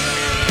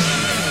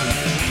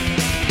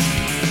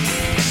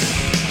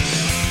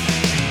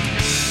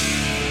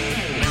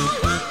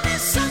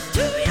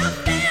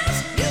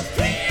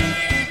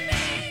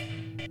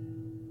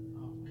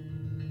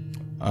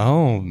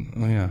Oh,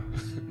 yeah.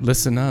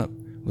 Listen up,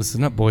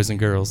 boys and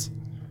girls.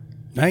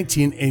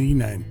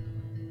 1989.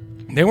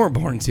 They weren't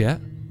born yet.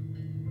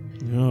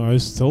 No, I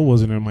still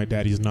wasn't in my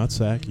daddy's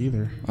nutsack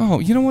either. Oh,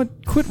 you know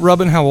what? Quit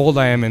rubbing how old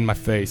I am in my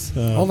face.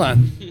 Hold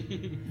on.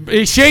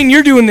 Hey, Shane,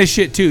 you're doing this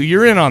shit too.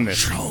 You're in on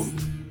this.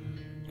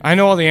 I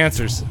know all the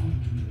answers.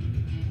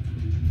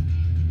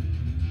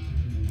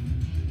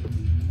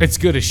 It's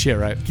good as shit,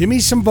 right? Give me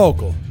some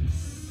vocal.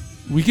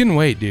 We can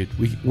wait, dude.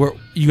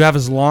 You have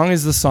as long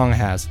as the song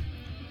has.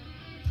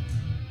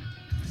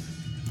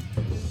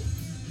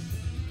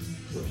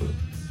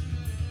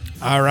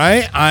 All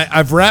right.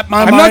 I've wrapped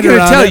my I'm mind not going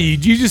around to tell it. you.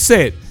 You just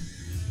say it.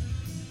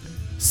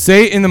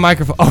 Say it in the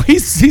microphone. Oh,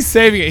 he's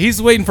saving it. He's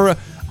waiting for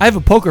I have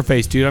a poker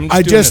face, dude.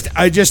 I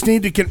just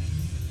need to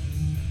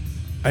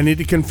I need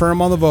to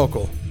confirm on the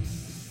vocal.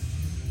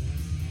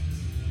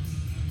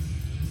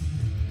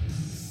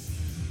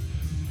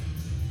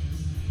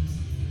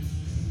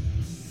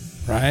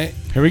 Right.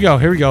 Here we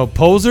go.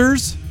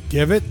 Posers.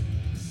 Give it.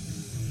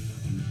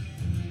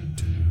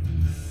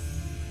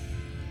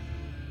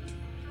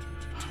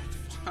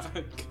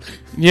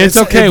 Yeah, it's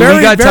okay.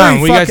 We got time.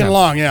 We got time.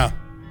 Long, yeah.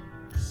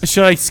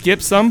 Should I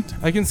skip some?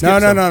 I can skip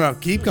some. No.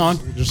 Keep going.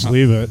 Just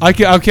leave it. I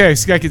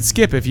can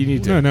skip if you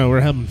need to. No, we're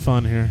having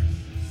fun here.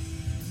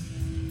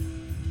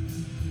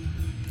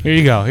 Here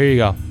you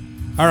go.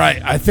 All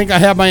right. I think I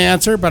have my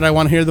answer, but I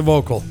want to hear the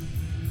vocal.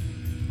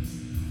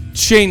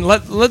 Shane,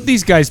 let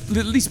these guys,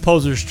 let these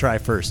posers try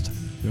first.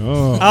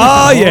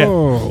 Oh, yeah.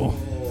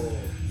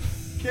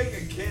 Kick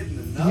a kid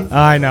in the nuts.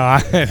 I know.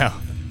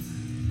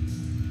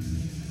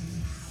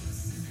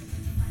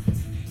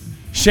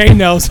 Shane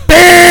knows.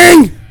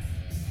 Bang!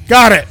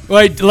 Got it.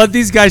 Wait, let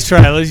these guys try.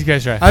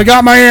 I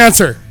got my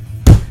answer.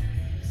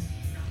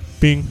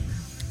 Bing.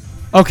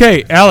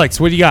 Okay, Alex,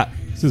 what do you got?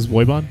 This is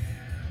Boybon.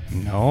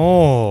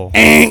 No.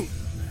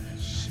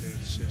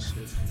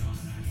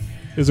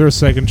 Is there a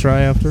second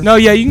try after? No,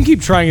 yeah, you can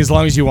keep trying as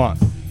long as you want.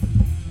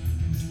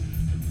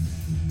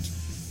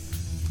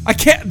 I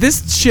can't.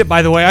 This shit,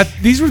 by the way,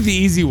 these were the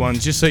easy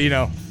ones, just so you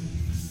know.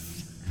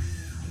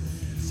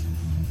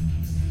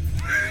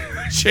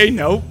 Shane,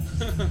 no.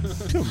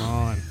 Come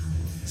on.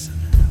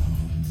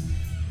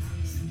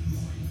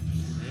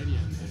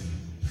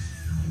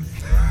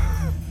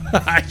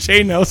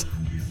 Shane knows.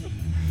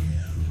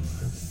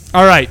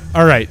 All right.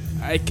 I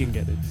can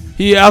get it.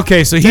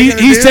 Okay, so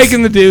he's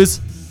taking the dues.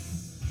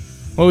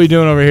 What are we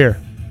doing over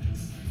here?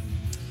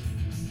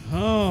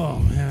 Oh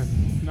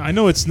man, I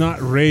know it's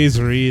not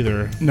Razor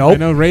either. Nope. I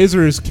know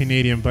Razor is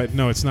Canadian, but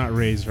no, it's not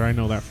Razor. I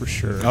know that for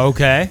sure.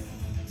 Okay.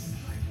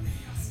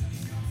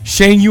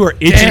 Shane, you are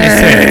itching to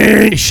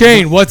say it.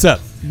 Shane, what's up?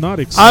 Not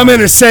excited. I'm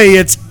gonna say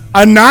it's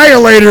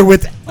Annihilator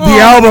with the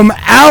album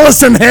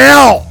Alice in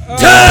Hell.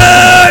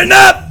 Turn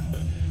up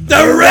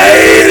the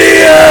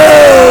radio.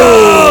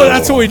 Oh,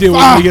 that's what we do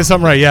when we get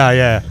something right.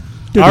 Yeah.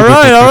 All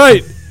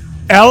right.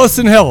 Alice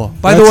in Hell.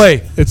 By the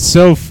way, it's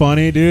so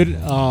funny, dude.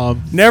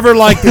 Never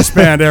liked this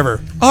band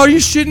ever. Oh, you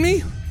shitting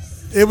me?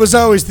 It was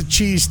always the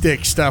cheese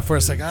stick stuff where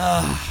it's like,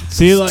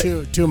 see, it's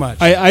like too much.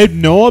 I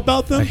know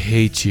about them. I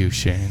hate you,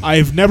 Shane.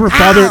 I've never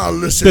bothered.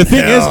 Alice in The thing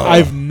is, Hell.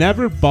 I've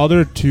never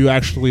bothered to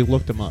actually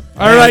look them up.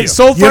 All right,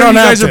 so far you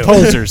guys are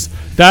posers.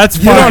 That's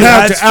fine. You don't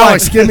have That's to, fine.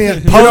 Alex. Give me a.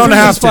 You don't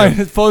have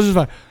to. Posers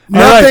fine.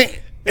 Nothing. Right.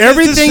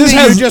 Everything This that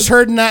has- you just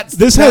heard in that.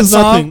 This that has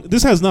song, nothing.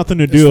 This has nothing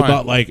to do fine.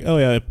 about like, oh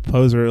yeah,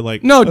 poser.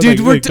 Like, No, oh, dude,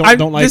 like,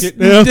 don't like this, it.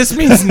 Yeah. This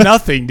means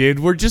nothing, dude.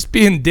 We're just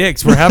being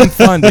dicks. We're having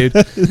fun, dude.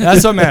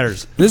 That's what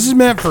matters. This is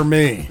meant for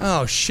me.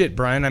 Oh shit,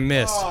 Brian, I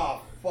missed.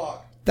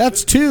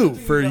 That's 2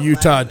 for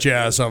Utah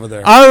Jazz over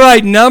there. All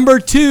right, number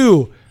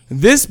 2.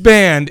 This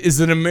band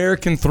is an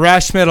American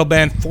thrash metal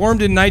band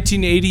formed in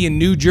 1980 in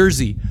New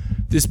Jersey.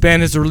 This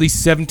band has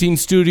released 17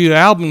 studio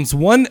albums.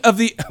 One of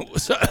the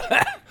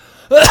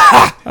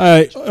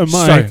Mike,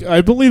 Sorry.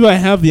 I believe I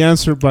have the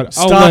answer, but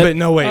Stop it.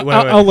 No, wait.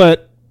 I'll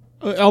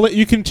let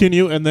you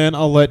continue, and then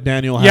I'll let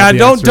Daniel have Yeah, the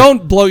don't answer.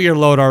 don't blow your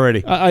load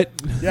already.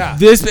 Yeah.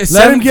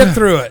 Let him get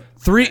through it.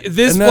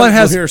 This And then one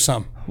has we'll hear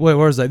some. Wait,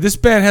 where is that? This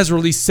band has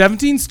released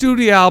 17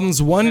 studio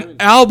albums, 1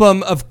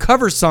 album of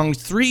cover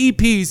songs, 3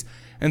 EPs,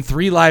 and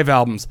 3 live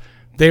albums.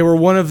 They were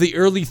one of the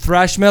early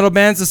thrash metal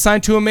bands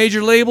assigned to a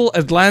major label,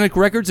 Atlantic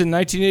Records, in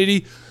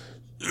 1980,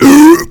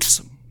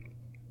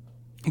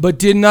 but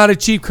did not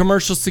achieve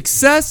commercial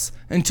success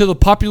until the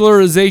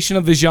popularization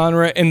of the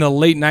genre in the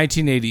late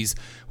 1980s.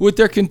 With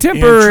their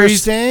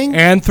contemporaries, Interesting.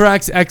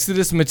 Anthrax,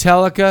 Exodus,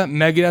 Metallica,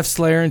 Megadeth,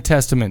 Slayer, and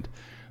Testament.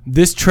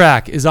 This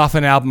track is off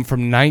an album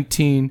from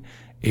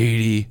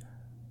 1980.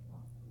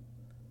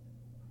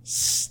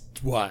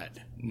 What?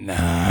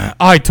 Nah.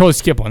 I totally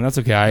skip one. That's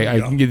okay. I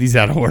can get these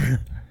out of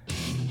order.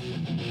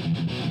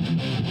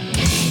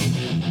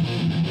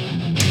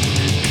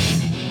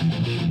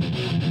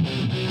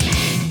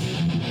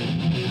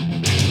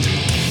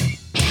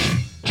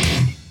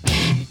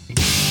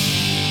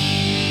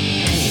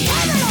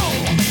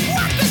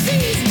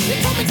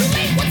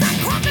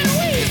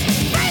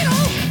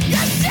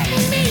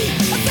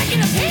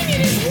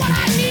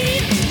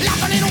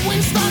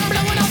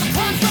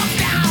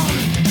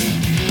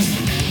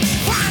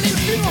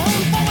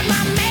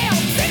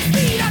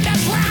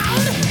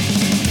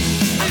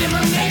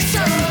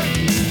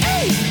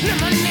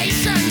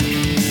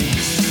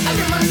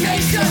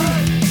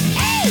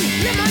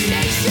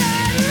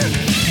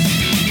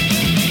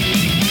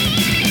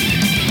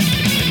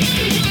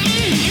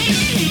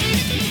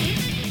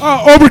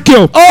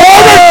 Overkill!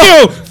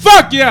 Oh! Overkill!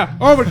 Fuck yeah!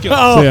 Overkill!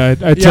 Oh. So, yeah, I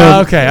told, Yeah,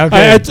 okay. I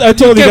told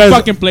you can't guys.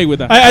 fucking play with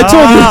that. I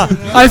told you.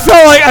 I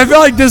felt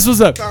like this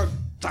was a.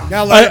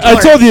 Now let it I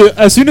play. told you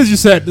as soon as you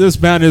said this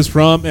band is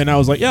from, and I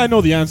was like, yeah, I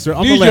know the answer.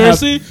 I'm New gonna let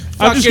Jersey,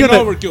 I'm just fucking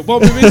gonna. overkill.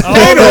 Both of it.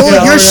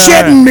 Daniel, you're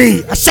shitting me.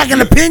 A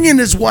second opinion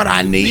is what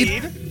I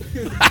need.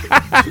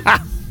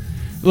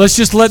 Let's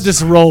just let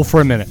this roll for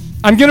a minute.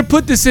 I'm gonna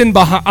put this in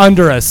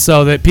under us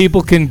so that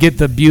people can get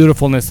the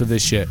beautifulness of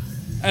this shit.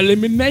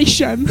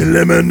 Elimination.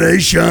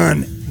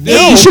 Elimination.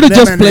 You should have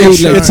just played like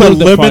It's a Hold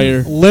the Fire.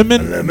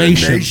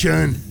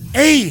 elimination.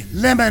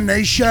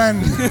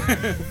 Elimination.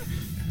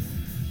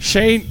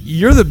 Shane,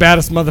 you're the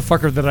baddest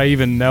motherfucker that I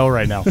even know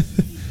right now.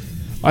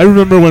 I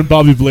remember when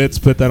Bobby Blitz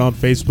put that on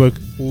Facebook.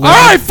 All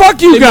right,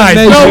 fuck you guys.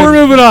 No, we're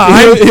moving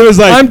on. He was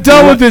like, I'm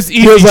done with this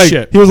easy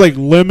shit. He was like,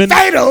 lemon.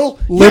 Fatal,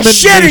 you're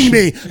shitting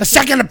me. A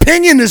second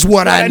opinion is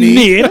what I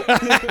need.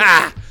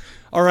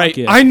 All right,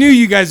 yeah. I knew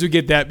you guys would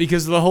get that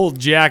because of the whole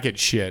jacket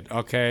shit.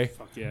 Okay.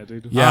 Fuck yeah,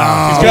 dude.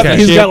 Yeah,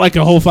 He's got like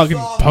a whole fucking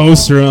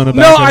poster on the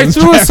back. No, of I his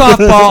threw a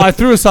jacket.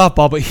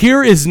 softball. But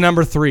here is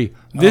number 3.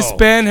 This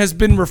band has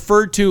been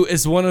referred to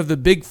as one of the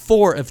big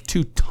 4 of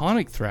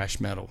Teutonic thrash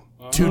metal.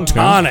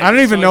 Teutonic. I don't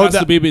even So know it what has that.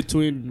 to be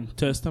between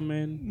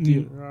Testament.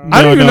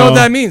 I don't even know what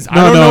that means. I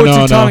don't know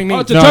what Teutonic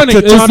means. Oh, Teutonic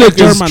is Teutonic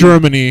the is German.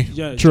 Germany.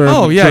 Yeah.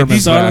 German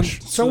these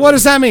thrash. So what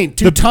does that mean?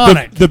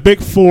 Teutonic. The big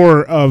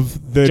 4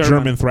 of the German.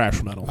 German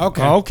thrash metal.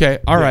 Okay. Okay,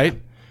 all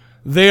right.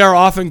 They are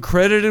often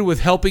credited with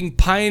helping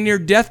pioneer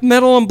death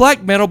metal and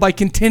black metal by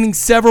containing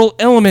several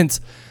elements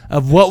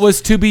of what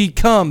was to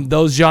become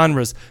those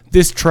genres.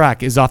 This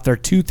track is off their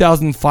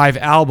 2005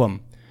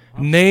 album,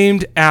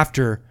 named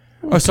after.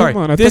 Oh, sorry.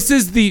 come on,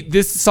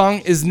 This song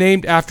is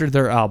named after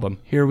their album.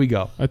 Here we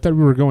go. I thought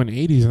we were going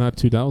 80s, not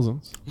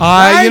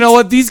 2000s. You know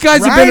what? These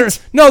guys have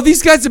been.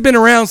 These guys have been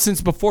around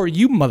since before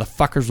you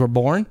motherfuckers were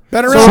born.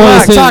 Better So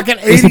relax. relax. Talking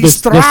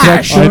 80s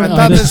thrash. I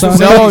thought this was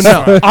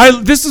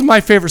No. This is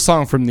my favorite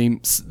song from them.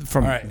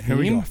 here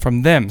we go.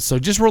 From them. So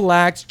just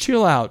relax,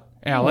 chill out,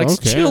 Alex.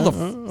 Okay, Chill the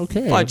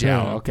fudge okay,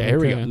 out. Okay, here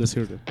we go. Let's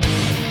hear it.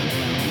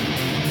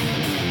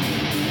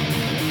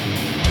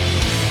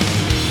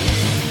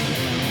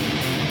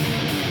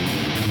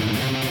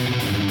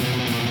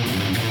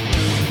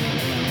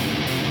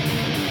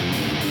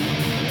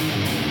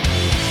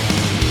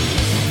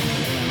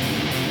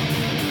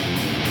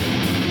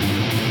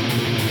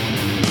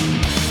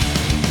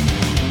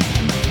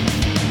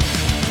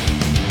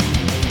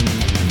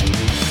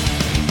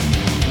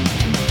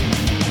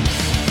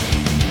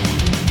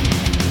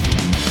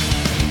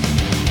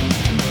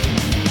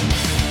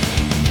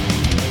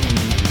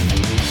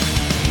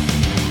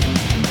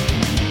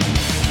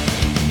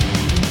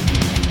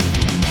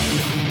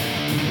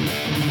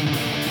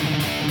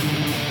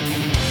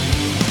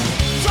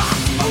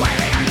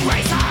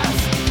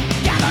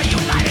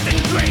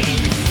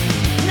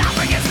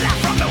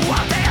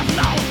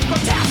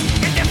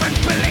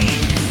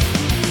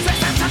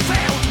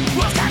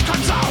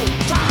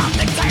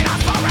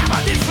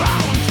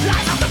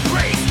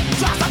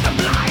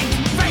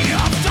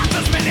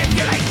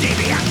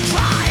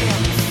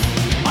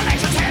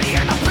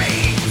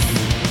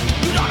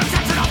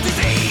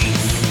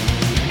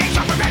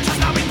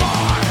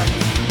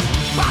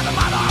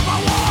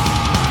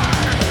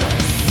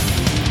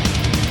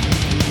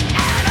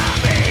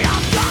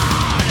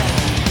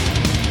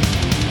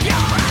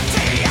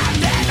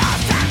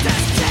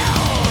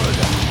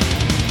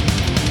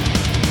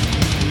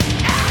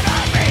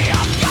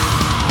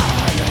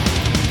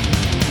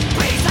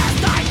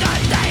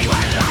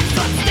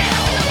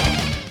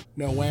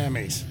 No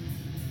whammies.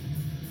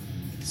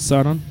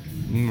 Sodom.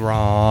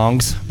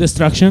 Wrongs.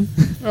 Destruction.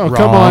 Oh,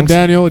 come on, Wrongs.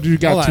 Daniel. You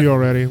got Hold 2 on.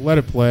 already. Let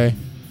it play.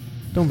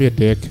 Don't be a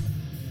dick.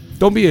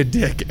 Don't be a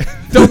dick.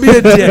 Don't be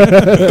a dick.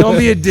 Don't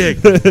be a dick.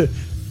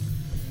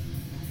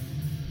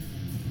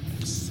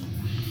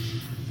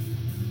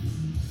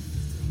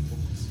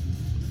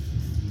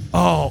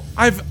 Oh,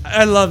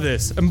 I love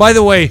this. And by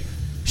the way,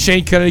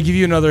 Shane, can I give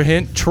you another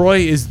hint? Troy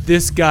is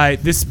this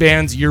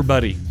band's your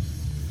buddy.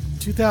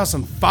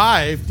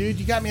 2005, dude.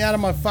 You got me out of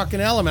my fucking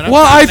element.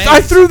 Well,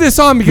 I threw this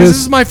on because this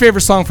is my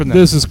favorite song from them.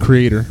 This is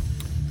Creator.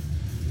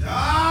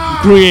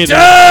 Creator.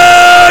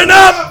 Turn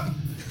up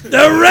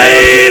the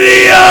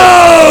radio.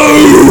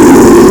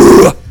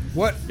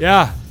 What?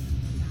 Yeah.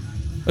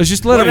 Let's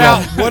just let it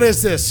roll. What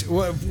is this?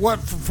 What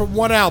from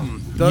what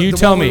album? You the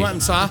tell one me. We went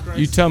and saw?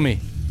 You tell me.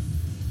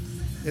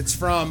 It's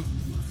from.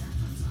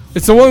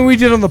 It's the one we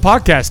did on the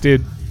podcast,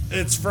 dude.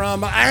 It's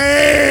from.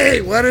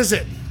 Hey, what is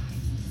it?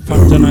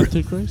 Captain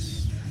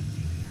Antichrist.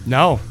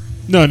 No.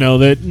 No.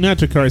 The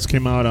Antichrist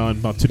came out on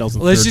about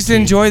 2013. Let's just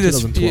enjoy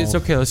this. 2012. It's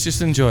okay. Let's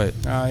just enjoy it.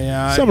 Oh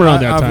yeah, Somewhere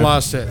around that I've time.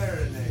 lost it.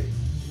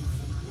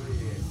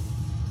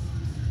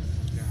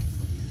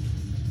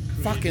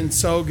 Fucking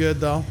so good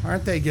though,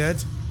 aren't they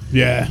good?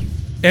 Yeah.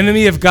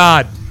 Enemy of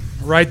God,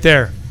 right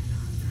there.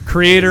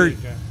 Creator,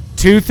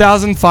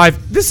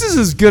 2005. This is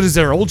as good as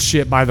their old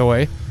shit, by the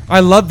way. I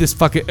love this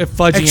fucking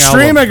fudging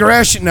Extreme album.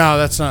 Aggression. No,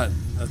 that's not.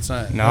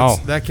 No.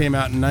 that came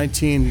out in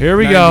 19. Here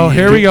we go.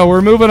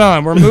 We're moving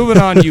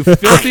on. You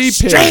filthy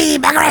pig.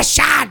 Extreme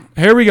Aggression.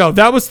 Here we go.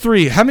 That was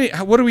 3. How many?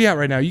 What are we at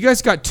right now? You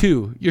guys got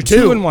 2. You're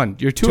 2 and 1.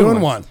 You're 2 and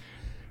 1.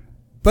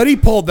 But he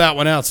pulled that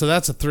one out, so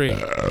that's a 3.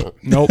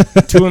 Nope.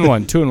 2 and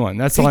 1. 2 and 1.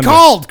 That's all He I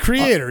called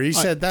Creator. He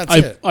said that's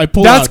it. I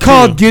pulled That's out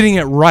called 2. getting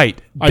it right.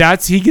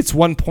 He gets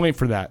 1 point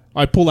for that.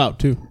 I pulled out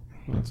 2.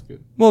 That's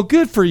good. Well,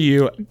 good for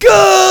you.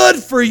 Good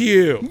for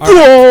you.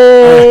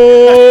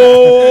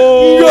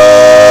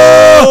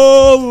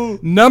 Goal!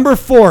 Number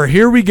 4.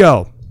 Here we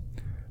go.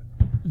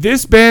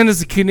 This band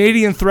is a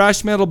Canadian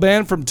thrash metal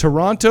band from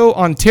Toronto,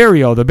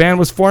 Ontario. The band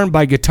was formed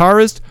by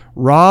guitarist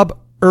Rob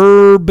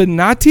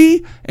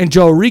Urbanati and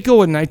Joe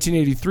Rico in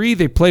 1983.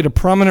 They played a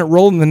prominent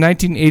role in the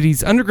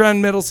 1980s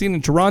underground metal scene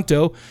in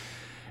Toronto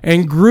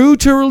and grew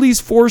to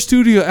release 4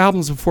 studio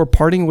albums before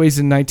parting ways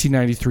in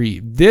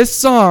 1993. This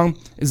song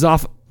is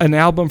off an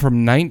album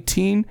from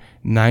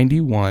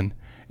 1991.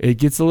 It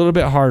gets a little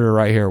bit harder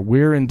right here.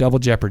 We're in double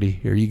jeopardy.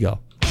 Here you go.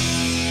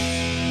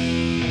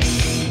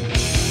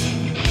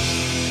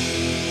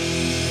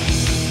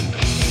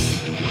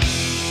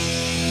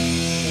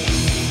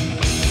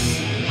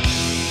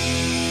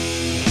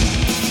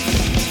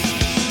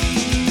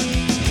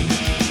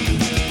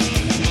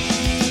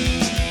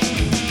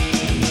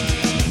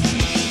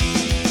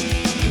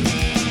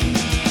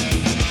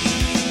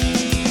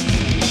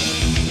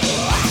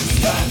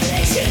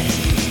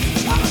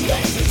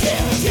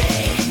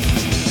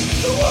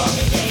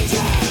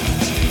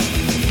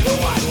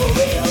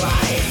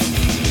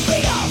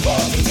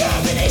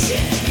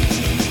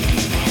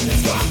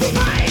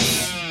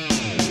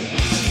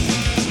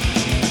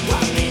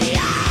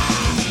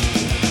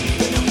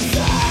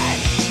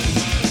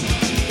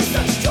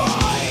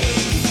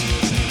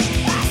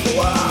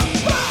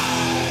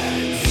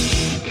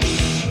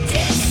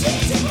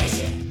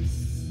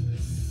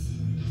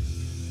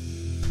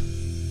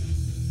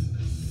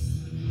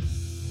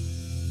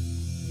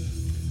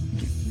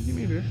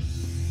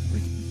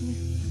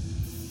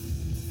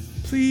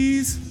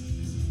 Please.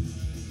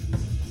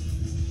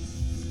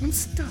 I'm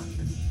stuck.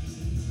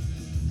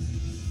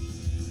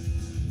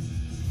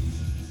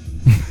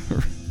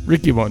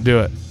 Ricky won't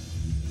do it.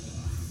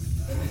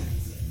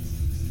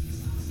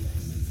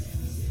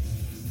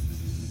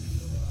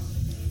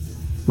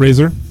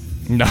 Razor?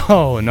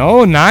 No,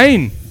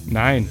 9.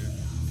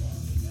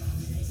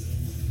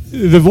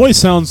 The voice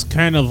sounds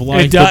kind of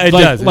like It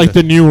does.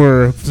 the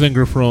newer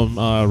singer from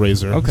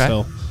Razor. Okay.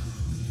 So.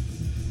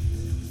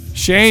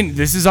 Shane,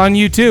 this is on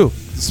you too.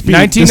 Speed.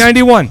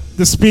 1991.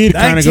 The speed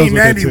kind of goes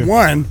with it too.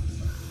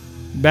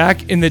 1991.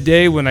 Back in the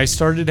day when I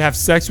started to have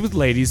sex with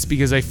ladies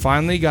because I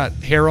finally got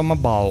hair on my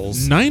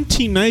balls.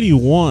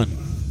 1991.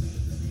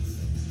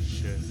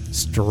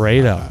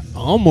 Straight up.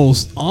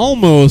 Almost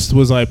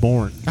was I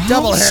born.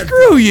 Double head.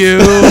 Screw you,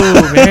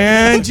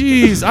 man.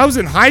 Jeez, I was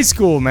in high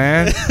school,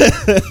 man.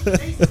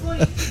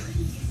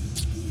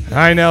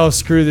 I know.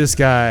 Screw this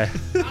guy.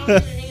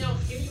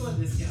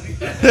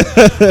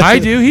 I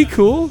do. He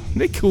cool.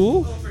 They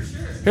cool.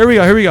 Here we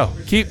go.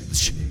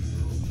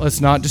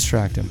 Let's not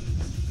distract him.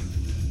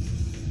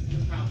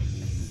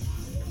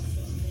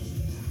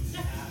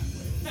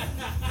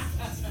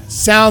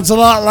 Sounds a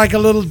lot like a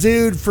little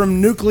dude from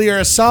Nuclear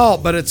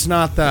Assault, but it's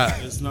not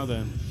that. It's not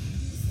that.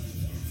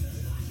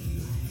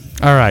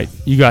 All right,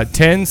 you got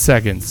 10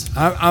 seconds.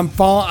 I'm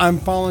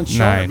falling short,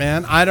 9,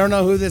 man. I don't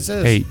know who this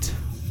is. 8,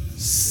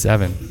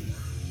 7.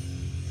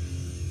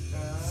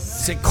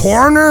 Is it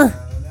Corner?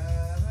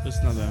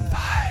 It's not that.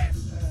 5,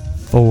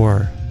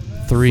 4,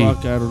 3, Fuck,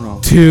 I don't know.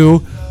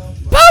 2.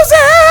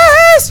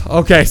 Poses!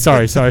 Okay,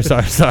 sorry.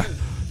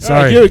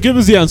 Right, give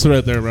us the answer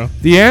right there, bro.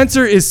 The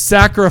answer is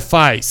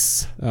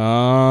Sacrifice.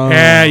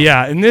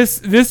 Yeah. And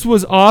this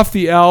was off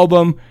the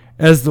album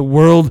As the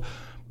World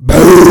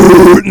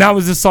Burns. That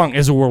was the song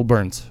As the World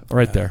Burns.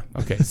 Right there.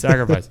 Okay,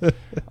 Sacrifice.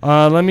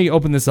 Let me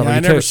open this up. Yeah,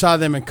 I never saw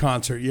them in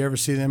concert. You ever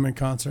see them in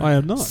concert? I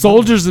have not.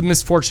 Soldiers of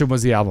Misfortune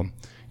was the album.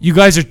 You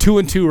guys are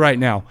 2-2 right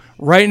now.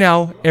 Right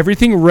now,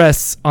 everything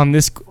rests on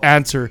this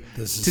answer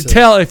to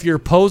tell if you're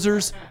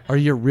posers or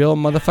you're real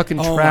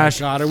motherfucking trash.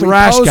 My God. Are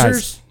thrash we posers?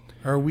 guys.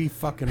 Or are we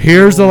fucking?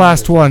 Here's the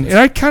last one, and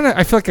I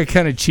feel like I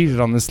kind of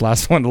cheated on this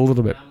last one a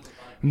little bit.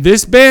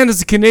 This band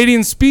is a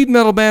Canadian speed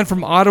metal band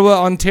from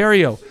Ottawa,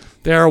 Ontario.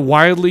 They are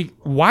widely.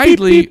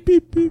 Beep,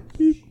 beep, beep,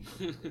 beep.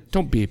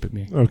 Don't beep at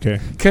me.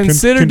 Okay.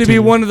 Considered to be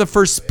one of the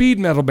first speed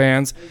metal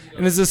bands,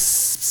 and is a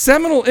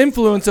seminal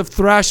influence of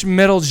thrash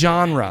metal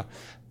genre.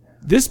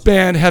 This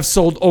band have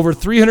sold over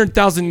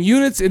 300,000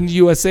 units in the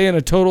USA and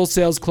a total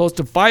sales close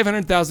to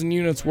 500,000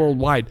 units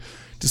worldwide.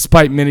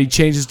 Despite many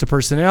changes to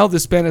personnel,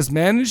 this band has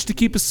managed to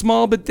keep a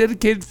small but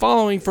dedicated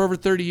following for over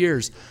 30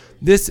 years.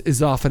 This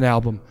is off an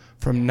album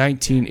from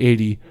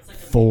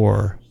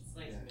 1984.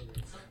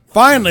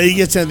 Finally, he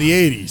gets in the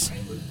 80s.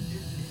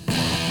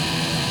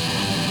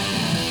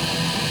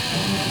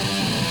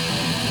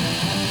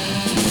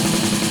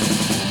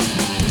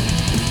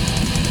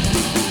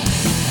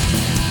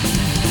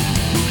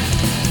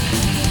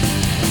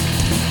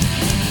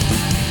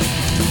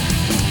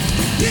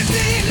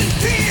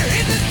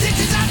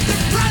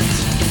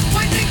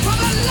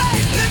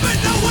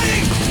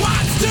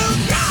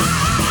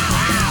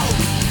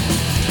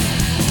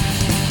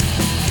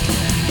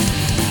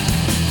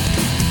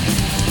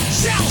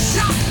 Shell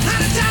shock,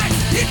 heart attack,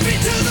 hit me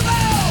to the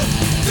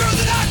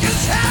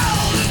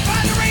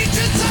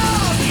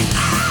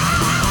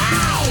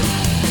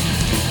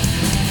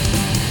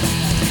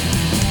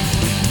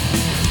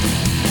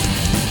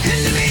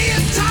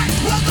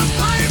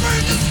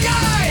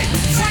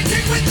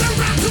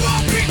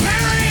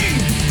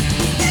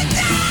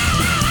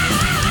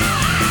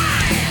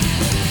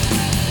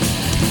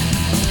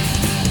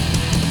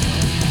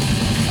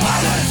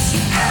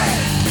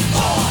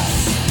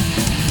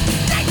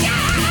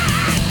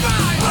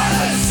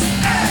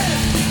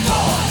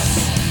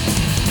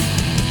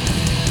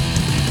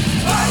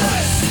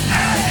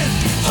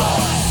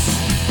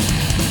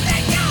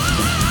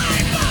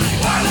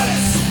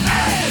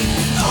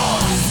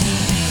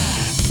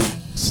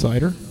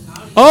Exciter.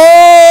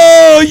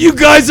 Oh, you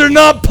guys are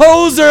not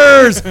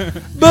posers.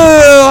 Boo!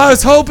 I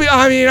was hoping.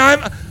 I mean,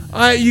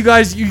 you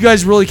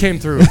guys really came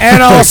through.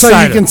 And also,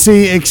 you can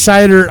see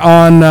Exciter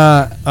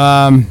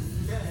on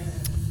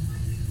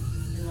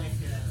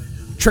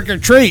Trick or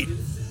Treat.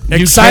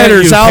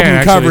 Exciter's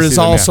album cover is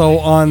also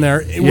on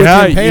there.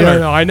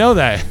 Yeah, I know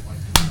that.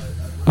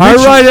 All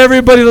right,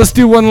 everybody, let's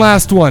do one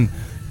last one.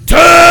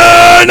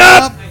 Turn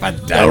up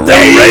the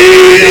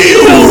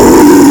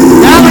radio.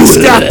 Alex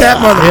got that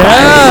motherfucker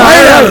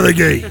right out of the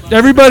gate.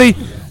 Everybody,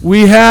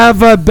 we have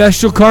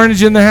Bestial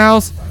Karnage in the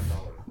house.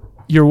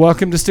 You're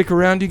welcome to stick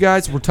around, you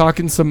guys. We're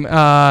talking some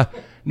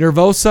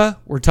Nervosa.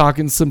 We're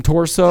talking some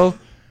Torso.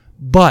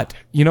 But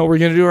you know what we're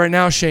going to do right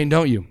now, Shane,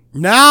 don't you?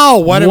 Now,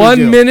 what do we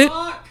do? 1 minute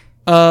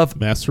of...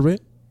 Masturbate?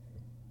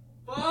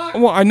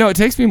 Well, I know it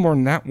takes me more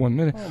than that 1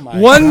 minute.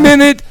 1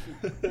 minute.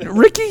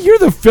 Ricky, you're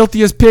the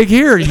filthiest pig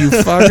here, you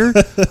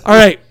fucker. All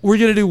right, we're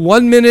going to do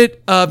 1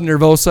 minute of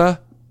Nervosa.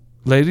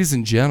 Ladies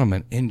and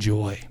gentlemen,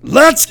 enjoy.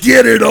 Let's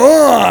get it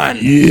on.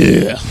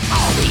 Yeah.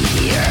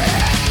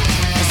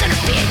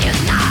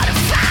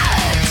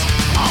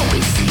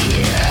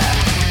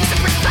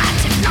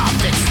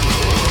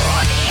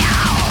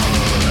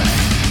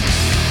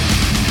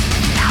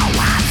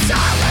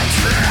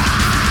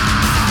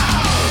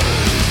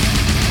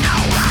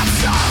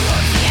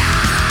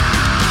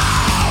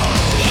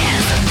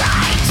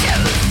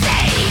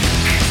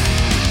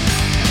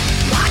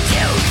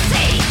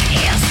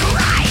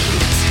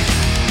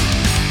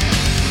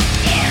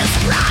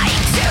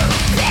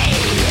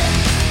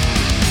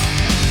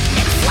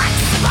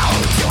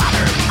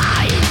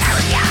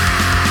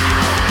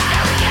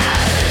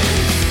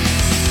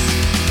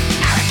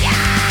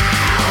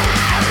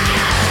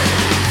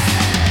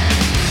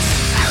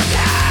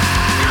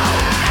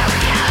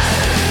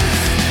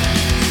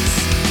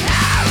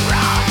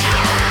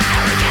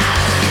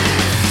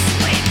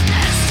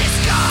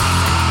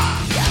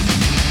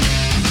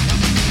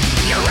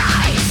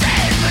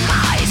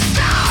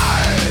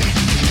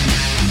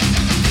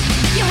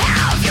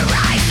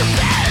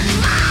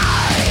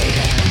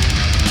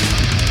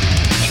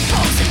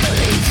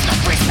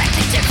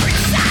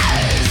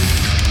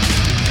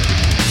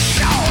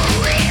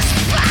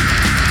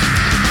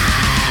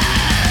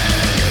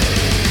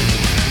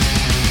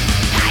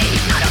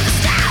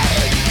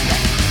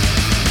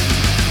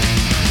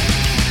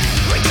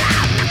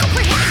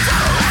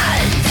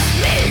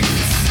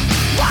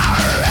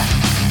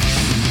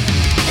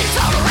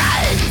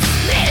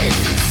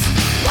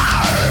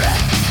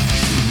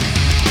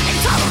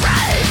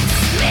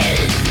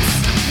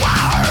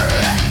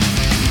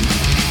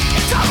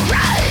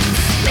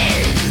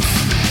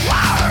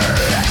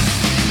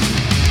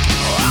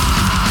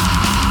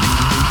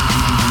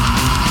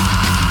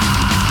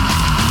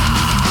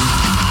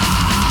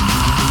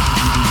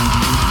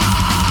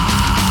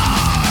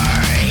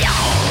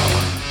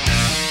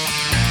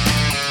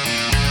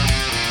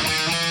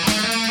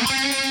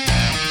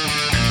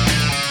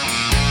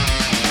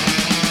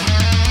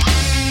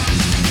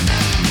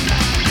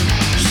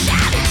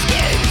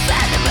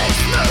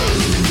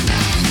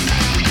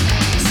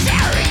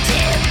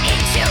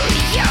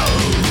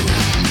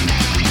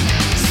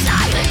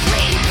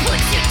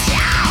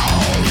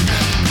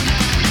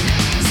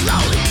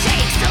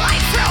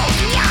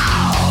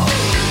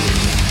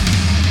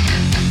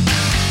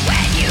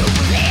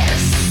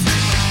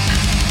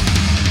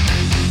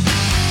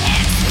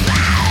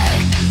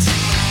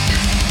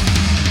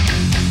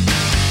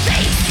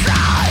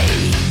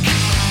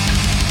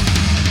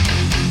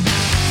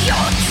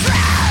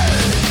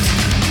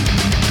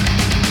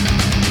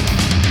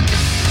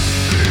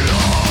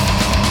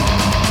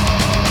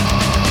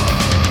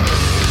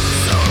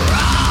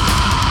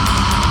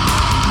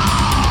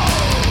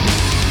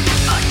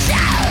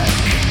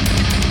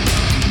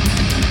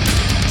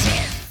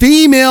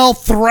 Female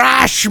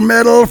thrash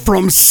metal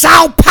from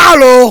Sao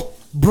Paulo,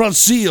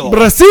 Brazil.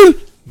 Brazil?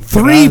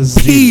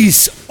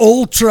 Three-piece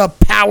ultra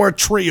power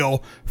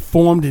trio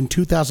formed in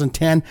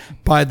 2010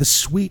 by the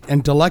sweet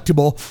and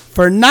delectable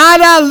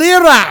Fernanda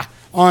Lira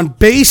on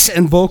bass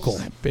and vocal.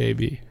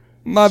 Baby.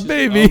 My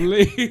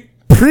baby.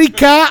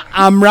 Prika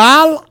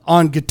Amral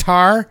on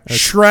guitar.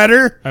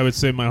 Shredder. I would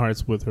say my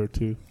heart's with her,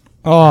 too.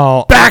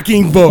 Oh.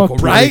 Backing vocal,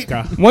 right?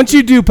 Once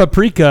you do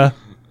Paprika,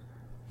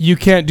 you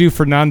can't do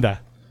Fernanda.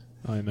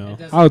 I know.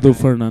 I'll do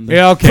Fernanda.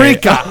 Yeah, okay.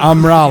 Prika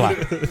Amrala.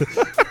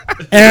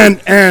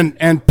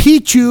 and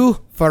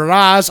Pichu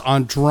Faraz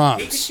on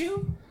drums.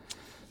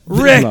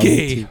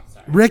 Ricky.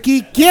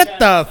 Ricky, get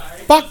the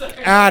fuck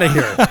out of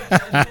here.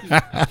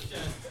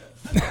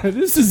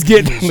 This is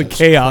getting into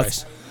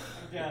chaos.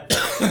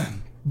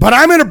 But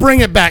I'm going to bring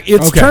it back.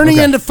 It's turning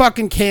into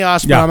fucking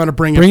chaos, but I'm going to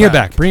bring it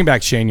back. Bring it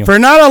back, Shane.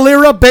 Fernanda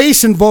Lira,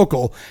 bass and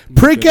vocal.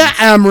 Prika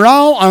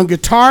Amral on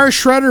guitar,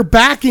 Shredder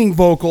backing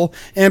vocal,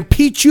 and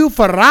Pichu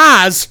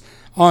Faraz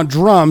on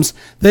drums.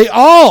 They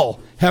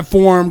all have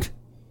performed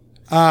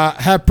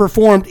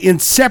in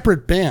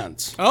separate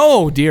bands.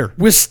 Oh, dear.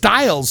 With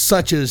styles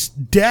such as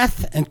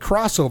death and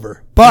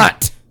crossover.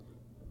 But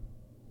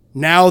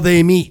now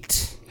they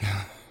meet.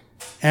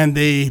 and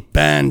they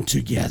band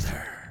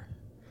together.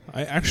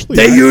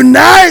 They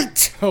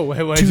unite Oh,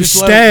 wait. to Just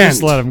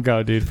stand. let him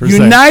go, dude. For a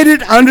second.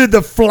 United under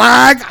the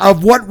flag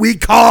of what we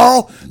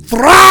call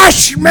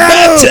thrash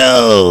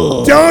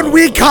metal. Don't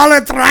we call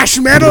it thrash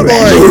metal, boys?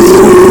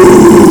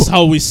 That's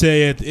how we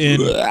say it in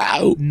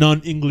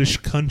non-English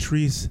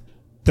countries.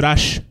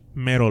 Thrash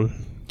metal.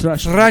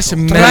 Thrash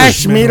metal.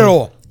 Thrash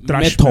metal.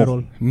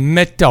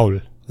 Metal.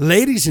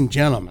 Ladies and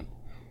gentlemen,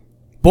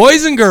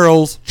 boys and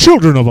girls,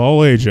 children of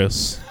all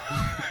ages.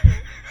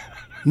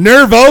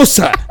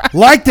 Nervosa.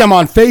 Like them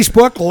on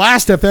Facebook,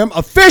 Last.fm,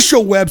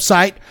 official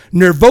website,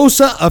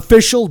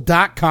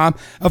 nervosaofficial.com,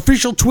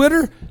 official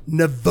Twitter,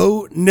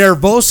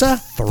 Nervosa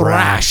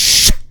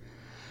Thrash.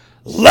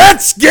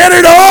 Let's get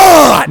it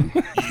on!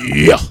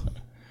 Yeah.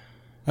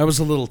 That was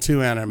a little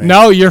too animated.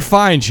 No, you're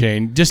fine,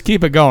 Shane. Just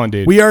keep it going,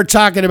 dude. We are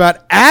talking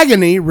about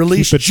Agony,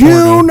 released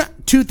June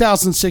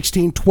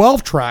 2016,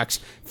 12 tracks,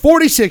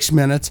 46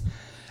 minutes.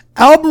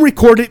 Album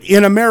recorded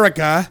in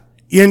America,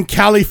 in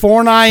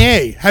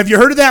California. Have you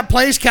heard of that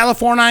place,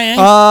 California?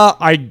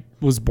 I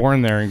was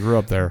born there and grew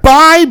up there.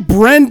 By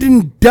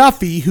Brendan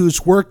Duffy,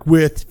 who's worked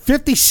with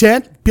 50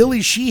 Cent,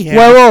 Billy Sheehan.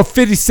 Whoa,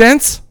 50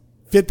 cents?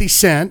 50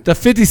 Cent. The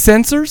 50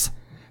 Censors?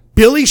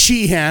 Billy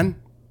Sheehan.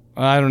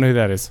 I don't know who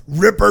that is.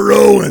 Ripper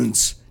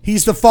Owens.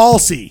 He's the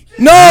falsy.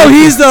 No,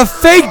 he's the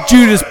fake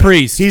Judas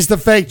Priest. He's the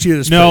fake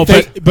Judas No,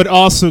 Priest. but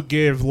also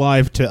gave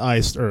life to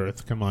Iced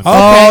Earth. Come on. Okay.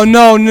 Oh,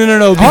 no.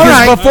 Because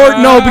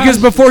right. because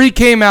before he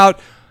came out,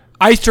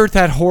 Iced Earth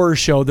had Horror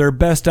Show, their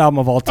best album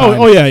of all time.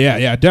 Oh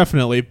yeah,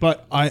 definitely.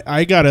 But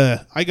I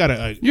gotta.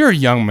 You're a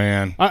young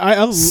man.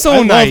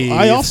 So naive.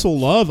 I also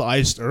love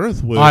Iced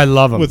Earth. I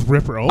love him with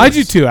Ripper Owens. I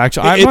do too.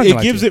 Actually,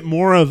 it gives it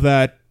more of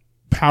that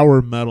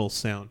power metal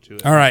sound to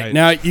it. All right,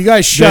 now you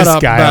guys shut This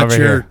up guy about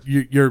over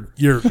your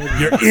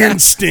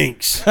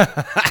instincts.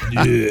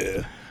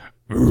 Yeah.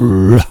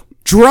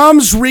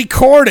 Drums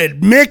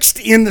recorded, mixed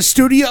in the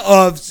studio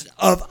of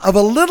a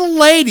little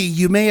lady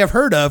you may have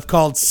heard of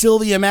called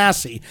Sylvia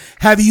Massey.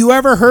 Have you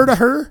ever heard of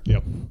her?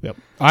 Yep.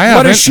 I haven't.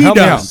 What has she Help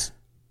me done? out.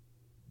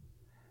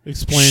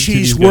 Explain. She's to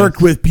these worked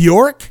guys. with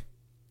Bjork.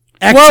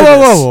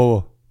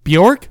 Whoa.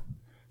 Bjork?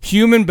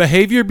 Human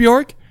Behavior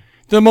Bjork?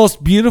 The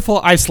most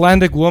beautiful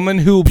Icelandic woman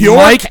who Bjork?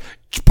 Mike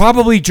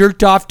probably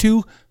jerked off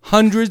to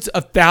hundreds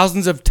of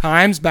thousands of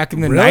times back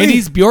in the Really?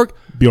 90s. Bjork?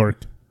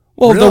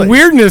 Well, Really? the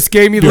weirdness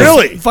gave me this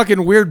Really?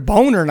 fucking weird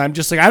boner, and I'm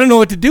just like, I don't know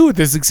what to do with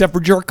this except for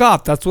jerk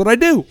off. That's what I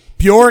do.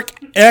 Bjork,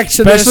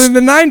 Exodus. Especially in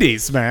the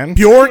 90s, man.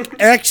 Bjork,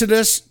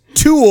 Exodus,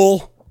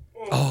 Tool.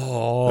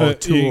 Oh,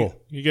 Tool.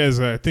 You guys,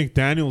 I think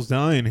Daniel's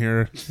dying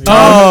here.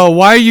 Oh,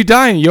 why are you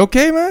dying? You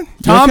okay, man? You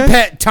Tom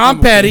okay?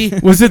 Petty.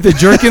 Was it the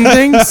jerking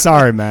thing?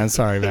 Sorry, man.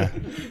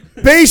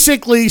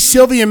 Basically,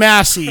 Sylvia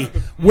Massey,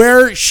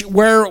 where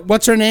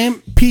what's her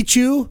name?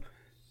 Pichu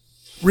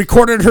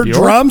recorded her Bjork?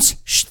 drums.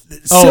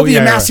 Oh, Sylvia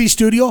yeah, Massey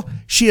studio.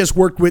 She has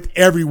worked with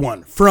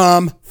everyone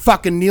from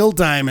fucking Neil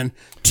Diamond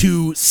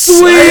to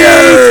Sweet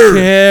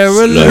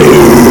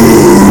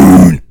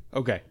Caroline.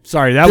 Okay,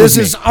 sorry, that was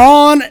This me. is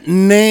on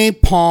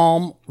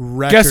Napalm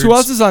Records. Guess who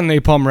else is on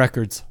Napalm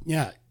Records?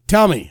 Yeah,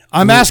 tell me.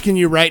 I'm asking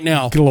you right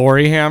now.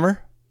 Glory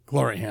Hammer.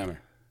 Glory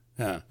Hammer.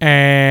 Yeah.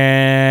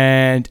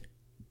 And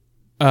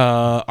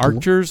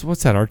Archers.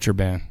 What's that Archer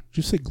band? Did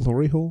you say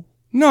Glory Hole?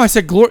 No, I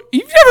said Glory.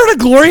 You've never heard of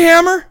Glory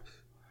Hammer?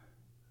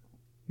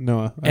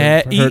 No. I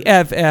heard-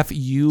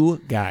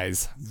 EFFU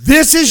guys.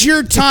 This is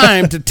your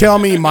time to tell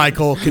me,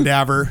 Michael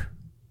Cadaver,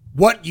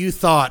 what you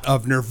thought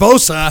of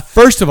Nervosa.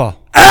 First of all,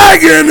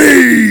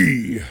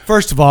 Agony.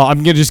 First of all, I'm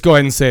gonna just go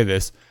ahead and say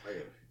this.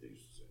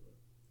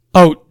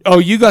 Oh,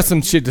 you got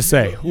some shit to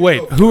say.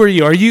 Wait, who are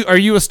you? Are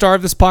you a star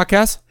of this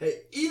podcast? Hey,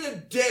 eat a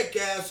dick,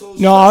 asshole.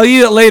 No, I'll eat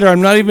it later.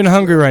 I'm not even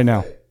hungry right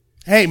now.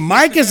 Hey,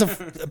 Mike is a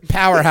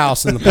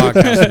powerhouse in the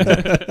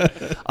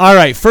podcast. All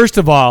right, first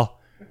of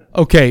all,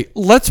 okay,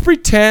 let's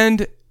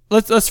pretend.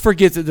 Let's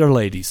forget that they're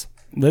ladies.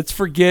 Let's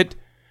forget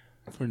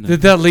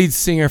that lead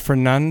singer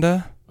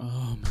Fernanda.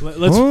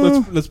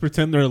 Let's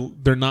pretend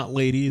they're not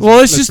ladies. Well,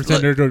 let's just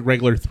pretend they're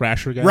regular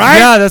thrasher guys. Right?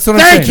 Yeah, that's what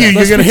I'm saying. Thank you.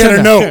 Let's You're going to hit a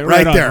pretend note that.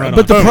 right on, there.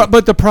 right on.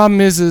 But the problem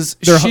is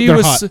she they're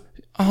was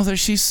hot.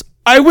 she's.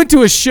 I went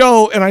to a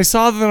show and I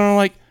saw them and I'm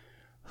like,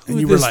 And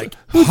you were like,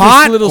 who's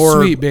hot this little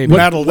or sweet baby?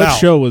 metaled What out?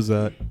 show was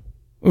that?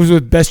 It was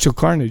with Bestial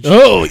Carnage.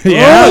 Oh,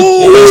 yeah.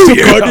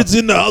 Bestial Carnage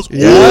in the house.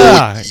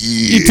 Yeah.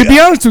 To be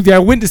honest with you, I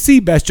went to see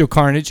Bestial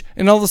Carnage,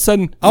 and all of a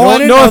sudden, I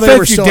didn't no know they were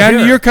offense to you, still Daniel,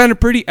 here. you're kind of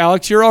pretty.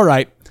 Alex, you're all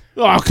right.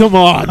 Oh, come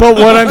on. But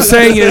what I'm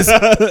saying is,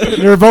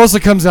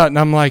 Nervosa comes out, and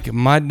I'm like,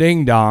 my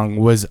ding dong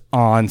was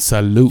on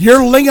salute.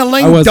 Your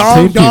ling-a-ling I was dong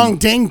thinking- dong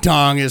ding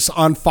dong is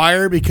on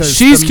fire because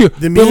She's the, cute.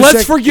 The But music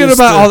let's forget is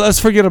about all. Let's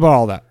forget about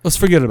all that. Let's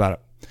forget about it.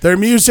 Their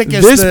music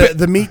is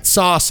the meat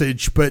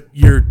sausage, but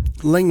your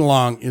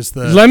ling-long is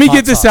the. Let me hot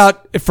get this sauce.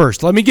 out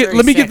first. Let me get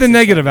the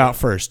negative out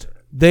first.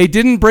 They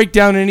didn't break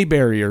down any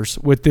barriers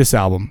with this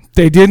album.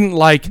 They didn't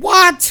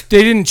What?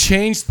 They didn't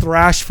change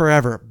thrash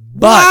forever.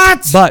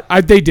 But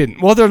they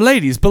didn't. Well, they're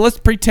ladies, but let's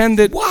pretend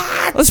that.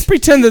 What? Let's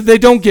pretend that they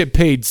don't get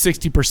paid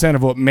 60%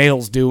 of what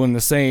males do in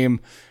the same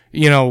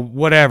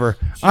whatever.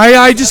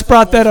 I just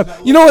brought that up.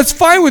 It's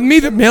fine with me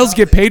that males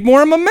get paid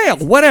more. I'm a male.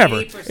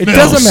 Whatever. It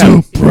doesn't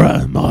matter.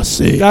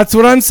 Supremacy. That's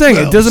what I'm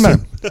saying. It doesn't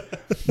matter.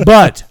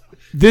 But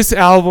this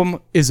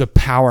album is a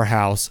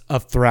powerhouse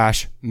of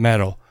thrash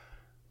metal.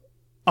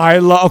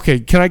 Okay,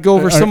 can I go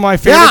over some of my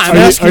favorites? Yeah, I'm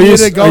asking you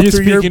to go Are you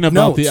through your speaking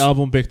about notes. the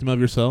album Victim of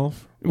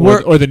Yourself?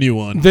 Or the new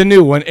one? The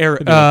new one,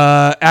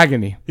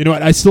 Agony. You know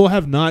what? I still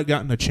have not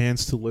gotten a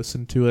chance to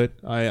listen to it.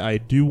 I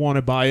do want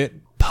to buy it.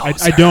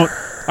 I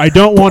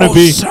don't want to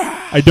be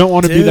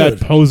that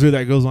poser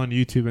that goes on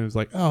YouTube and is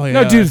like, oh yeah.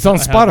 No, dude, it's on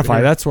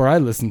Spotify. That's where I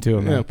listen to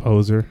it. Yeah,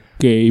 poser.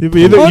 Gabe.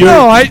 You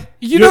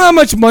know how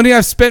much money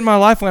I've spent in my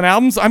life on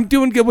albums? I'm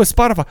doing good with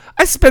Spotify.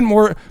 I spend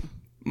more.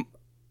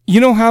 You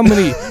know how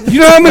many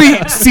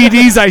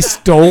CDs I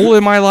stole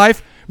in my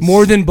life?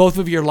 More than both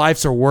of your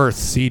lives are worth.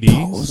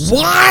 CDs?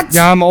 What?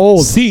 Yeah, I'm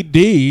old.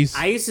 CDs?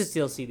 I used to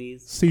steal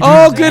CDs.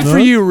 Oh, good for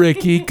you,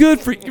 Ricky. Good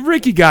for you.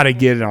 Ricky got to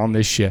get it on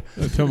this shit.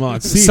 Come on.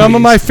 CDs. Some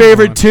of my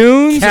favorite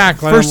tunes.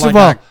 First of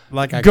all,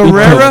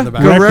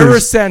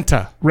 Guerrera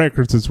Santa.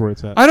 Records is where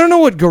it's at. I don't know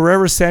what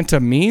Guerrera Santa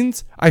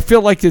means. I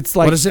feel like it's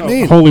like... What does it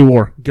mean? Holy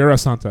War. Guerra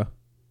Santa.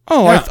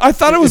 Oh, yeah. I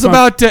thought it was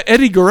about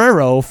Eddie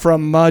Guerrero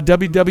from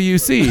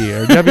WWC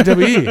or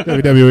WWE.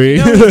 WWE.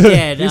 No, he's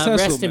dead.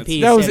 Rest in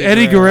peace. That was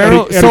Eddie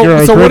Guerrero.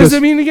 Guerrero. So what does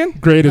it mean again?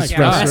 Greatest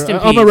wrestler.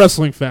 I'm a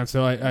wrestling fan,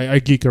 so I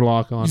geek a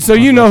lot on. So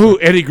you know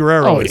who Eddie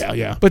Guerrero is? Oh,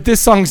 yeah. But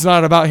this song's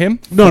not about him?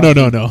 No.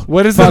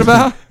 What is it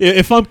about?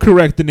 If I'm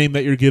correct, the name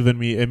that you're giving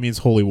me, it means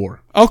Holy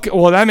War. Okay,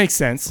 well, that makes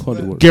sense.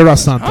 Holy War. Guerra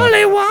Santa.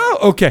 Holy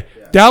War. Okay,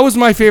 that was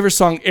my favorite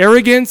song.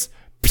 Arrogance.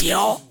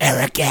 Pure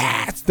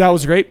arrogance. That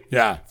was great.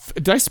 Yeah.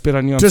 Did I spit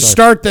on you? To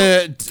start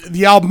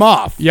the album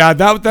off. Yeah,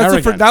 that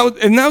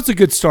was a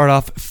good start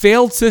off.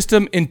 Failed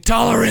system,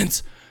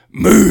 intolerance,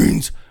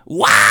 moons.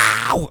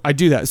 Wow. I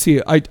do that.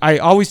 See, I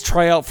always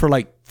try out for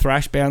like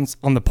thrash bands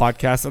on the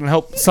podcast, and I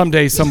hope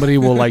someday somebody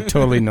will like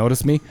totally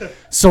notice me.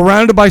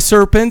 Surrounded by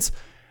Serpents.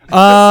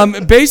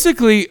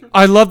 Basically,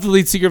 I love the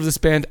lead singer of this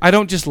band. I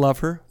don't just love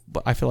her,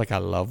 but I feel like I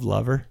love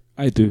her.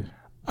 I do.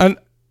 And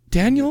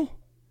Daniel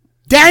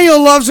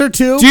loves her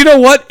too. Do you know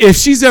what? If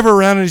she's ever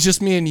around and it's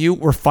just me and you,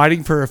 we're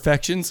fighting for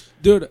affections.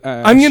 Dude,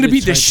 I'm going to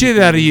beat the shit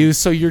out of you,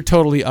 so you're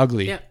totally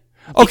ugly. Yeah.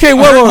 Okay,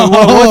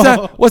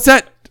 whoa. What's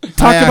that?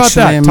 Talk about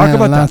that.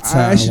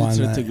 I actually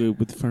tried to go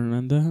with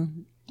Fernanda.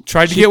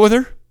 Tried to get with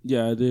her?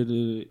 Yeah, I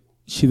did.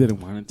 She didn't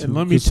want it to. And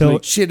let me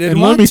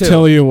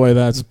tell you why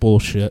that's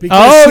bullshit.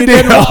 Oh,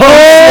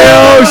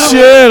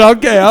 shit.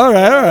 Okay, all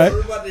right.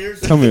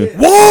 Come here.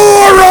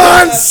 War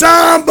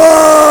Ensemble!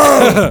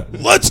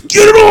 Let's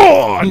get it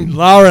on!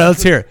 All right,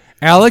 let's hear it.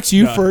 Alex,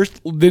 you first,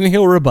 then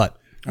he'll rebut.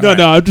 No,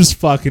 I'm just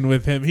fucking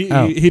with him.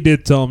 He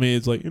did tell me,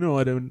 it's like, you know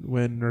what,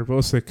 when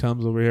Nervosa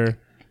comes over here,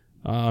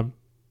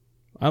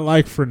 I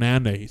like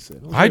Fernanda, he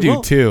said. I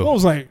do too. I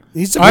was like,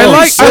 I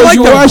like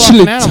you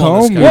actually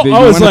told me that you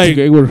wanted to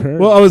get with her.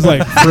 Well, I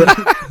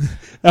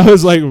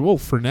was like, well,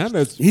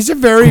 Fernanda. He's a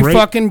very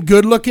fucking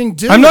good-looking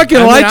dude. I'm not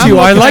gonna lie to you.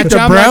 I like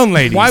the brown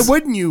ladies. Why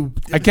wouldn't you?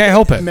 I can't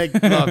help it. Make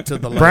love to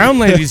the lady. Brown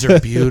ladies are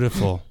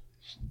beautiful.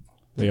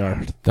 They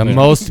are the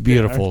most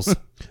beautifuls.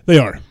 They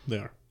are.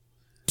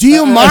 Do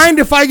you mind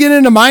if I get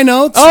into my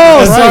notes?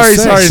 Oh,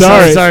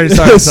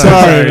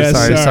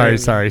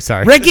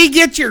 sorry. Ricky,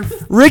 get your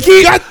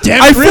Ricky. God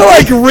damn, I feel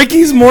like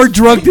Ricky's more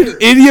drunk than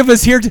any of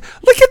us here.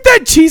 Look at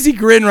that cheesy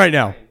grin right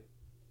now.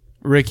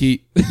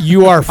 Ricky,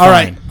 you are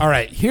fine. All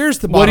right. Here's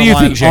the what bottom do you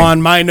line think, Shane?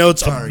 On my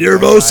notes of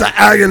Nervosa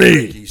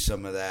Agony.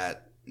 Some of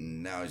that.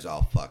 Now he's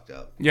all fucked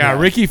up. Yeah,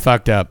 Ricky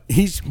fucked up.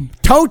 He's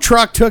tow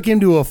truck took him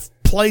to a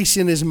place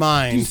in his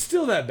mind.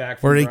 Steal that back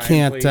from where he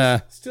Brian,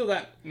 can't. Steal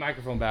that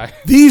microphone back.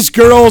 These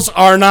girls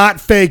are not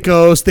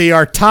fakos. They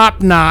are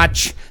top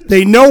notch.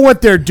 They know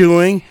what they're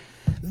doing.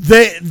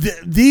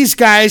 These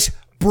guys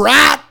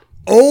brought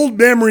old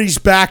memories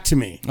back to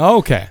me.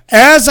 Okay.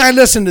 As I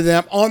listen to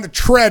them on the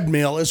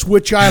treadmill, is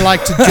which I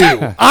like to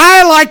do.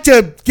 I like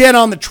to get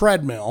on the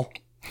treadmill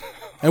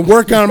and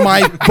work on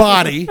my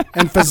body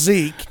and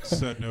physique.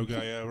 Said no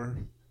guy ever.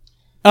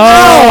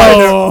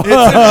 Oh, it's an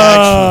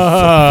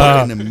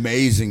actual fucking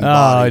amazing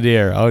body. Oh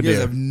dear. You guys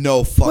have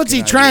no fucking. What's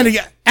he trying to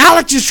get?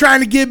 Alex is trying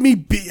to give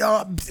me.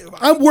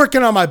 I'm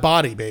working on my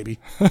body, baby.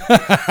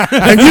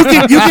 And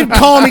you can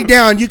calm me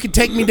down. You can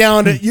take me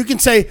down. You can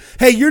say,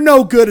 "Hey, you're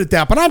no good at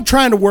that," but I'm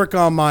trying to work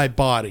on my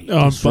body.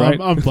 Oh,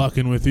 I'm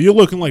fucking with you. You're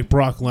looking like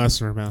Brock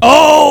Lesnar, man.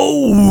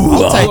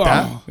 Oh, I'll take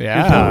that.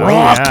 Yeah,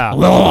 Brock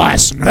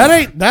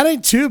Lesnar. That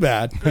ain't too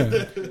bad.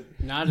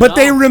 But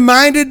they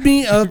reminded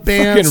me of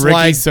bands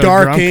like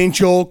Dark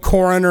Angel,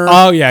 Coroner,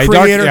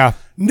 Creator,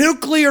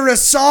 Nuclear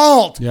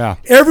Assault. Yeah.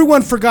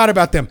 Everyone forgot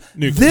about them.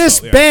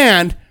 This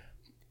band,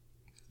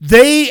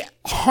 they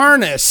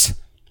harness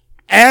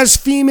as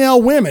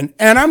female women,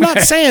 and I'm not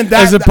saying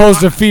that as opposed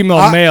to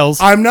female males.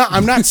 I'm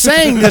not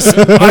saying this.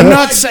 I'm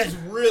not saying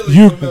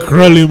you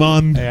girly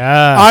man.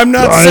 Yeah. I'm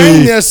not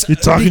saying this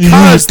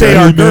because they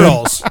are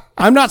girls.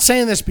 I'm not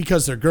saying this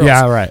because they're girls.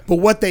 Yeah, right. But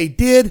what they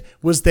did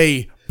was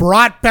they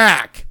brought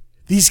back.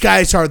 These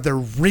guys are the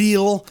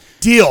real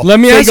deal. Let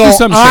me ask you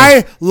something.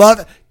 I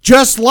love.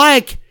 just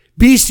like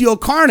Bestial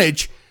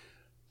Karnage,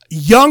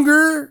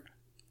 younger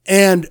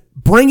and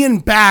bringing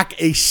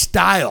back a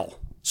style.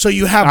 So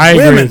you have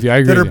women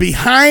that are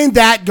behind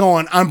that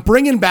going, I'm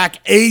bringing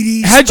back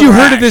 80s Had you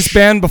heard of this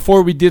band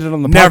before we did it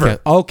on the Never.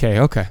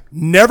 podcast? Okay.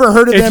 Never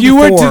heard of them If you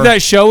before. went to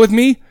that show with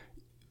me,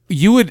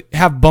 you would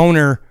have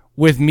boner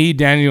with me,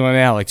 Daniel, and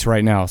Alex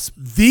right now.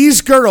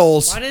 These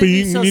girls... Why do they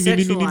be so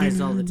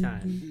sexualized all the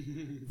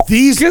time?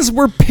 Because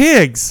we're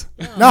pigs.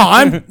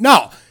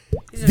 No.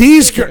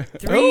 These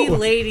three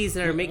ladies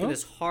that are making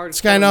this hard.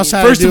 This guy knows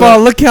how to First do of all,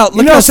 it.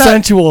 look how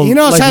sensual. He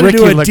knows like how to Ricky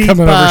do a like deep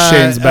coming over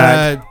Shane's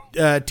back.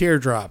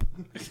 Teardrop.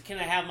 Can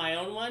I have my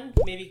own one?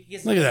 Maybe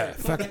get Look at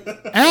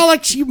that.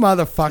 Alex, you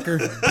motherfucker.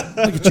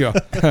 Look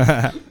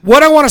at you.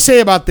 What I want to say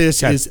about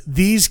this is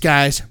these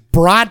guys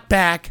brought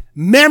back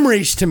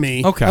memories to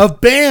me of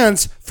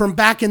bands from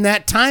back in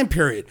that time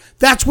period.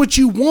 That's what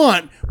you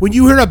want when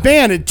you hear a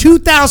band in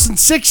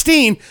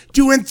 2016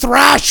 doing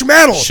thrash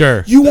metal.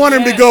 Sure. You want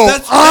them to go,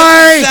 That's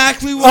I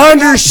exactly where I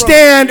got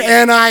understand from.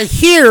 and I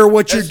hear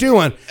what you're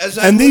doing. As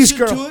I And these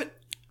listened girls. to it,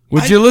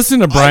 Would you listen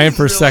to I Brian didn't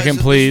for a realize second,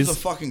 that please? This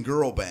is a fucking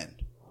girl band.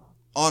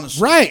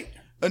 Honestly. Right.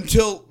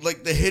 Until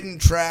like the hidden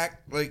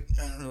track, like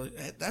I don't know,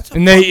 that's a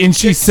And fucking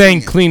she chick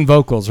sang singing. clean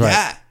vocals, right?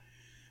 Yeah.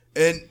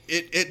 And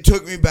it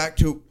took me back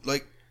to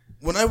like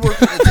when I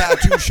worked at the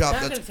tattoo shop.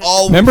 That's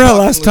all. Remember how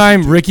last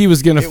time Ricky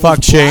was gonna fuck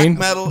was Shane?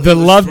 black metal, The it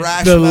was love,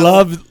 thrash the metal.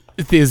 love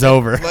is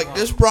over. Like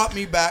this brought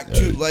me back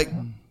to like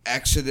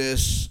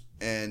Exodus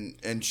and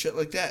shit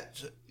like that.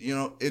 So, you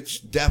know, it's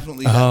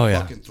definitely that Oh,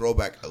 yeah. fucking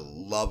throwback. I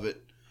love it.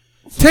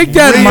 Take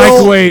that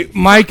Real-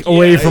 mic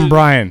away from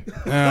Brian.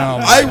 Oh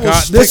my I will God.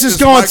 stick This is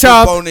going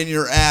microphone in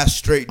your ass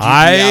straight. Judy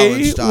Allen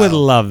I style. would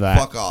love that.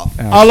 Fuck off.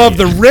 I love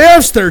the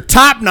riffs. They're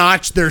top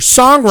notch. They're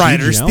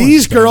songwriters. Allen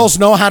These style. girls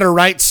know how to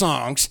write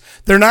songs.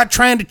 They're not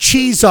trying to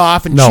cheese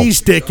off and No.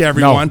 cheese dick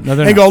everyone No,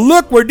 they're and not. go,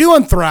 look, we're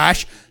doing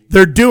thrash.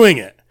 They're doing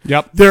it.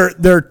 Yep.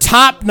 They're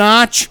top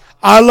notch.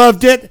 I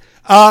loved it.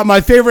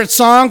 My favorite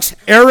songs: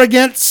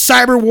 Arrogant,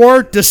 Cyber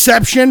War,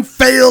 Deception,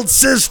 Failed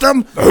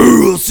System.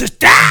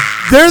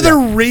 They're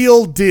the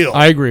real deal.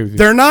 I agree with you.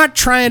 They're not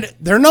trying to.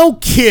 They're no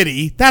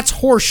kitty. That's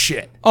horse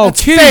shit. Oh,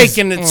 that's Kitty's- fake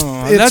and it's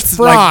that's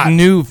fraud. like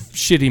new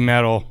shitty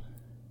metal.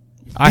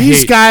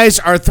 These guys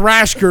are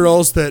thrash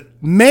girls that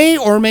may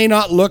or may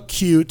not look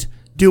cute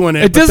doing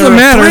it. It but doesn't they're a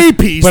matter,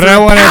 three-piece, but they're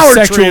I a want to have power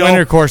sexual trio,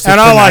 intercourse with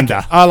and I like Fernanda.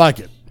 it. I like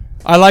it.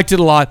 I liked it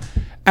a lot.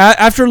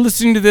 After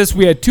listening to this,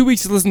 we had 2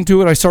 weeks to listen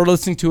to it. I started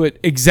listening to it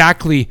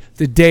exactly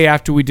the day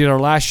after we did our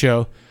last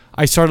show.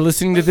 I started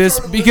listening to this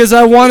because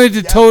I wanted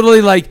to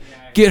totally like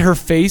get her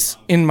face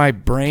in my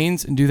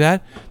brains and do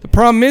that. The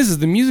problem is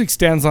the music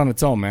stands on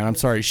its own, man. I'm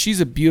sorry.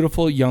 She's a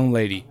beautiful young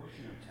lady.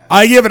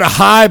 I give it a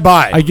high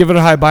buy. I give it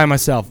a high buy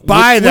myself.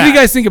 Buy What that. do you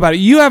guys think about it?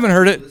 You haven't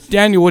heard it.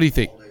 Daniel, what do you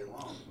think?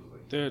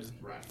 Dude,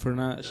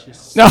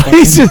 Fernandez. No,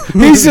 he's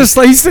just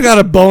like, he's still got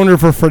a boner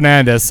for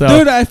Fernandez. So.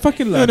 Dude, I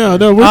fucking love her.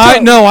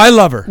 No. I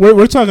love her.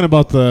 We're talking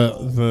about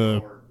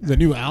the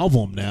new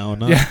album now.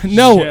 Not, Yeah,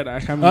 no. Shit,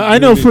 I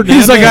know Fernanda.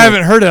 He's like, I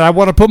haven't heard it. I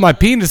want to put my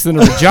penis in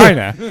her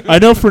vagina. I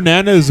know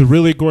Fernanda is a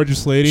really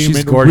gorgeous lady. She's I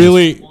mean,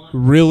 gorgeous.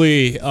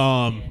 really,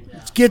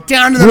 Let's get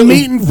down to the really-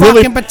 meat and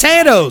really- fucking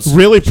potatoes.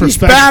 really She's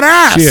professional.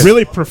 badass. She is.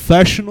 Really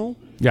professional.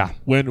 Yeah.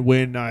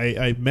 When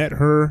I met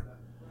her,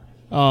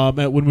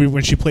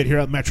 when she played here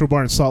at Metro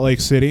Bar in Salt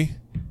Lake City,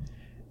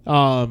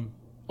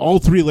 all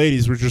three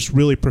ladies were just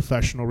really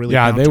professional, really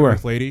Yeah, they were.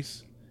 down-to-earth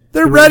ladies.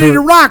 They're ready to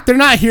rock. They're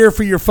not here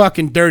for your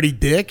fucking dirty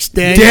dicks,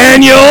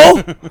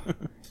 Daniel. Daniel!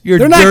 You're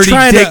They're not dirty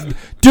trying dick. to-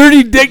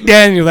 Dirty Dick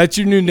Daniel. That's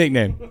your new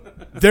nickname.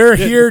 They're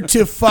here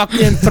to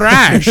fucking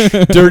thrash.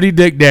 Dirty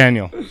Dick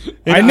Daniel.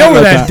 And I know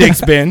where love that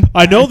dick's been.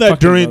 I know that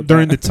fucking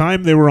during love the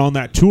time they were on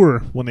that tour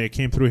when they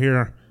came through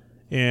here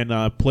and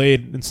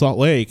played in Salt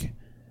Lake,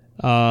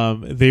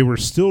 they were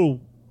still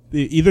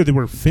either they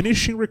were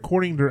finishing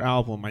recording their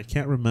album. I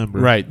can't remember.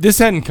 Right. This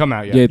hadn't come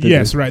out yet. Yeah, they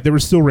Yes, did. right. They were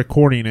still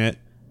recording it,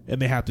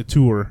 and they had to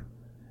tour.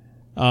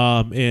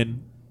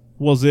 And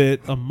was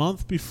it a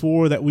month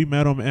before that we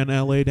met them in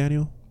LA,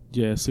 Daniel?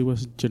 Yes, it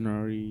was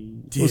January.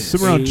 It was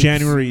somewhere around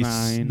January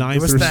 9th. 9th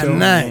It was or that so.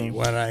 night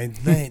when I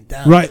laid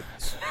down. Right.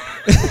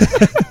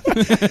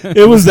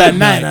 It was that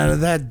night night. out of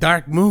that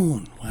dark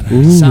moon when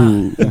I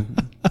saw.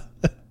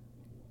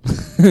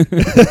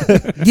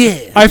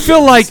 Yeah. I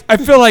feel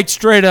like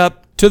straight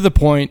up to the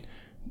point,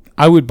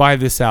 I would buy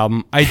this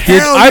album. I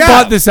did. Hell I yeah.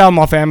 bought this album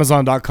off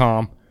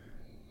Amazon.com.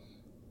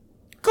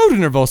 Go to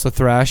Nervosa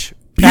Thrash.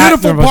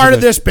 Beautiful At Nervosa part of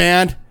Thrash. this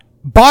band.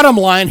 Bottom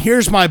line,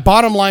 here's my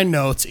bottom line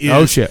notes is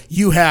Oh, shit.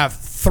 you have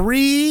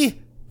three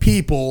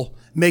people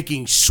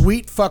making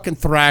sweet fucking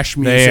thrash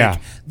music Yeah.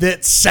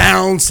 that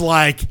sounds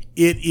like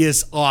it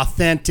is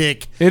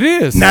authentic. It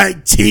is.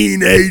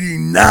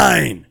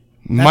 1989.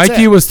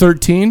 Mikey it. was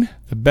 13,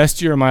 the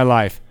best year of my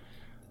life.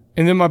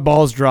 And then my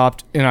balls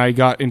dropped and I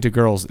got into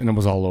girls and it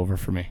was all over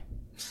for me.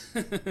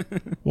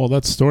 Well,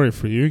 that's a story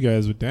for you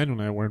guys, but Daniel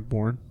and I weren't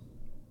born.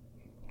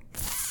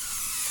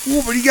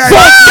 What do you guys?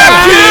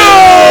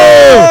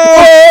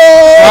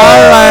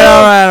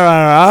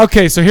 right.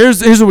 Okay, so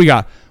here's what we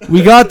got.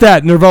 We got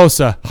that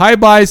Nervosa. Hi,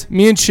 buys.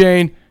 Me and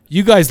Shane.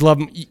 You guys love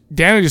him.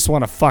 Danny just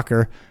want to fuck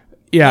her.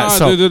 Yeah. No,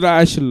 so dude,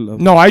 I should love.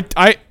 no,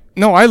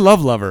 I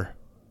love Lover.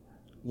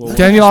 Well,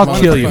 Daniel, I'll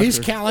kill you. He's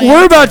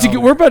We're about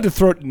to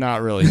throw.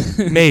 Not really.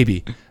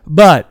 Maybe,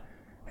 but.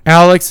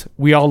 Alex,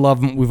 we all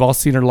love him. We've all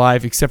seen her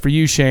live, except for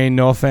you, Shane.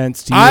 No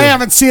offense to you. I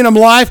haven't seen him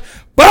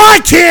live, but I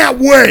can't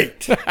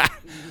wait.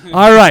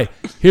 All right,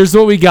 here's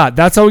what we got.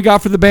 That's all we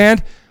got for the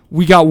band.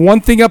 We got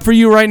one thing up for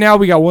you right now.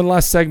 We got one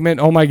last segment.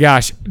 Oh my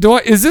gosh,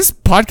 is this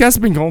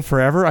podcast been going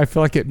forever? I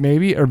feel like it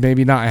maybe or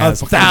maybe not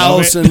has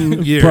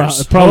 1,000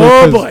 years.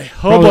 Probably.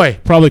 Oh boy.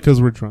 Probably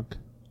because we're drunk.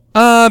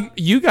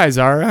 You guys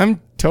are. I'm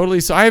totally.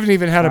 So I haven't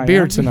even had a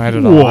beer tonight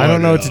at all. I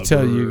don't know what to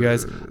tell you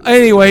guys.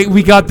 Anyway,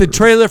 we got the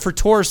trailer for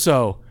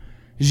Torso.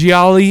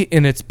 Gialli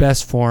in its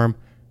best form.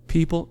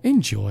 People,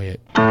 enjoy it.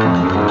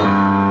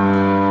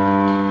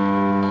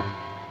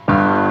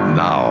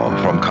 Now,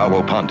 from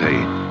Cabo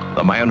Ponte,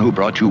 the man who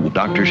brought you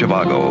Dr.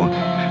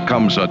 Zhivago,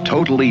 comes a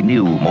totally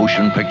new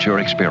motion picture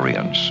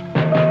experience.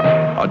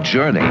 A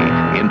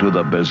journey into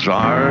the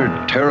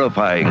bizarre,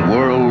 terrifying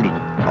world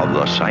of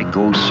the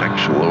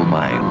psychosexual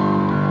mind.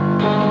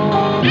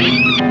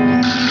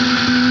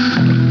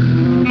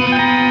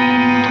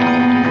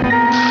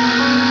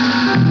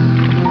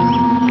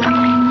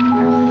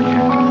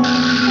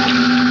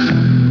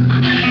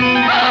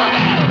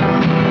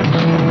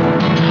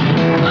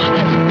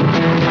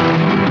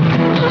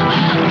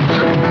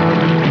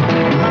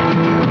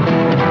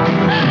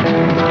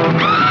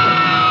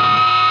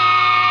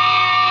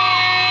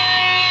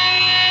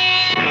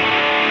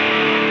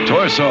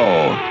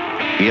 Torso.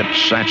 It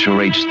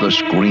saturates the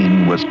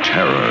screen with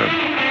terror.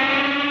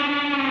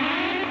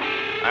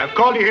 I've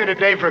called you here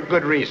today for a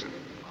good reason.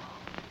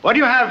 What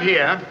you have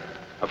here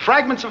are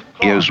fragments of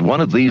Is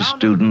one of these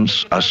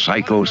students a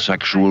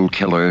psychosexual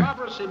killer?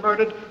 barbarously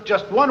murdered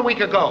just 1 week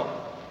ago.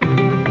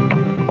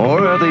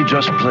 Or are they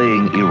just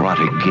playing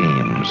erotic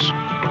games?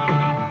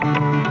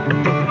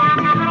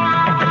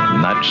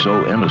 Not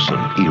so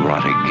innocent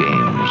erotic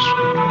games.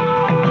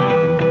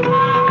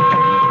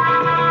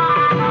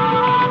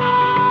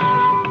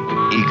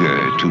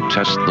 Eager to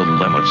test the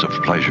limits of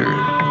pleasure.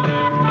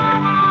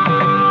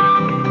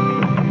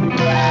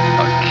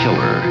 A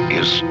killer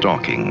is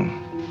stalking.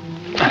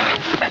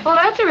 Well,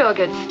 that's a real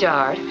good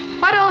start.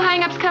 Why do all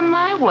hang-ups come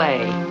my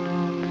way?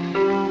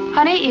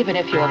 Honey, even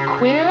if you're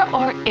queer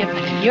or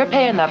impotent, you're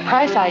paying the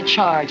price I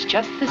charge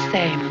just the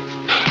same.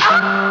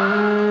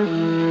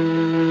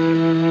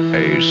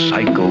 A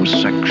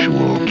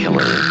psychosexual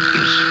killer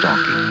is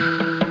stalking.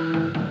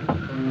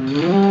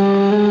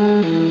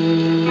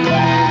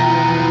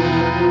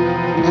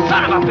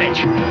 Son of a bitch!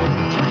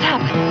 What's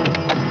happened?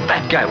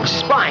 That guy was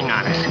spying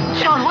on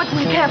us. Sean, what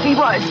we care if he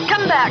was?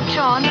 Come back,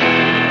 Sean.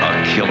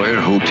 A killer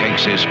who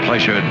takes his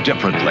pleasure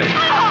differently.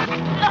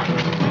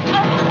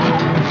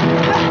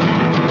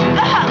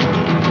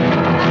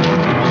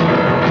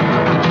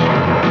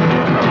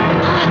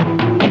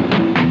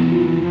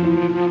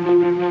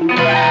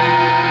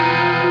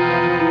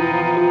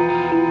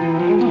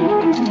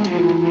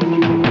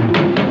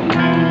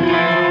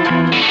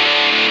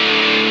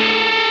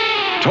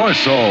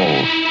 Torso.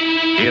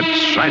 It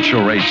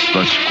saturates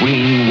the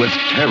screen with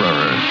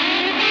terror.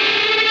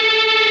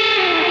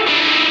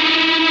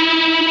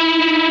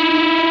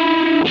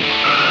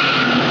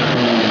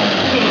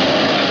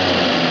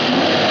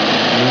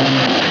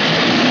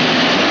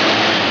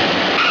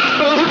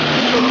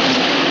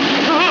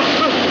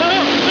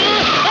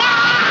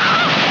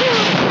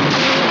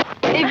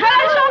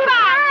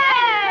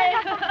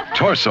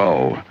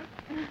 Torso.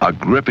 A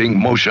gripping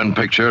motion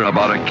picture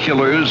about a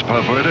killer's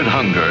perverted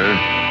hunger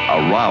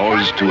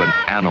aroused to an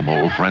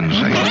animal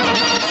frenzy.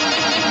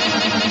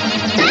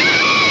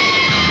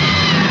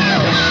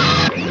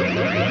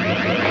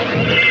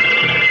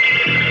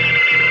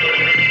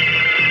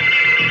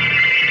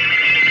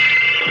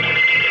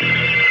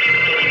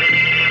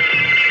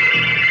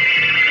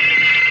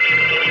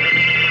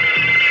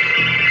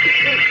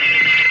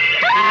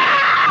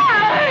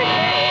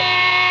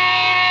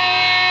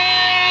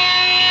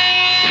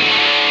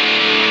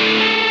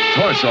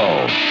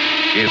 Torso.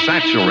 It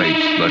saturates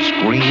the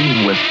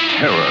screen with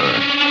terror.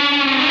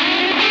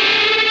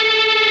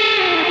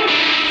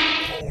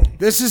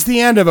 This is the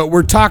end of it.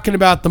 We're talking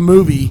about the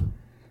movie.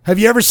 Have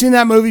you ever seen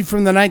that movie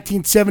from the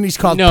 1970s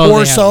called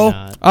Torso? They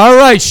have not. All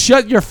right,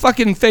 shut your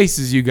fucking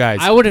faces, you guys.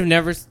 I would have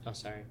never. Oh,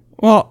 sorry.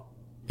 Well,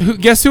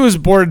 guess who was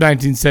born in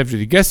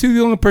 1970? Guess who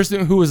the only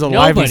person who was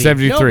alive in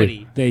 73?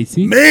 Nobody.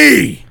 Daisy.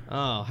 Me.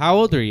 Oh, how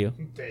old are you?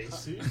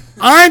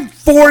 I'm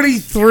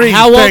 43.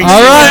 How old? Daisy. All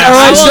right,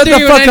 How old shut are the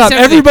you fuck in up.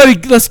 1970?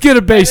 Everybody, let's get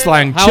a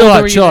baseline. How Chill old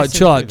out, were you chill in out,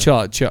 chill out, chill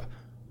out, chill out.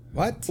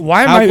 What?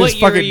 Why am I What this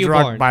year are fucking you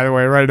drunk, born? by the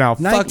way, right now?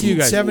 Fuck you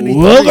guys. 1973.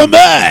 Welcome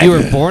back. You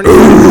were born.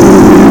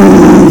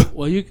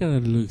 Well, you're gonna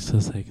look so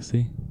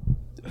sexy.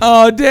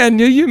 Oh,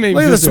 Daniel, you made me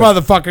Look at this feel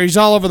motherfucker. He's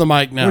all over the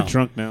mic now. We're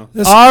drunk now.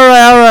 This- All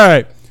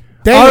right.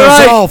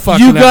 Daniel's all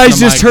fucking You up guys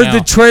the just mic heard now.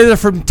 the trailer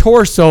from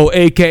Torso,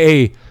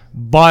 a.k.a.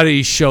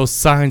 Bodies Show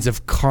Signs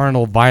of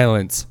Carnal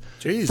Violence.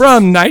 Jesus.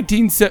 From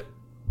 1970.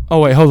 Oh,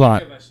 wait, hold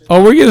on.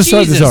 Oh, we're going to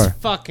start this Jesus hour.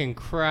 fucking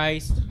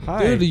Christ.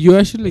 Dude, you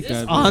actually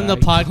got on the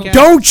podcast.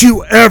 Don't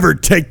you ever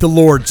take the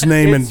Lord's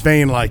name in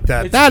vain like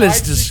that. That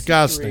is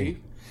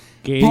disgusting.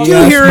 Did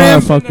you hear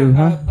him?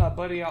 A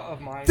buddy of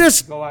mine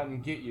This- go out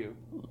and get you.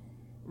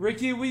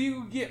 Ricky, will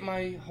you get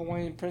my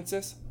Hawaiian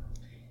princess?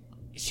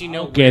 Does she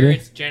know Get where it?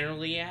 it's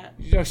generally at?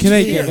 Can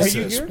I get get Are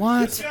you it? here?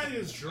 What? This guy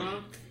is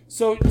drunk.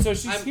 So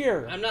she's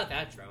here. I'm not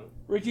that drunk.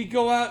 Ricky,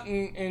 go out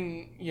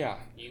and yeah.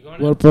 You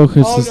going What broke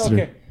his Oh, sister?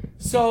 okay.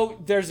 So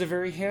there's a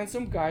very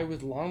handsome guy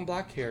with long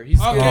black hair. He's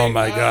Oh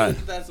my God.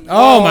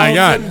 Oh, Oh my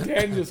God.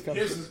 Daniel's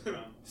coming.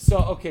 So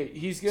okay,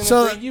 he's gonna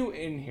So- bring you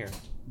in here.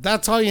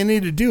 That's all you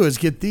need to do is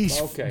get these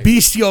Okay.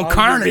 bestial I'll be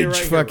carnage. right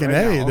here, Fucking right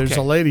hey, now. there's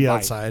Okay. a lady Bye.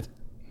 outside.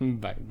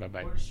 Bye.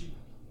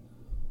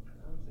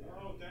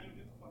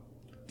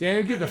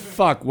 Daniel, get the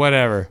fuck,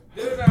 whatever.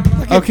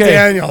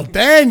 Okay.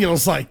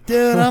 Daniel's like,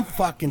 dude, I'm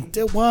fucking,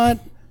 dude, what?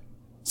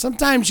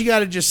 Sometimes you got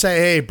to just say,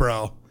 hey,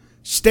 bro,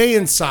 stay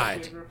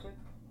inside.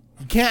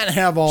 You can't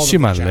have all She the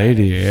my vagina.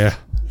 lady, yeah.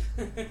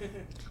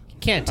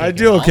 Can't take I it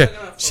do all. okay.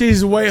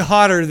 She's way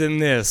hotter than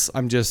this.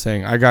 I'm just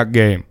saying. I got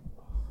game.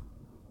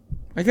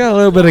 I got a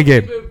little bit of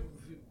game.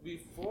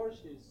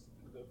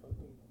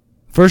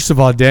 First of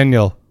all,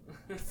 Daniel,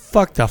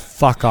 fuck the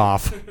fuck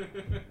off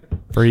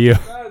for you.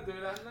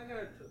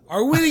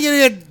 Are we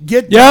gonna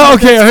get? Yeah.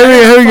 Okay.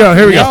 Here we go.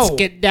 Here we go. Let's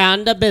get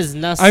down to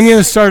business. I'm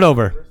gonna start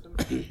over.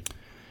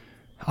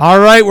 All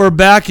right, we're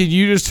back, and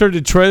you just heard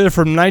a trailer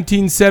from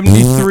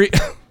 1973.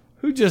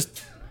 Who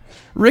just?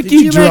 Ricky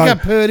Did you drunk. make a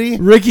putty?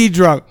 Ricky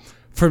drunk.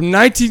 From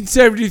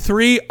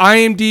 1973,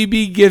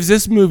 IMDb gives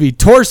this movie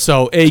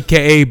Torso,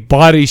 aka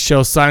Body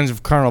Show Signs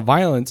of Carnal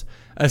Violence,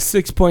 a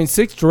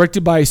 6.6,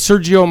 directed by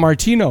Sergio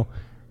Martino.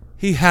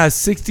 He has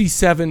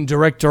 67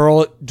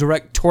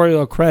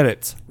 directorial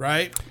credits,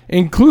 Right.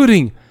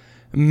 including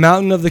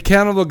Mountain of the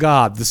Cannibal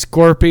God, The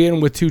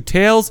Scorpion with Two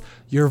Tails,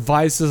 Your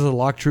Vice is a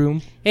Locked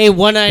Room. Hey,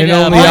 one-eyed. And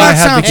only that I have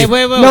sounds- the Hey,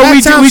 wait. No, that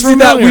we sounds did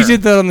that. We familiar.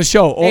 did that on the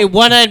show. Hey, Oh,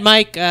 one-eyed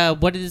Mike.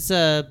 What is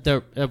the?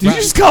 did you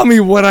just call me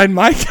One-Eyed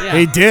Mike?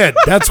 He did.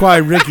 That's why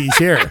Ricky's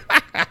here.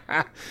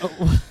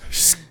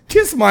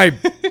 Kiss my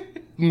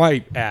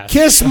ass.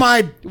 Kiss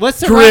my What's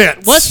the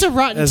grits, what's the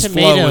Rotten as Flo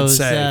would Tomatoes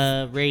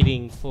say.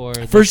 rating for?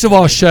 this First of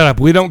all, movie? shut up.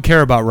 We don't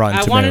care about Rotten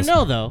I Tomatoes. want to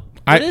know though.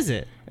 What is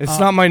it? It's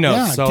not my notes,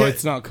 yeah, so get-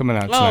 it's not coming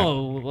out tonight.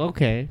 Oh,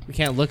 okay. We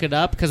can't look it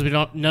up because we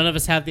don't. None of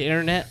us have the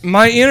internet.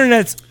 My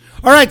internet's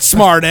All right,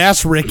 smart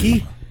ass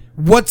Ricky.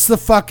 What's the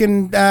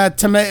fucking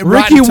tomato?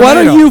 Ricky. Why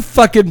don't you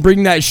fucking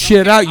bring that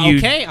shit out? You.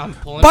 Okay, I'm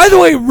pulling. By the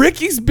way,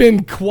 Ricky's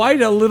been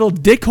quite a little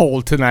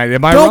dickhole tonight.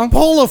 Am I Don't wrong?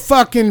 pull a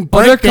fucking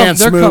Oh, they're breakdance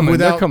they're move coming.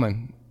 without. They're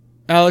coming.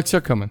 Alex,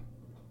 they're coming.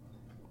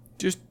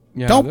 Just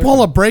yeah, Don't they're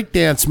pull a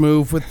breakdance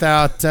move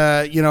without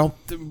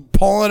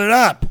pulling it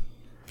up.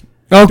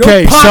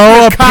 Okay, Don't pop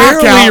so your cock out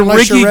apparently unless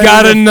Ricky you're ready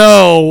got to to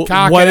know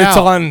cock what it it's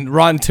out. on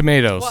Rotten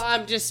Tomatoes.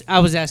 Well, I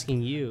was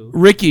asking you.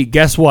 Ricky,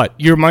 guess what?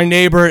 You're my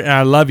neighbor, and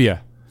I love you.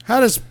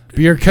 How does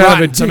You're kind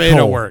Rotten of a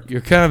tomato dickhole. work?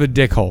 You're kind of a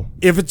dickhole.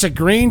 If it's a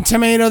green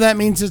tomato, that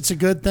means it's a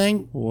good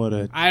thing. What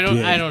a I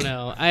don't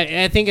know.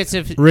 I think it's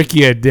if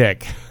Ricky a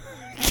dick.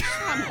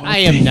 I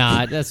am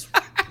not. That's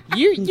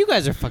you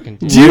guys are fucking.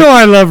 Do you know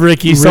I love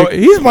Ricky? So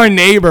he's my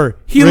neighbor.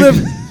 He lives.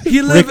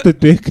 Rick the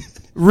Dick.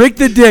 Rick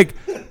the Dick.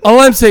 All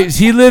I'm saying is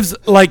he lives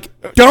like.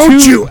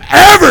 Don't you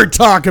ever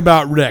talk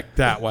about Rick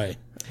that way.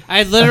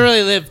 I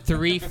literally live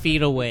 3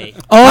 feet away.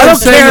 All I I'm don't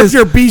saying care if is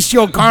you're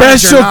bestial carnage.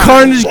 Bestial or not.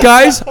 Carnage,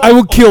 guys. I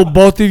will kill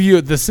both of you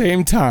at the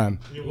same time.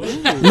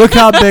 Look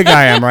how big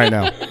I am right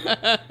now.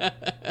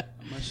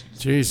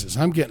 Jesus,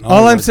 I'm getting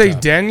All I'm worked saying,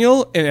 up.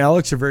 Daniel and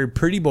Alex are very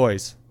pretty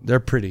boys. They're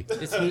pretty.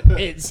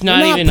 It's not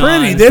They're even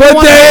pretty. on. They don't But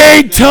want they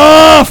ain't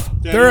tough.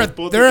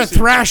 They're a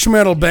thrash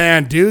metal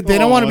band, dude. They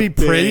don't want to be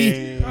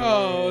pretty.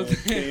 Oh,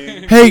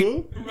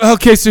 Hey,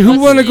 okay, so who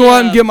want to go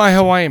out and get my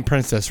Hawaiian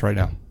princess right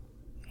now?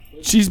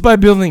 She's by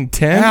building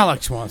 10.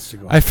 Alex wants to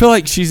go. I feel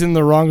like she's in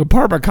the wrong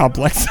apartment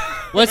complex.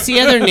 what's the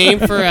other name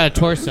for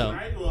torso?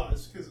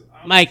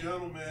 Mike,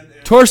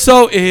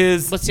 Torso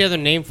is. what's the other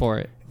name for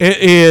it? It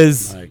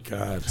is My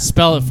God.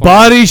 Spell it for me.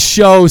 Body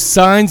Show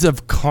Signs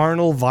of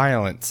Carnal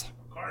Violence.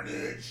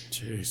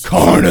 Jeez.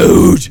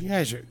 Carnage.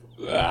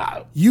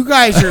 You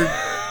guys are.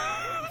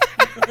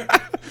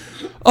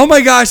 Oh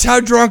my gosh, how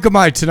drunk am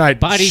I tonight?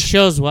 Body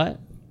shows what?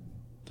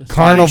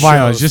 Carnal Body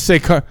Violence. shows.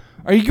 Just say.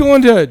 Are you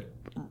going to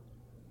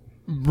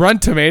Run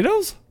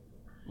Tomatoes?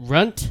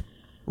 Runt?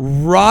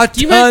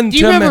 Rotten. Do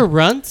you remember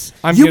Runts?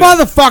 You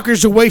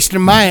motherfuckers are wasting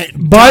my.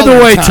 By the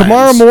dollar way, times.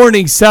 tomorrow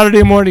morning,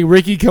 Saturday morning,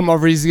 Ricky come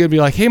over. He's gonna be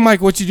like, "Hey,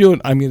 Mike, what you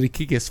doing?" I'm gonna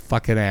kick his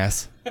fucking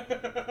ass.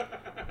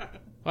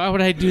 Why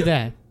would I do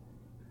that?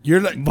 You're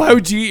like, Why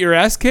would you get your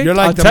ass kicked? You're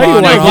like I'll the tell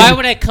you Monty why. Why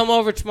would I come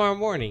over tomorrow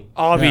morning?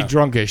 I'll be Yeah.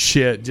 drunk as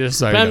shit. Just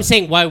so But you I'm know.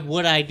 saying, why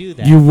would I do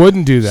that? You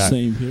wouldn't do that.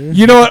 Same here.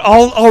 You know what?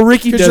 All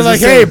Ricky does because you're like,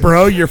 is hey, say-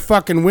 bro, your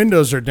fucking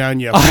windows are down.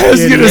 You. I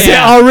was gonna idiot." say,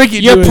 all Ricky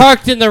You're do is-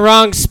 parked in the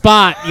wrong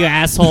spot, you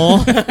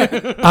asshole.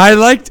 I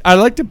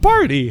like to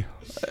party.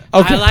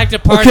 Okay. I like to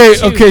party Okay,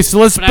 too, okay. So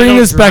let's but I bring don't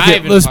this back drive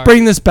in. and Let's party.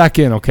 bring this back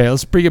in. Okay,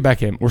 let's bring it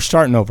back in. We're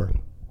starting over.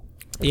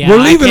 Yeah, we're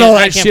I leaving can't- all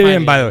I that can't shit find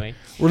in. it By the anyway. way,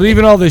 we're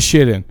leaving all this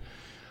shit in.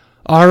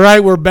 All right,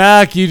 we're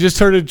back. You just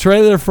heard a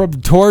trailer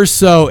from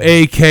Torso,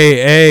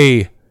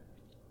 aka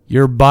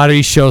Your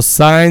Body Shows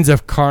Signs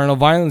of Carnal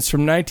Violence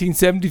from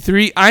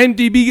 1973.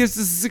 IMDb gives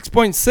this a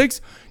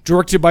 6.6.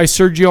 Directed by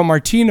Sergio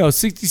Martino.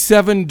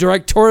 67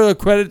 directorial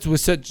credits with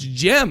such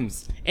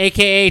gems.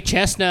 AKA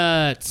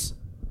Chestnuts.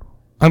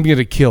 I'm going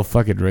to kill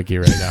fucking Ricky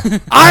right now.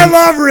 I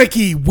love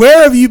Ricky.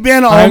 Where have you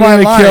been all I'm my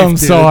gonna life? kill him dude?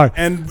 so hard.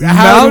 And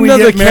how Mountain do of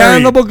we the get married?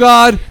 Cannibal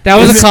God. That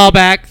was Is a it-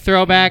 callback,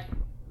 throwback.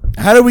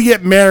 How do we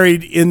get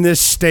married in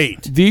this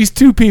state? These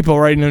two people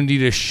right now need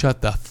to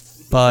shut the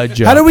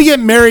fudge up. How do we get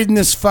married in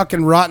this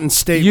fucking rotten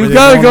state? You where they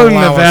gotta don't go to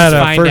allow us?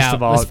 Nevada first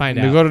of all. Let's find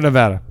You out. go to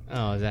Nevada.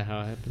 Oh, is that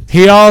how it happens?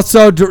 He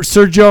also,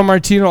 Sergio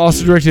Martino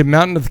also directed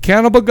Mountain of the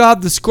Cannibal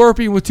God, The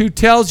Scorpion with Two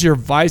Tails, Your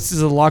Vice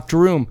is a Locked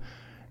Room,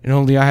 and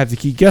Only I Have the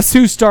Key. Guess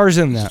who stars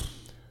in that?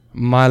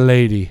 My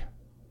lady.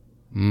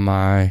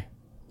 My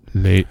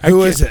lady.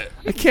 Who is it?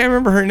 I can't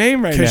remember her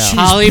name right now. She's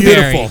Holly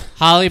beautiful. Berry.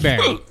 Holly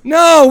Berry.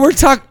 No, we're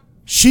talking.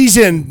 She's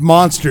in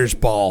Monsters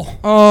Ball.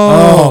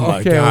 Oh, my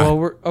okay. God. Well,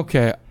 we're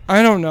okay.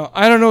 I don't know.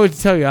 I don't know what to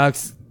tell you,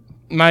 Alex.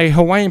 My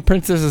Hawaiian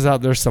princess is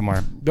out there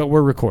somewhere, but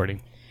we're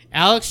recording.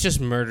 Alex just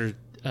murdered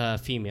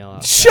female.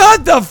 Outside.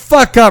 Shut the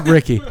fuck up,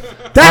 Ricky.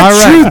 That's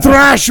All true right.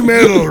 thrash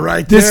metal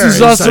right there. This is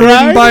It's also like-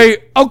 written by.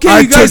 Okay, I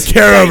you guys. took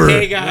care of her.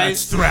 Hey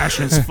guys. Thrash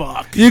as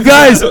fuck. You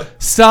guys,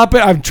 stop it.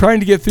 I'm trying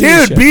to get through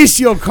this Dude, shit.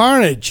 Bestial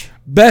Carnage.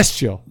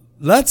 Bestial.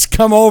 Let's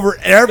come over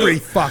every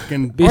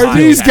fucking. Are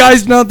these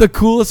guys not the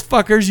coolest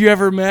fuckers you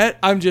ever met?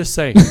 I'm just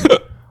saying.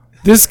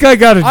 This guy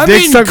got a I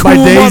dick mean, sucked cool by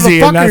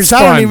Daisy, and that's motherfuckers. I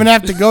fun. don't even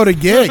have to go to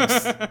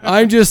gigs.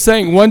 I'm just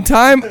saying. One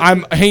time,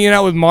 I'm hanging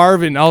out with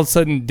Marv, and all of a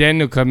sudden,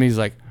 Daniel comes. He's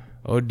like,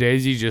 "Oh,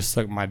 Daisy just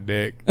sucked my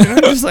dick." And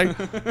I'm just like,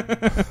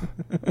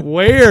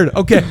 weird.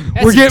 Okay,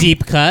 That's a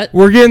deep cut.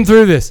 We're getting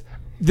through this.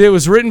 It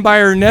was written by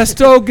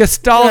Ernesto I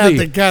Gastaldi. have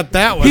to cut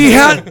that one. He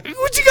had.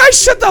 Would you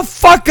guys shut the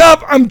fuck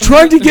up? I'm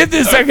trying to get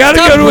this. I gotta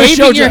Stop go to a waving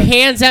show. your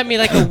hands at me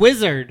like a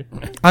wizard.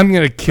 I'm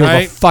gonna kill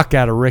Right? the fuck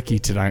out of Ricky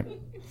tonight.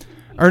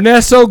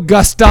 Ernesto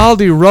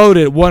Gastaldi wrote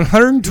it.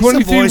 123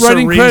 He's the voice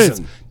writing of credits.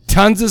 reason.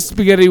 Tons of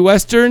spaghetti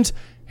westerns.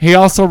 He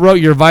also wrote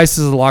Your Vice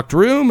is a Locked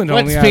Room and What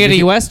Only I spaghetti Have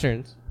the-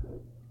 westerns?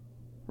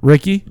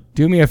 Ricky,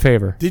 do me a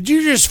favor. Did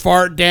you just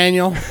fart,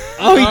 Daniel?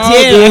 Oh, he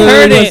did. I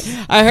heard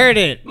it. I heard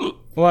it.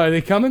 What, are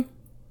they coming?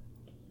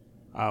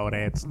 Oh,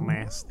 that's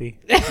nasty.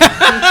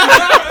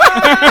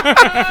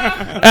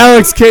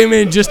 Alex came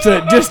in just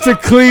to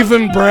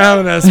Cleveland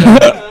Brown us.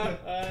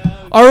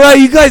 All right,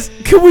 you guys,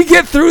 can we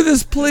get through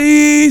this,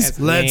 please?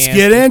 Let's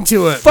get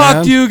into it. Fuck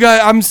man. you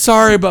guys. I'm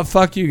sorry, but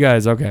fuck you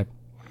guys. Okay.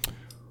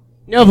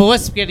 No, but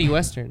what's spaghetti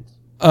westerns?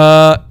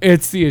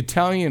 It's the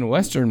Italian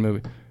Western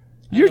movie.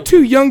 You're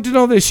too young to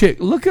know this shit.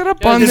 Look it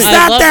up on It's the.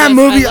 not that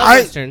movie. I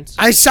love westerns.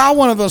 I saw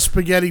one of those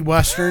spaghetti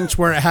westerns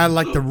where it had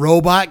like the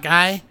robot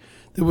guy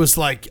that was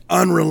like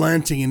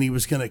unrelenting and he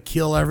was gonna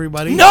kill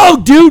everybody. No,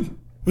 dude.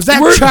 Was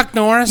that We're- Chuck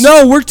Norris?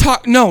 No, we're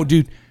talking. No,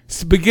 dude.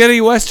 Spaghetti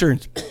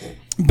westerns.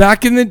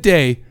 Back in the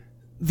day,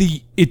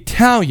 the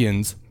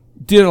Italians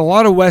did a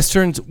lot of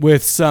westerns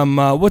with some.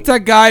 What's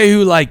that guy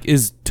who like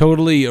is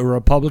totally a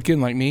Republican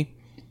like me?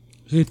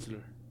 Hitler.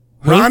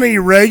 Ronnie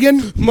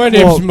Reagan? My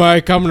name's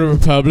Mike. I'm a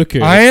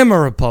Republican. I am a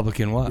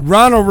Republican. What?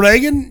 Ronald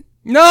Reagan?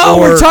 No, Or-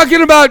 we're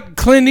talking about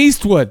Clint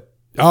Eastwood.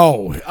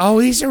 Oh,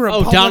 he's a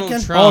Republican.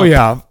 Donald Trump. Oh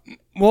yeah.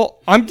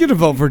 Well, I'm gonna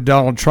vote for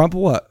Donald Trump.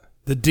 What?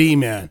 The D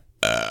man.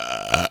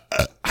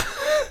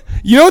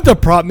 You know what the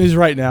problem is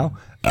right now?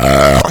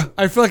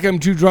 I feel like I'm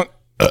too drunk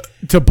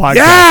to podcast.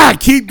 Yeah,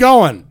 keep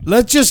going.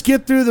 Let's just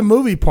get through the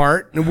movie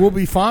part and we'll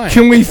be fine.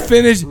 Can we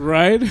finish?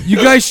 Right? You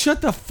guys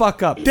shut the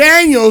fuck up.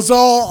 Daniel's he's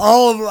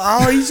all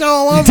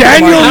over.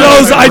 Daniel my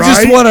knows husband, I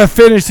just right? want to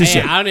finish this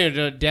Hey, shit. I don't even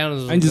know down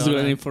as I'm just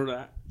waiting for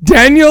that.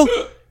 Daniel,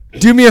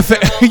 do me a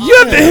favor. You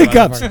have the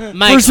hiccups.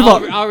 Mike, First of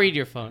all, I'll read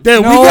your phone.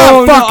 Dude, No, we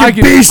got no, I fucking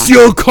can-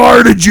 bestial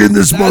carnage in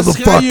this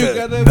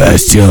motherfucker.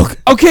 Bestial.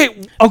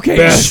 Okay.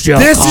 Bestial.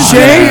 This is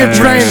a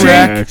train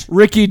wreck.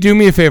 Ricky, do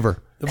me a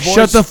favor. voice-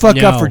 Shut the fuck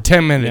up No. for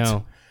 10 minutes.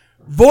 No.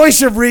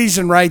 Voice of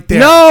reason right there.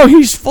 No,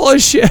 he's full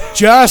of shit.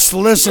 Just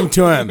listen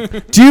to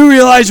him. Do you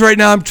realize right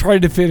now I'm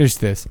trying to finish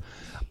this?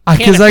 Can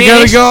Because I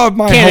gotta go with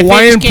my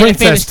Hawaiian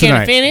princess Can I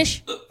tonight.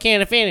 finish? Can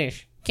I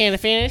finish? Can I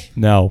finish?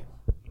 No.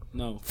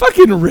 No.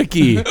 Fucking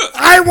Ricky.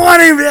 I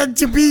want him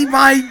to be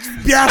my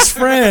best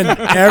friend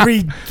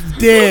every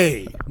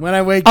day when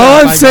I wake up.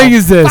 All I'm I saying go,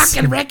 is this.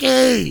 Fucking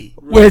Ricky.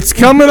 It's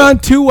coming on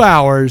 2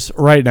 hours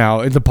right now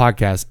in the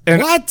podcast.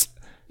 And What?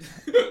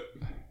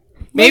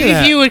 Maybe Look at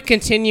if that. you would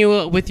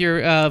continue with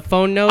your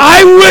phone notes.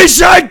 I wish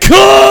I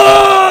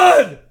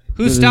could.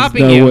 Who's That is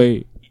stopping the you?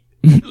 way.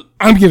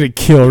 I'm gonna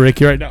kill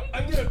Ricky right now.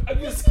 I'm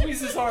gonna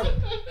squeeze his arm.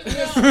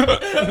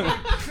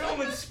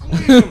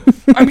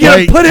 I'm gonna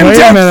Wait, put him wait a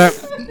down.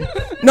 minute.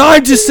 No,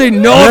 I'm just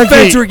saying no Ricky,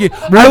 offense, Ricky.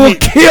 I will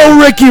kill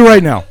Ricky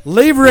right now.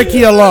 Leave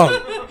Ricky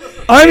alone.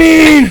 I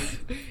mean,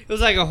 It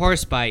was like a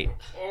horse bite.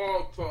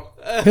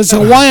 His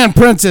Hawaiian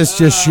princess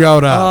just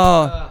showed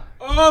up.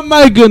 Oh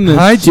my goodness.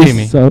 Hi, She's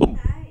Jamie. So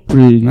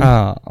pretty.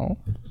 Oh.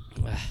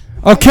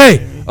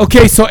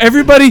 Okay. So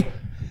everybody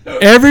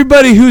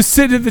who's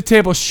sitting at the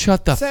table,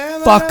 shut the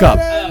fuck up.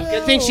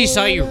 Good thing she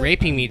saw you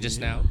raping me just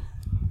now.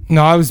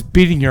 No, I was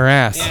beating your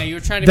ass. Yeah, you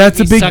were trying to. That's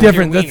a make me big suck your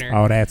difference. wiener.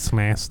 Oh, that's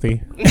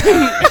nasty.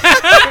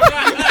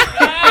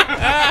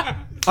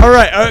 All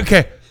right.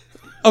 Okay.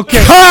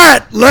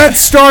 Cut! Let's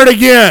start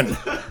again.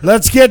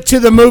 Let's get to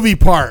the movie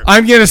part.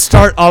 I'm going to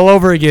start all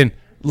over again.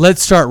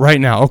 Let's start right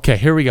now. Okay,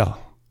 here we go.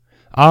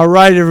 All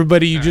right,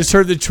 everybody. You just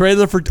heard the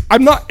trailer for...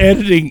 I'm not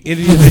editing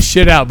any of this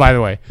shit out, by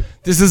the way.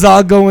 This is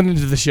all going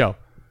into the show.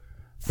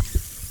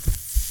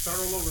 Start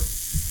all over.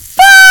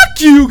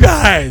 Fuck you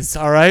guys.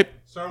 All right?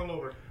 Start all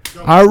over.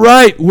 Go. All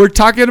right. We're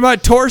talking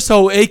about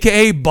Torso,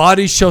 a.k.a.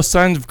 Bodies Show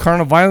Signs of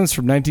Carnal Violence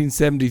from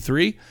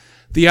 1973.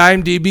 The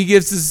IMDb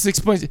gives us a 6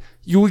 points.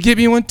 You will give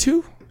me one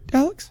too,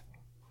 Alex?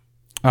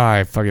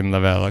 I fucking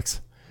love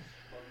Alex.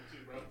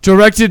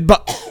 Directed by...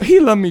 He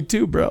loved me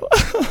too, bro.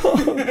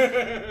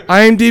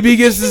 IMDb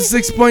gives us a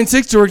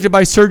 6.6. Directed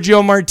by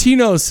Sergio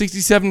Martino.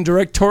 67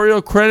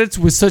 directorial credits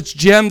with such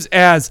gems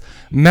as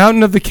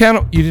Mountain of the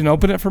Cannibal... You didn't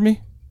open it for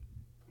me?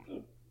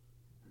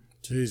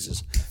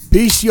 Jesus.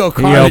 Bestial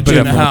Karnage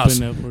in the house.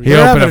 He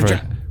opened it for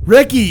me.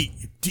 Ricky,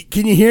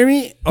 can you hear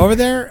me over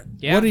there?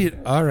 Yeah. What are you...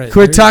 All right.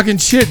 Quit talking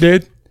shit,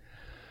 dude.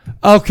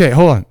 Okay,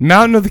 hold on.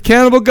 Mountain of the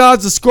Cannibal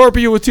Gods, a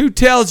scorpion with two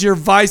tails. Your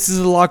vice is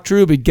a locked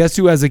true, but guess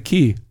who has a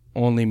key?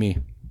 Only me.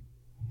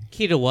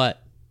 Key to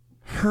what?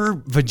 Her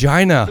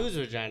vagina. Whose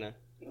vagina?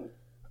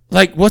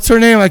 Like, what's her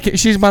name?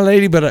 She's my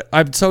lady, but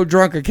I'm so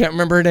drunk I can't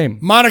remember her name.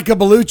 Monica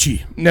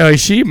Bellucci. No,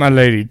 she my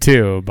lady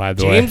too, by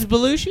the way. James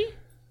Belushi?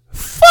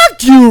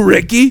 Fuck you,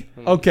 Ricky.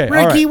 Okay, Ricky,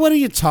 all right. what are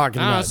you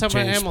talking Oh, about? it's talking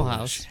about James Animal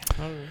Belushi?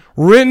 House.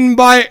 Written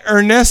by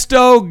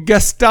Ernesto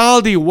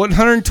Gastaldi,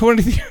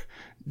 120.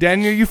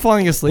 Daniel, you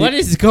falling asleep? What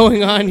is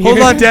going on here? Hold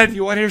on, Dad.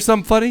 You want to hear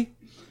something funny?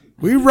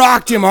 We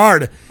rocked him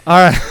hard. All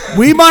right.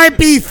 We might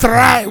be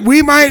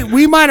we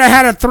might have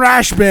had a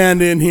thrash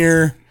band in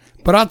here,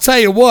 but I'll tell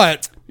you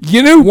what.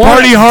 You know,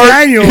 party hard.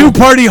 Daniel Who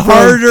party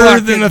harder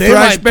fucking- than a they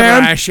thrash might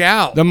band? thrash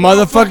out. The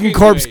motherfucking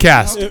Corpse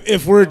Cast.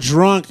 If we're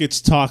drunk,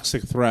 it's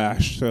toxic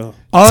thrash. So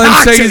All I'm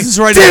Toxic saying is this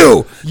right stew!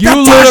 now. You The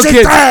little toxic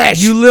kids,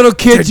 thrash!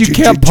 you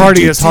can't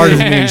party as hard as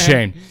me and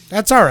Shane.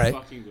 That's all right.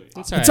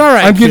 It's It's all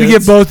right. I'm going to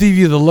kids. give both of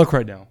you the look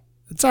right now.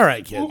 It's all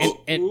right, kids.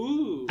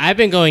 And I've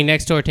been going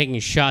next door taking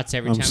shots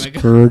every time I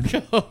go.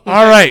 scared.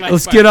 All right,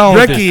 let's get on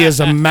with Ricky it. is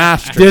a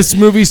master. This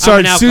movie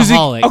starts. an Susie,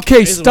 alcoholic.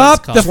 okay, Is what stop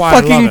it's the called. That's why I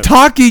love fucking it.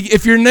 talking.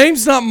 If your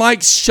name's not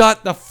Mike,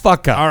 shut the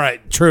fuck up. All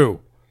right,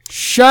 true.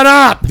 Shut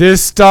up.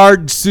 This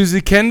starred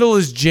Susie Kendall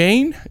as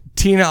Jane.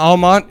 Tina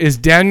Almont is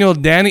Daniel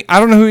Danny. I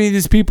don't know who any of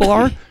these people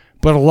are,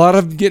 but a lot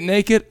of them get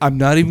naked. I'm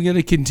not even going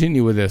to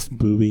continue with this.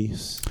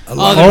 Boobies.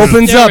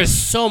 Opens there up. is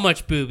so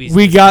much boobies.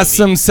 We in this got movie.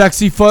 some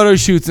sexy photo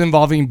shoots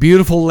involving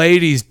beautiful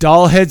ladies,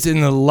 doll heads,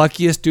 and the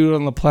luckiest dude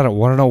on the planet.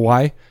 Want to know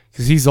why?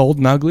 Because he's old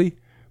and ugly,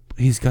 but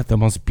he's got the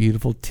most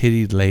beautiful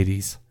tittied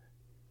ladies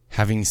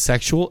having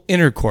sexual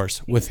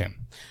intercourse with him.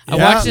 I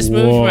watched this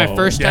movie for my Whoa.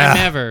 first time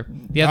ever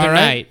the other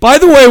night. By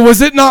the way,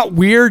 was it not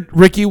weird,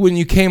 Ricky, when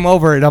you came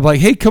over and I'm like,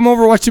 hey, come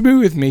over, watch a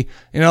movie with me,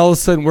 and all of a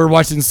sudden we're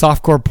watching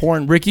softcore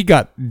porn. Ricky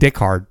got dick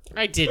hard.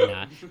 I did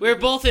not. We were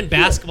both in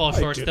basketball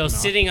shorts, though,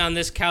 sitting on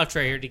this couch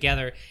right here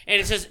together. And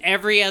it's just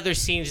every other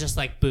scene is just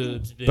like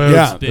boobs, boobs,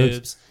 Yeah.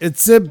 boobs.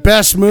 It's the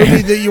best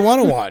movie that you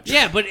want to watch.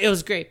 Yeah, but it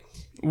was great.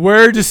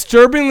 We're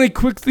disturbingly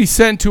quickly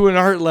sent to an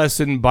art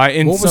lesson by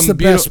in What was some the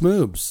best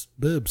moves?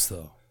 Boobs,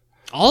 though.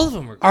 All of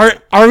them were great.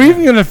 Are we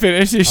even gonna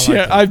finish this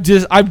shit?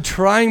 I'm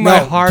trying my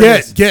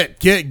hardest.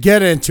 Get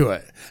into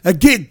it.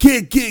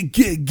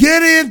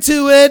 Get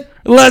into it.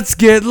 Let's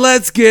get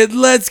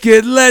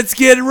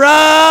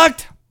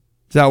rocked.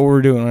 Is that what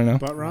we're doing right now?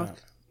 Butt rock?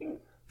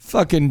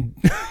 Fucking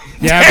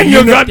Yeah, but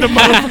you got the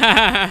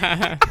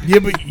motherfucker. Yeah,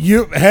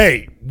 but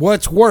hey,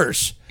 what's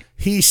worse?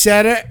 He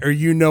said it, or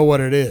you know what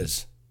it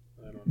is.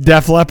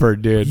 Def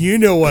Leppard, dude. You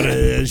know what it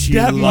is. You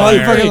Def liar.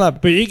 motherfucking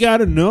Leppard. But you got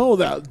to know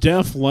that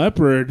Def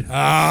Leppard.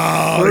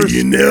 Oh,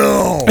 you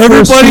know.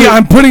 Everybody,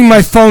 I'm putting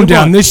my phone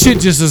down. on. This shit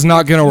just is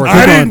not gonna work.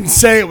 I didn't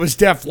say it was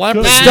Def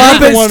Leppard.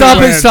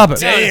 Stop it.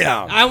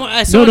 Damn.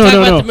 I still want to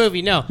talk about the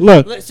movie. No.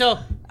 Look. So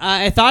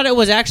I thought it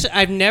was actually,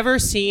 I've never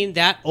seen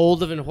that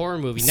old of a horror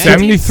movie.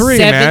 73,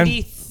 man.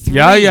 1973.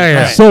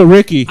 Yeah. So,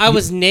 Ricky. I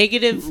was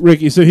negative.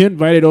 Ricky, so he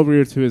invited over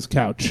here to his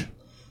couch.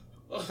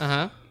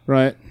 Uh-huh.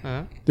 Right?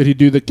 Uh-huh. Did he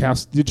do the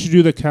cast? Did you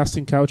do the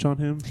casting couch on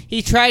him?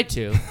 He tried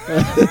to.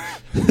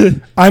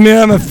 I mean,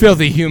 I'm a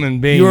filthy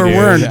human being. You were dude.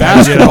 wearing I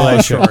basketball did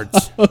all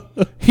shorts.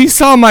 He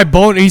saw my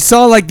bone. He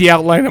saw like the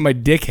outline of my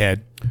dick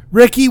head.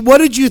 Ricky, what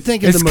did you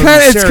think of It's the movie? kind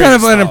of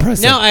Serious, though.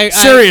 unimpressive. No,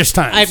 Serious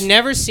times. I've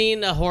never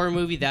seen a horror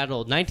movie that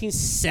old.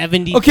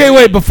 1970. Okay,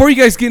 wait. Before you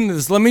guys get into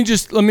this, let me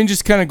just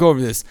kind of go over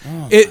this.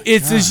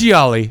 It's a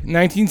Gialli,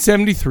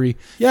 1973.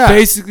 Yeah.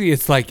 Basically,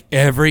 it's like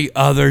every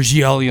other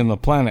Gialli on the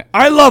planet.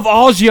 I love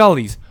all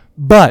Giallis,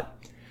 but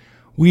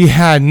we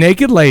had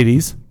naked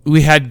ladies.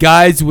 We had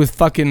guys with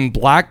fucking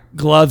black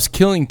gloves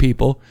killing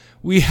people.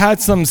 We had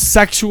some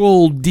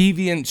sexual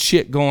deviant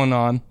shit going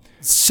on.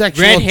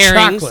 Sexual Red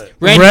herrings, chocolate.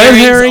 red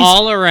herrings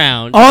all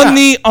around. On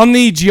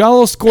the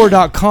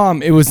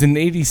gialloscore.com, it was an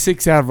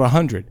 86 out of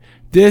 100.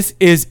 This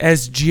is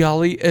as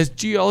gialli as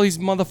gialli's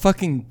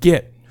motherfucking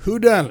get.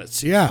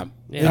 Whodunits, yeah.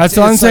 That's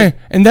all I'm saying.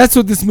 And that's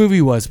what this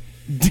movie was.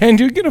 Dan,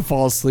 you're going to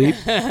fall asleep.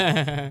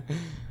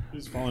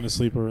 He's falling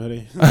asleep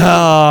already.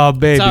 Oh,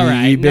 baby. It's all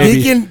right. Baby.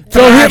 He can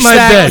go hit my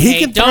bed. He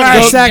can don't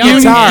thrash that hate.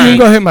 guitar. You can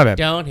go hit my bed.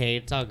 Don't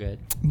hate. It's all good.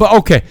 But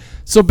okay.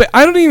 So but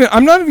I'm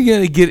not even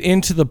going to get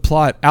into the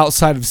plot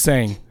outside of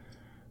saying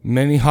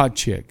many hot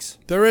chicks.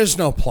 There is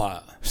no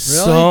plot. Really?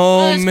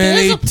 So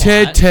many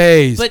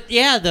titties. But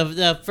yeah,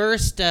 the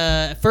first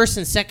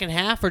and second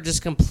half are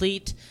just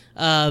complete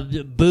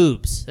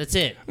boobs. That's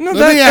it. No,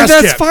 Let me ask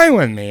that's you. fine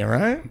with me,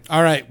 right?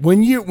 All right.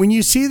 When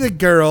you see the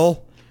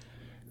girl,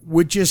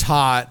 which is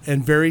hot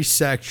and very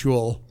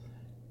sexual,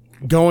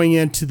 going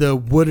into the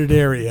wooded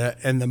area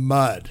and the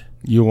mud,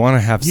 You want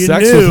to have You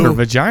sex knew- with her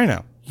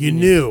vagina. you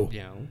knew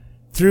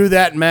through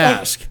that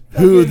mask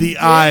who the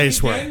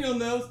eyes were. Daniel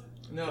knows.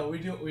 No, we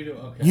do.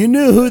 Okay. You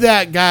knew who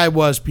that guy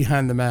was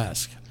behind the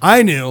mask.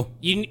 I knew.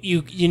 You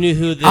knew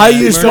who the I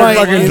used my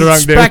fucking drunk,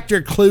 dude.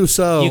 Inspector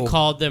Clouseau. You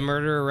called the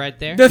murderer right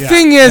there. The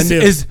thing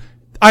is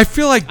I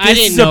feel like I this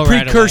didn't is know a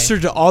right precursor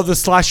to all the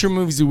slasher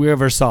movies that we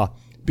ever saw.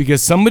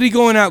 Because somebody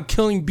going out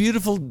killing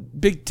beautiful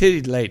big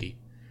titted lady.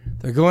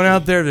 They're going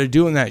out there, they're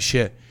doing that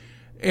shit.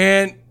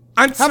 And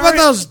I'm How about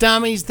those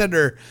dummies that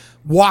are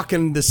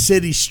walking the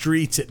city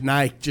streets at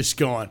night just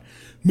going,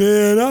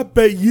 man, I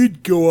bet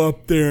you'd go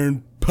up there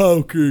and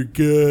poke her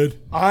good.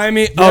 I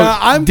mean,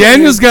 I'm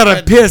Daniel's got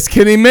to piss.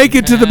 Can he make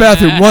it to the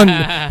bathroom?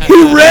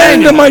 He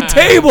ran to my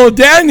table,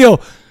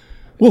 Daniel.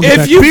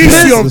 If you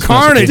Bestial piss,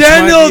 Karnage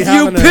Daniel, might be if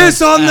you having a-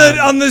 piss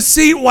on the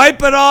seat,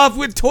 wipe it off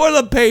with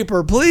toilet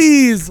paper,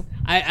 please.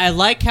 I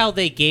like how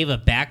they gave a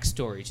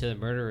backstory to the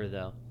murderer,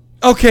 though.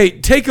 Okay,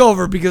 take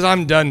over because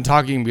I'm done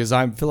talking because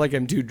I feel like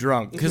I'm too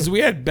drunk because we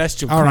had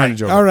Bestial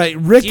Karnage over. All right,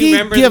 Ricky,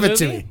 give it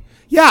to me.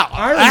 Yeah,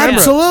 I remember.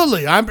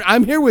 absolutely.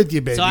 I'm here with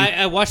you, baby. So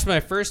I watched my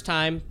first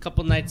time a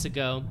couple nights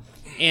ago,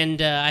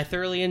 and I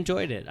thoroughly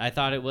enjoyed it. I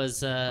thought it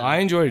was. I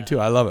enjoyed it too.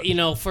 I love it. You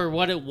know, for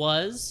what it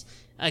was,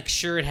 like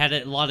sure, it had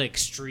a lot of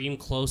extreme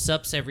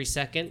close-ups every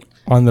second.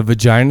 On the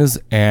vaginas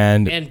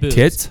and boobs.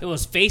 tits. It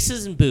was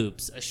faces and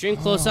boobs. Extreme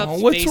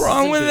close-ups. What's faces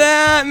wrong and with boobs.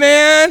 that,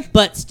 man?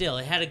 But still,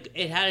 it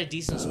had a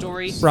decent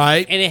story,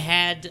 right? And it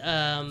had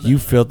You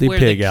filthy where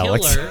pig, the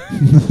Alex. killer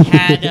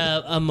had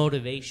a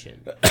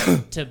motivation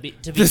to be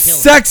The killing.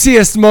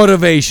 sexiest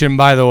motivation,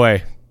 by the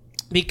way.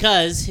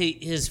 Because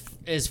his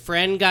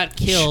friend got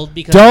killed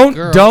because of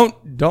the girl.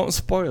 Don't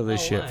spoil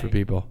this shit for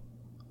people.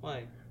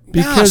 Why?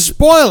 Because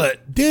spoil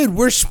it, dude.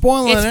 We're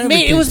spoiling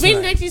everything. It was made in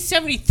tonight.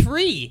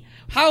 1973.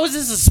 How is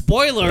this a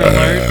spoiler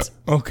alert?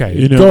 Okay,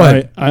 You know, go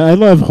ahead, I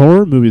love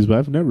horror movies, but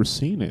I've never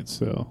seen it.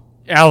 So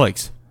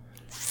Alex.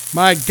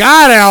 My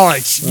God,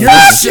 Alex,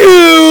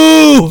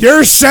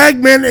 your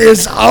segment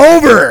is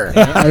over.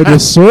 I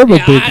deserve a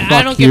big I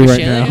fuck don't you give a right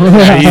shit.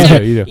 now.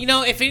 You do. You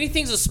know, if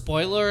anything's a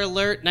spoiler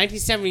alert,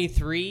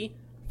 1973,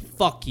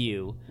 fuck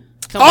you.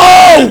 Come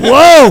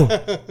Oh,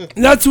 whoa!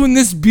 That's when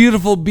this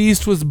beautiful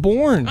beast was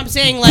born. I'm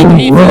saying, like,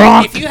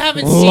 if you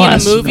haven't seen a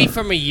movie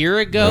from a year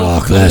ago,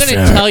 I'm going to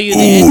tell you the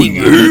ending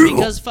of it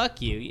because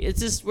fuck you. It's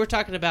just, we're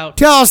talking about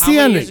Tell us how the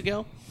many ending. years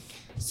ago?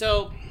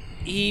 So,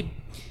 he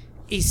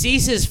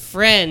sees his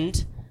friend.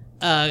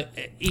 He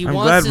I'm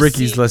wants glad to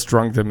Ricky's see, less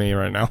drunk than me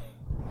right now.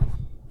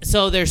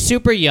 So they're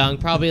super young,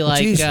 probably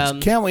like Jesus,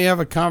 can't we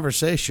have a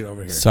conversation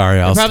over here? Sorry,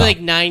 they're I'll probably stop.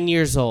 like 9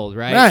 years old,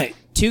 right? Right.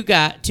 Two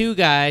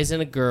guys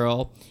and a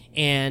girl,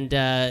 and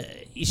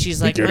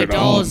she's like, did my it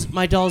all.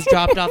 doll's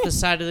dropped off the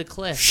side of the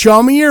cliff.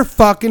 Show me your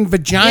fucking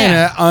vagina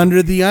Yeah.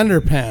 under the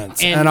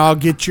underpants, and I'll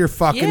get your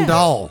fucking Yeah.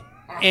 doll.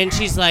 And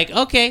she's like,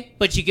 okay,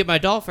 but you get my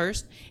doll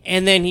first.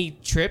 And then he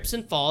trips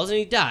and falls and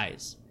he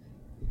dies.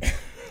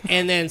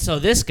 And then so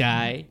this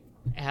guy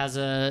has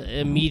a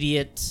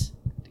immediate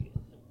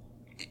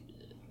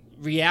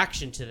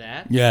reaction to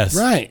that. Yes.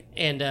 Right.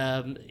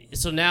 And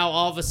so now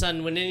all of a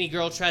sudden, when any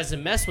girl tries to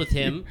mess with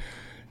him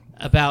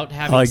about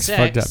having Alex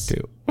sex, fucked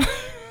up too.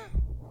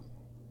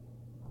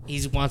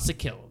 he wants to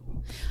kill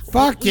him.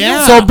 Fuck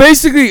yeah. So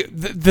basically,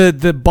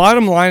 the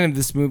bottom line of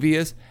this movie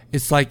is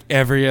it's like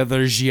every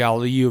other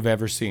giallo you've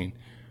ever seen,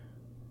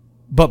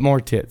 but more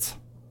tits.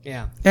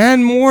 Yeah.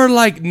 And more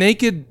like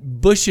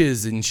naked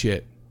bushes and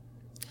shit.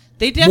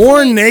 They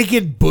More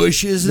naked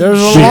bushes. And There's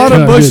a shit. lot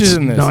of bushes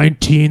in this.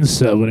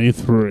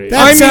 1973.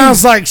 That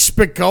sounds like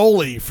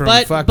Spicoli from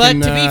But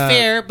fucking.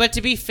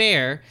 to be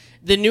fair,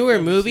 the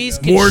newer movies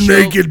can more show,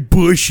 naked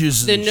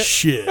bushes and the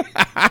shit.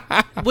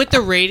 with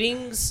the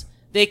ratings,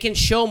 they can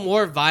show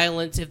more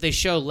violence if they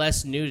show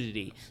less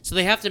nudity. So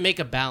they have to make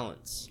a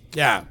balance.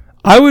 Yeah.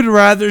 I would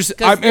rather. I'm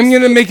this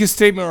going to make a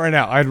statement right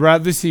now. I'd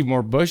rather see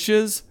more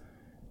bushes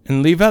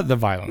and leave out the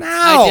violence.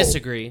 I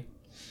disagree.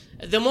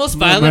 The most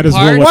might violent as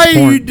well part. Why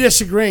are you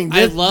disagreeing?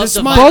 I This- love this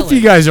the might- violence. Both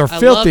you guys are I love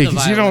filthy the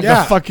because you don't know what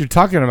violence. the fuck you're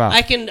talking about.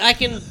 I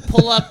can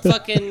pull up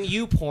fucking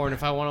you porn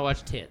if I want to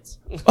watch tits.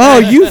 Oh,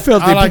 you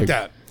filthy I like pig.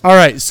 that. All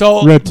right,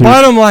 so Red tooth.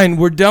 bottom line,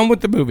 we're done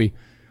with the movie.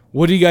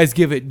 What do you guys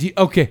give it?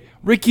 Okay,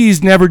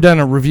 Ricky's never done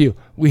a review.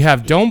 We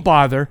have Don't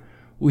Bother,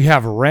 we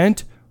have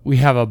Rent, we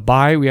have a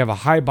buy, we have a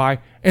high buy,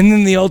 and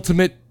then the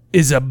ultimate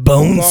is a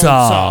bone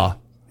saw.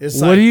 It's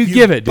What like do you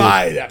give it, dude?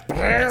 buy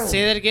that.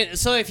 Say that again.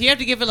 So if you have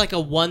to give it like a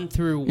 1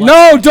 through 1.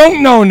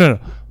 No.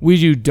 We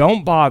do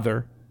Don't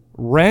Bother,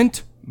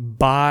 Rent,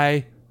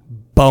 Buy,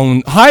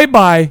 High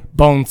Buy,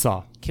 Bone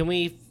Saw. Can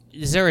we?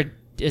 Is there a?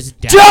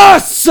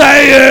 Just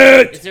say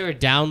it! Is there a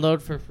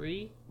download for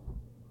free?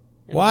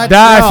 What?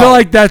 I feel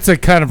like that's a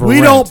kind of a We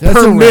rent. don't That's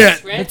a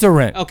permit. rent. It's a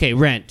rent. Okay,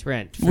 rent.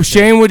 Well,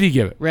 Shane, what do you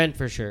give it? Rent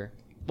for sure.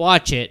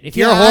 Watch it. If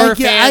you're a horror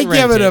fan, I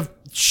give rent it a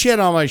shit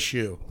on my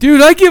shoe.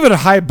 Dude, I give it a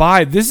high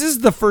buy. This is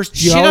the first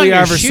Shit jelly on your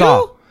I ever shoe?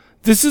 saw.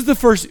 This is the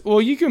first.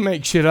 Well, you can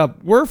make shit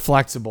up. We're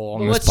flexible on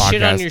Well, this what's podcast.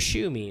 shit on your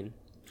shoe mean?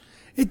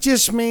 It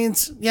just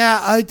means,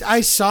 I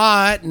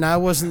saw it and I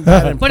wasn't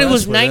that impressed. But it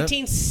was with it.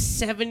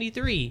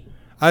 1973.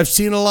 I've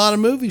seen a lot of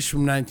movies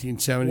from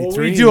 1973. Well,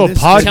 we do a and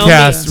this-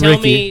 podcast,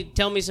 Ricky.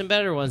 Tell me some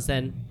better ones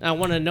then. I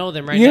want to know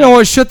them right You now. know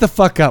what? Shut the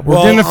fuck up. We're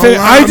Well, gonna finish.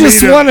 allow I me just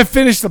to want to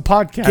finish the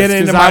podcast. Get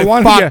into 'cause my I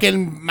wanna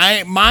fucking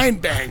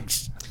mind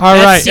banks. All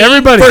That right, scene-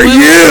 everybody. For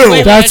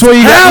you. That's what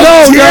you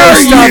got.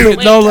 No, stop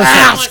it. No, listen.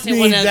 Ask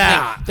me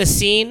that. The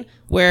scene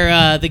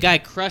where the guy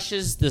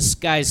crushes this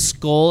guy's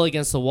skull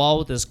against the wall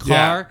with his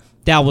car.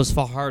 That was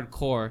for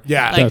hardcore.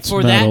 Yeah. like That's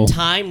for metal. that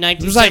time,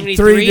 There's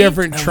 1973. like 3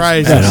 different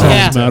tries. metal. of Yeah,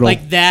 That's metal.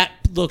 like that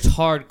looked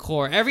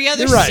hardcore. Every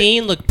other You're right.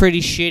 scene looked pretty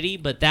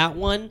shitty, but that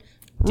one,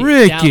 that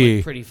Ricky.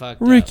 looked pretty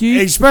fucked up. Ricky.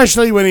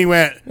 Especially when he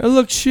went, It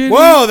looks shitty.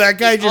 whoa, that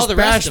guy All just the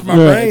rest bashed of my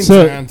them. brains,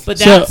 So- man. But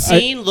So, that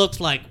scene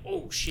looked like,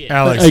 oh shit.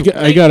 Alex.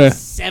 I got a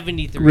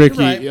 73.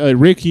 Ricky,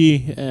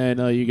 Ricky, and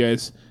you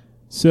guys.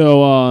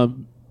 So,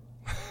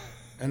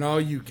 And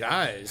all you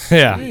guys.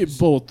 Yeah.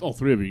 both, all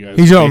three of you guys.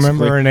 You don't basically.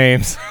 remember our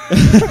names.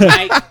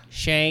 Mike,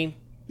 Shane.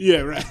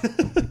 Yeah, right.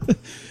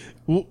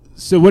 Well,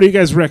 so, what are you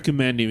guys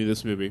recommending me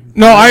this movie?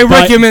 No, I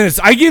Buy- recommend this.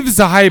 I give this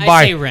a high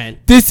buy. say Rent.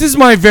 This is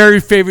my very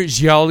favorite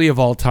gialli of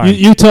all time.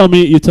 You tell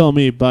me. You tell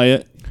me. Buy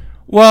it.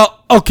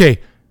 Well, okay.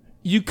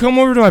 You come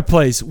over to my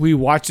place. We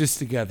watch this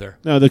together.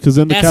 No, because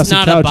then the That's casting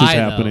not a couch buy, is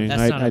though. happening.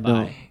 That's not I a buy.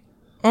 don't.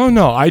 Oh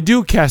no, I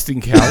do casting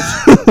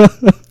couch,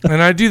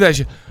 and I do that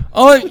shit.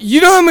 Oh,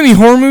 you know how many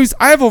horror movies?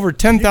 I have over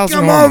 10,000.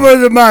 Come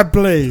over to my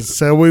place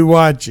so we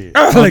watch it.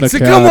 Alex, the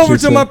come couch, over you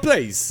to said. my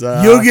place.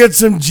 You'll get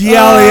some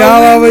gialli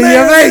all over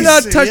your face.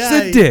 Not touch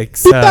the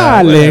dicks.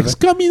 Alex,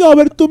 coming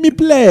over to me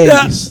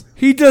place.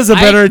 He does a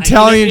better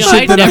Italian shit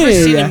I've than never I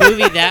seen do. a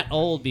movie that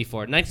old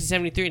before.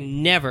 1973.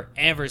 Never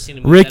ever seen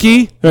a movie.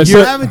 Ricky, Yeah,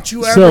 so- Haven't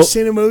you ever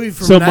seen a movie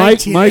from so Mike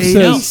 1980s?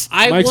 says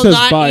I Mike will says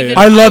not buy even- it.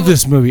 I love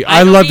this movie.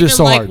 I don't love even this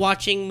so like hard.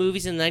 watching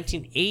movies in the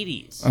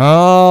 1980s.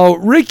 Oh,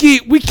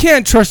 Ricky, we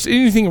can't trust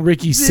anything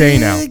Ricky's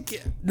saying now.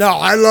 No,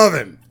 I love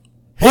him.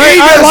 He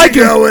I like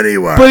him, go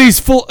anywhere. but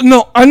he's full.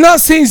 No, I'm not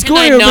saying he's Can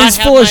going I anywhere. not He's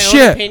have full of my own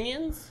shit.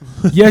 opinions?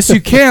 Yes,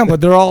 you can,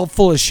 but they're all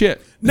full of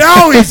shit.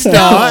 No, he's No,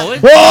 not.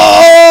 it's,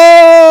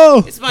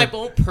 Oh! it's my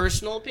own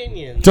personal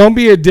opinion. Don't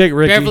be a dick,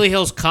 Ricky. Beverly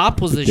Hills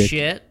Cop was the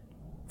shit.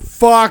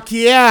 Fuck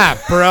yeah,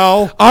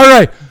 bro. All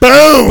right.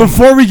 Boom.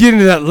 Before we get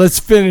into that, let's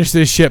finish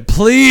this shit.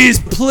 Please,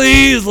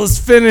 let's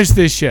finish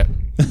this shit.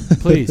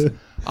 Please.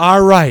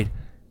 All right.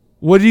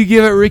 What do you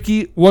give it,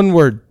 Ricky? One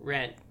word.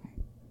 Rent.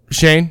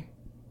 Shane?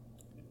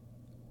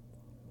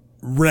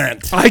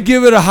 Rent. I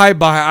give it a high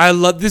buy. I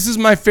love this is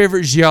my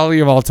favorite gialli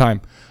of all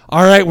time.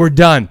 All right, we're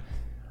done.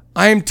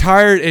 I am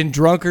tired and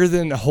drunker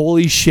than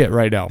holy shit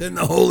right now. Then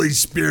the Holy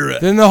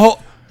Spirit. Then the whole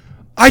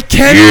I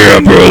can't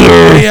even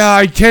brother. Yeah,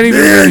 I can't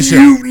even Man, finish it.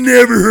 you've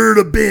never heard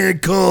a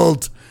band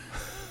called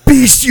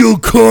Bestial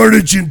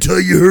Karnage until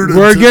you heard it.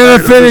 We're gonna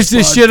tonight on finish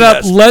this shit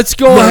up. podcast. Let's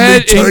go Let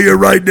ahead me tell and you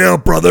right now,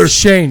 brother.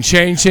 Shane.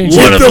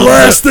 What the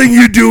last thing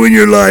you do in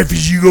your life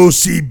is you go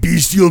see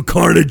Bestial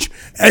Karnage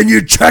and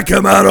you check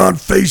him out on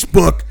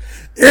Facebook.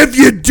 If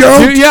you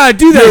don't,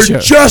 do that you're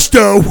shit. just a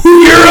You're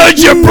a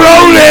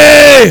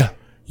jabroni.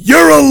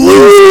 You're a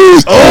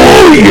loser.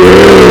 Oh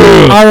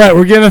yeah! All right,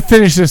 we're gonna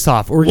finish this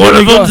off. We're One gonna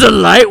of them's a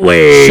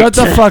lightweight. Shut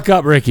the fuck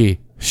up, Ricky.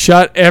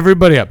 Shut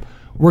everybody up.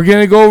 We're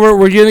gonna go over.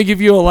 We're gonna give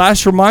you a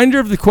last reminder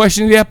of the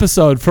question of the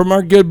episode from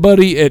our good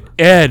buddy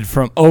Ed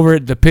from over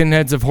at the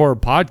Pinheads of Horror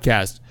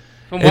podcast.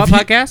 From what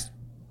podcast?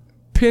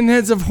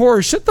 Pinheads of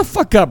Horror. Shut the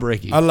fuck up,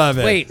 Ricky. I love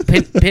it. Wait,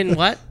 pin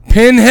what?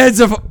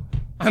 Pinheads of.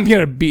 I'm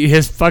gonna beat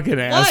his fucking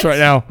ass What? right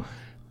now.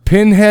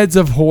 Pinheads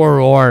of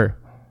Horror.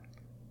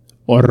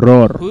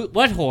 Horror.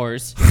 What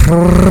whores?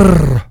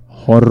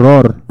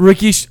 Horror.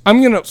 Ricky,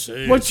 I'm gonna.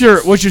 What's your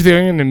thing?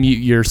 I'm gonna mute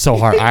you so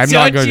hard. I'm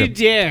not Don't going you to.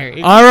 dare.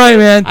 All right,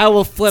 man. I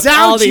will flip Don't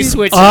all these you-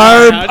 switches.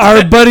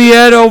 Our buddy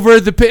Ed over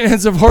at the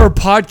Pinheads of Horror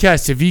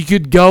podcast. If you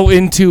could go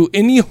into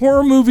any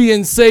horror movie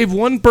and save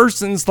one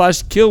person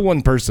 / kill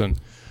one person,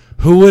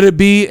 who would it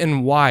be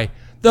and why?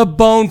 The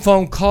Bone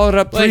Phone. Call it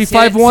up. Wait,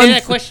 351. say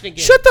that question again.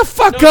 Shut the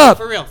fuck No, up.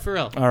 for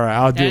real. All right,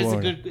 I'll do That is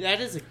one.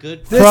 that is a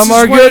good. This From is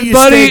our where good you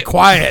buddy- stay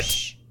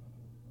quiet.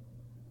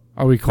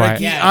 Are we quiet?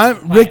 Ricky, Yeah,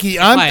 Ricky,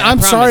 quiet, I I'm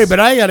sorry, promise. but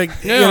I gotta.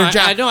 No,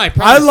 I know, I I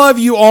promise. love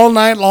you all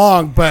night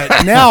long, but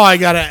now I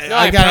gotta.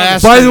 I gotta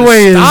ask. By you the to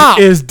way, stop.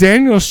 is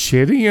Daniel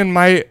shitting in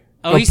my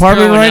He's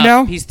apartment throwing right up.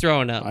 now? He's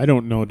throwing up. I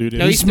don't know, dude.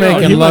 No, he's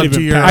throwing making up. love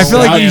to your. I feel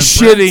like he's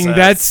shitting.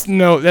 Princess.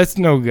 That's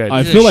no good.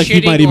 I feel like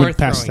he might even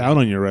passed out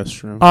on your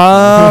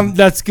restroom.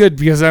 That's good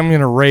because I'm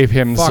gonna rape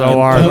him so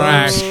Fucking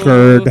hard.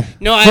 Scared.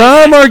 No,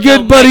 From our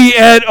good buddy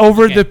Ed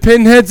over at the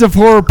Pinheads of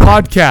Horror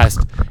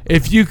podcast.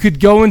 If you could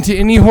go into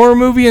any horror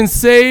movie and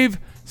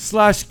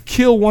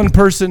save/kill one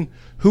person,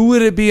 who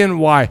would it be and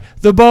why?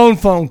 The Bone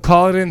Phone.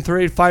 Call it in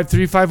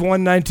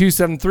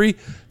 385-351-9273.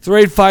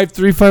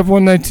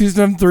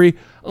 385-351-9273.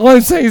 All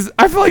I'm saying is,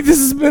 I feel like this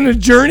has been a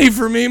journey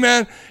for me,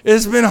 man.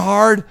 It's been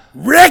hard.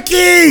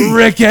 Ricky!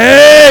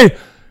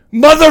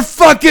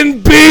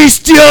 Motherfucking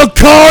Bestial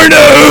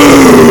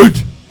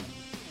Karnage!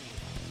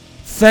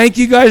 Thank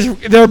you guys.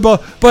 They're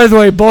both. By the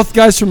way, both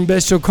guys from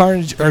Bestial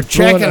Karnage are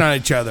checking on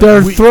each other.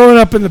 They're throwing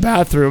up in the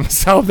bathroom,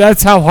 so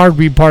that's how hard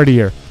we party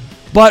here.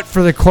 But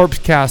for the Corpse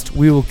Cast,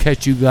 we will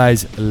catch you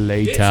guys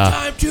later. It's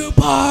time to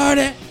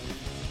party.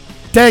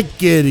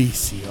 Take it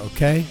easy,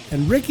 okay?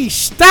 And Ricky,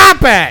 stop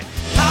it!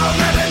 How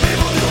many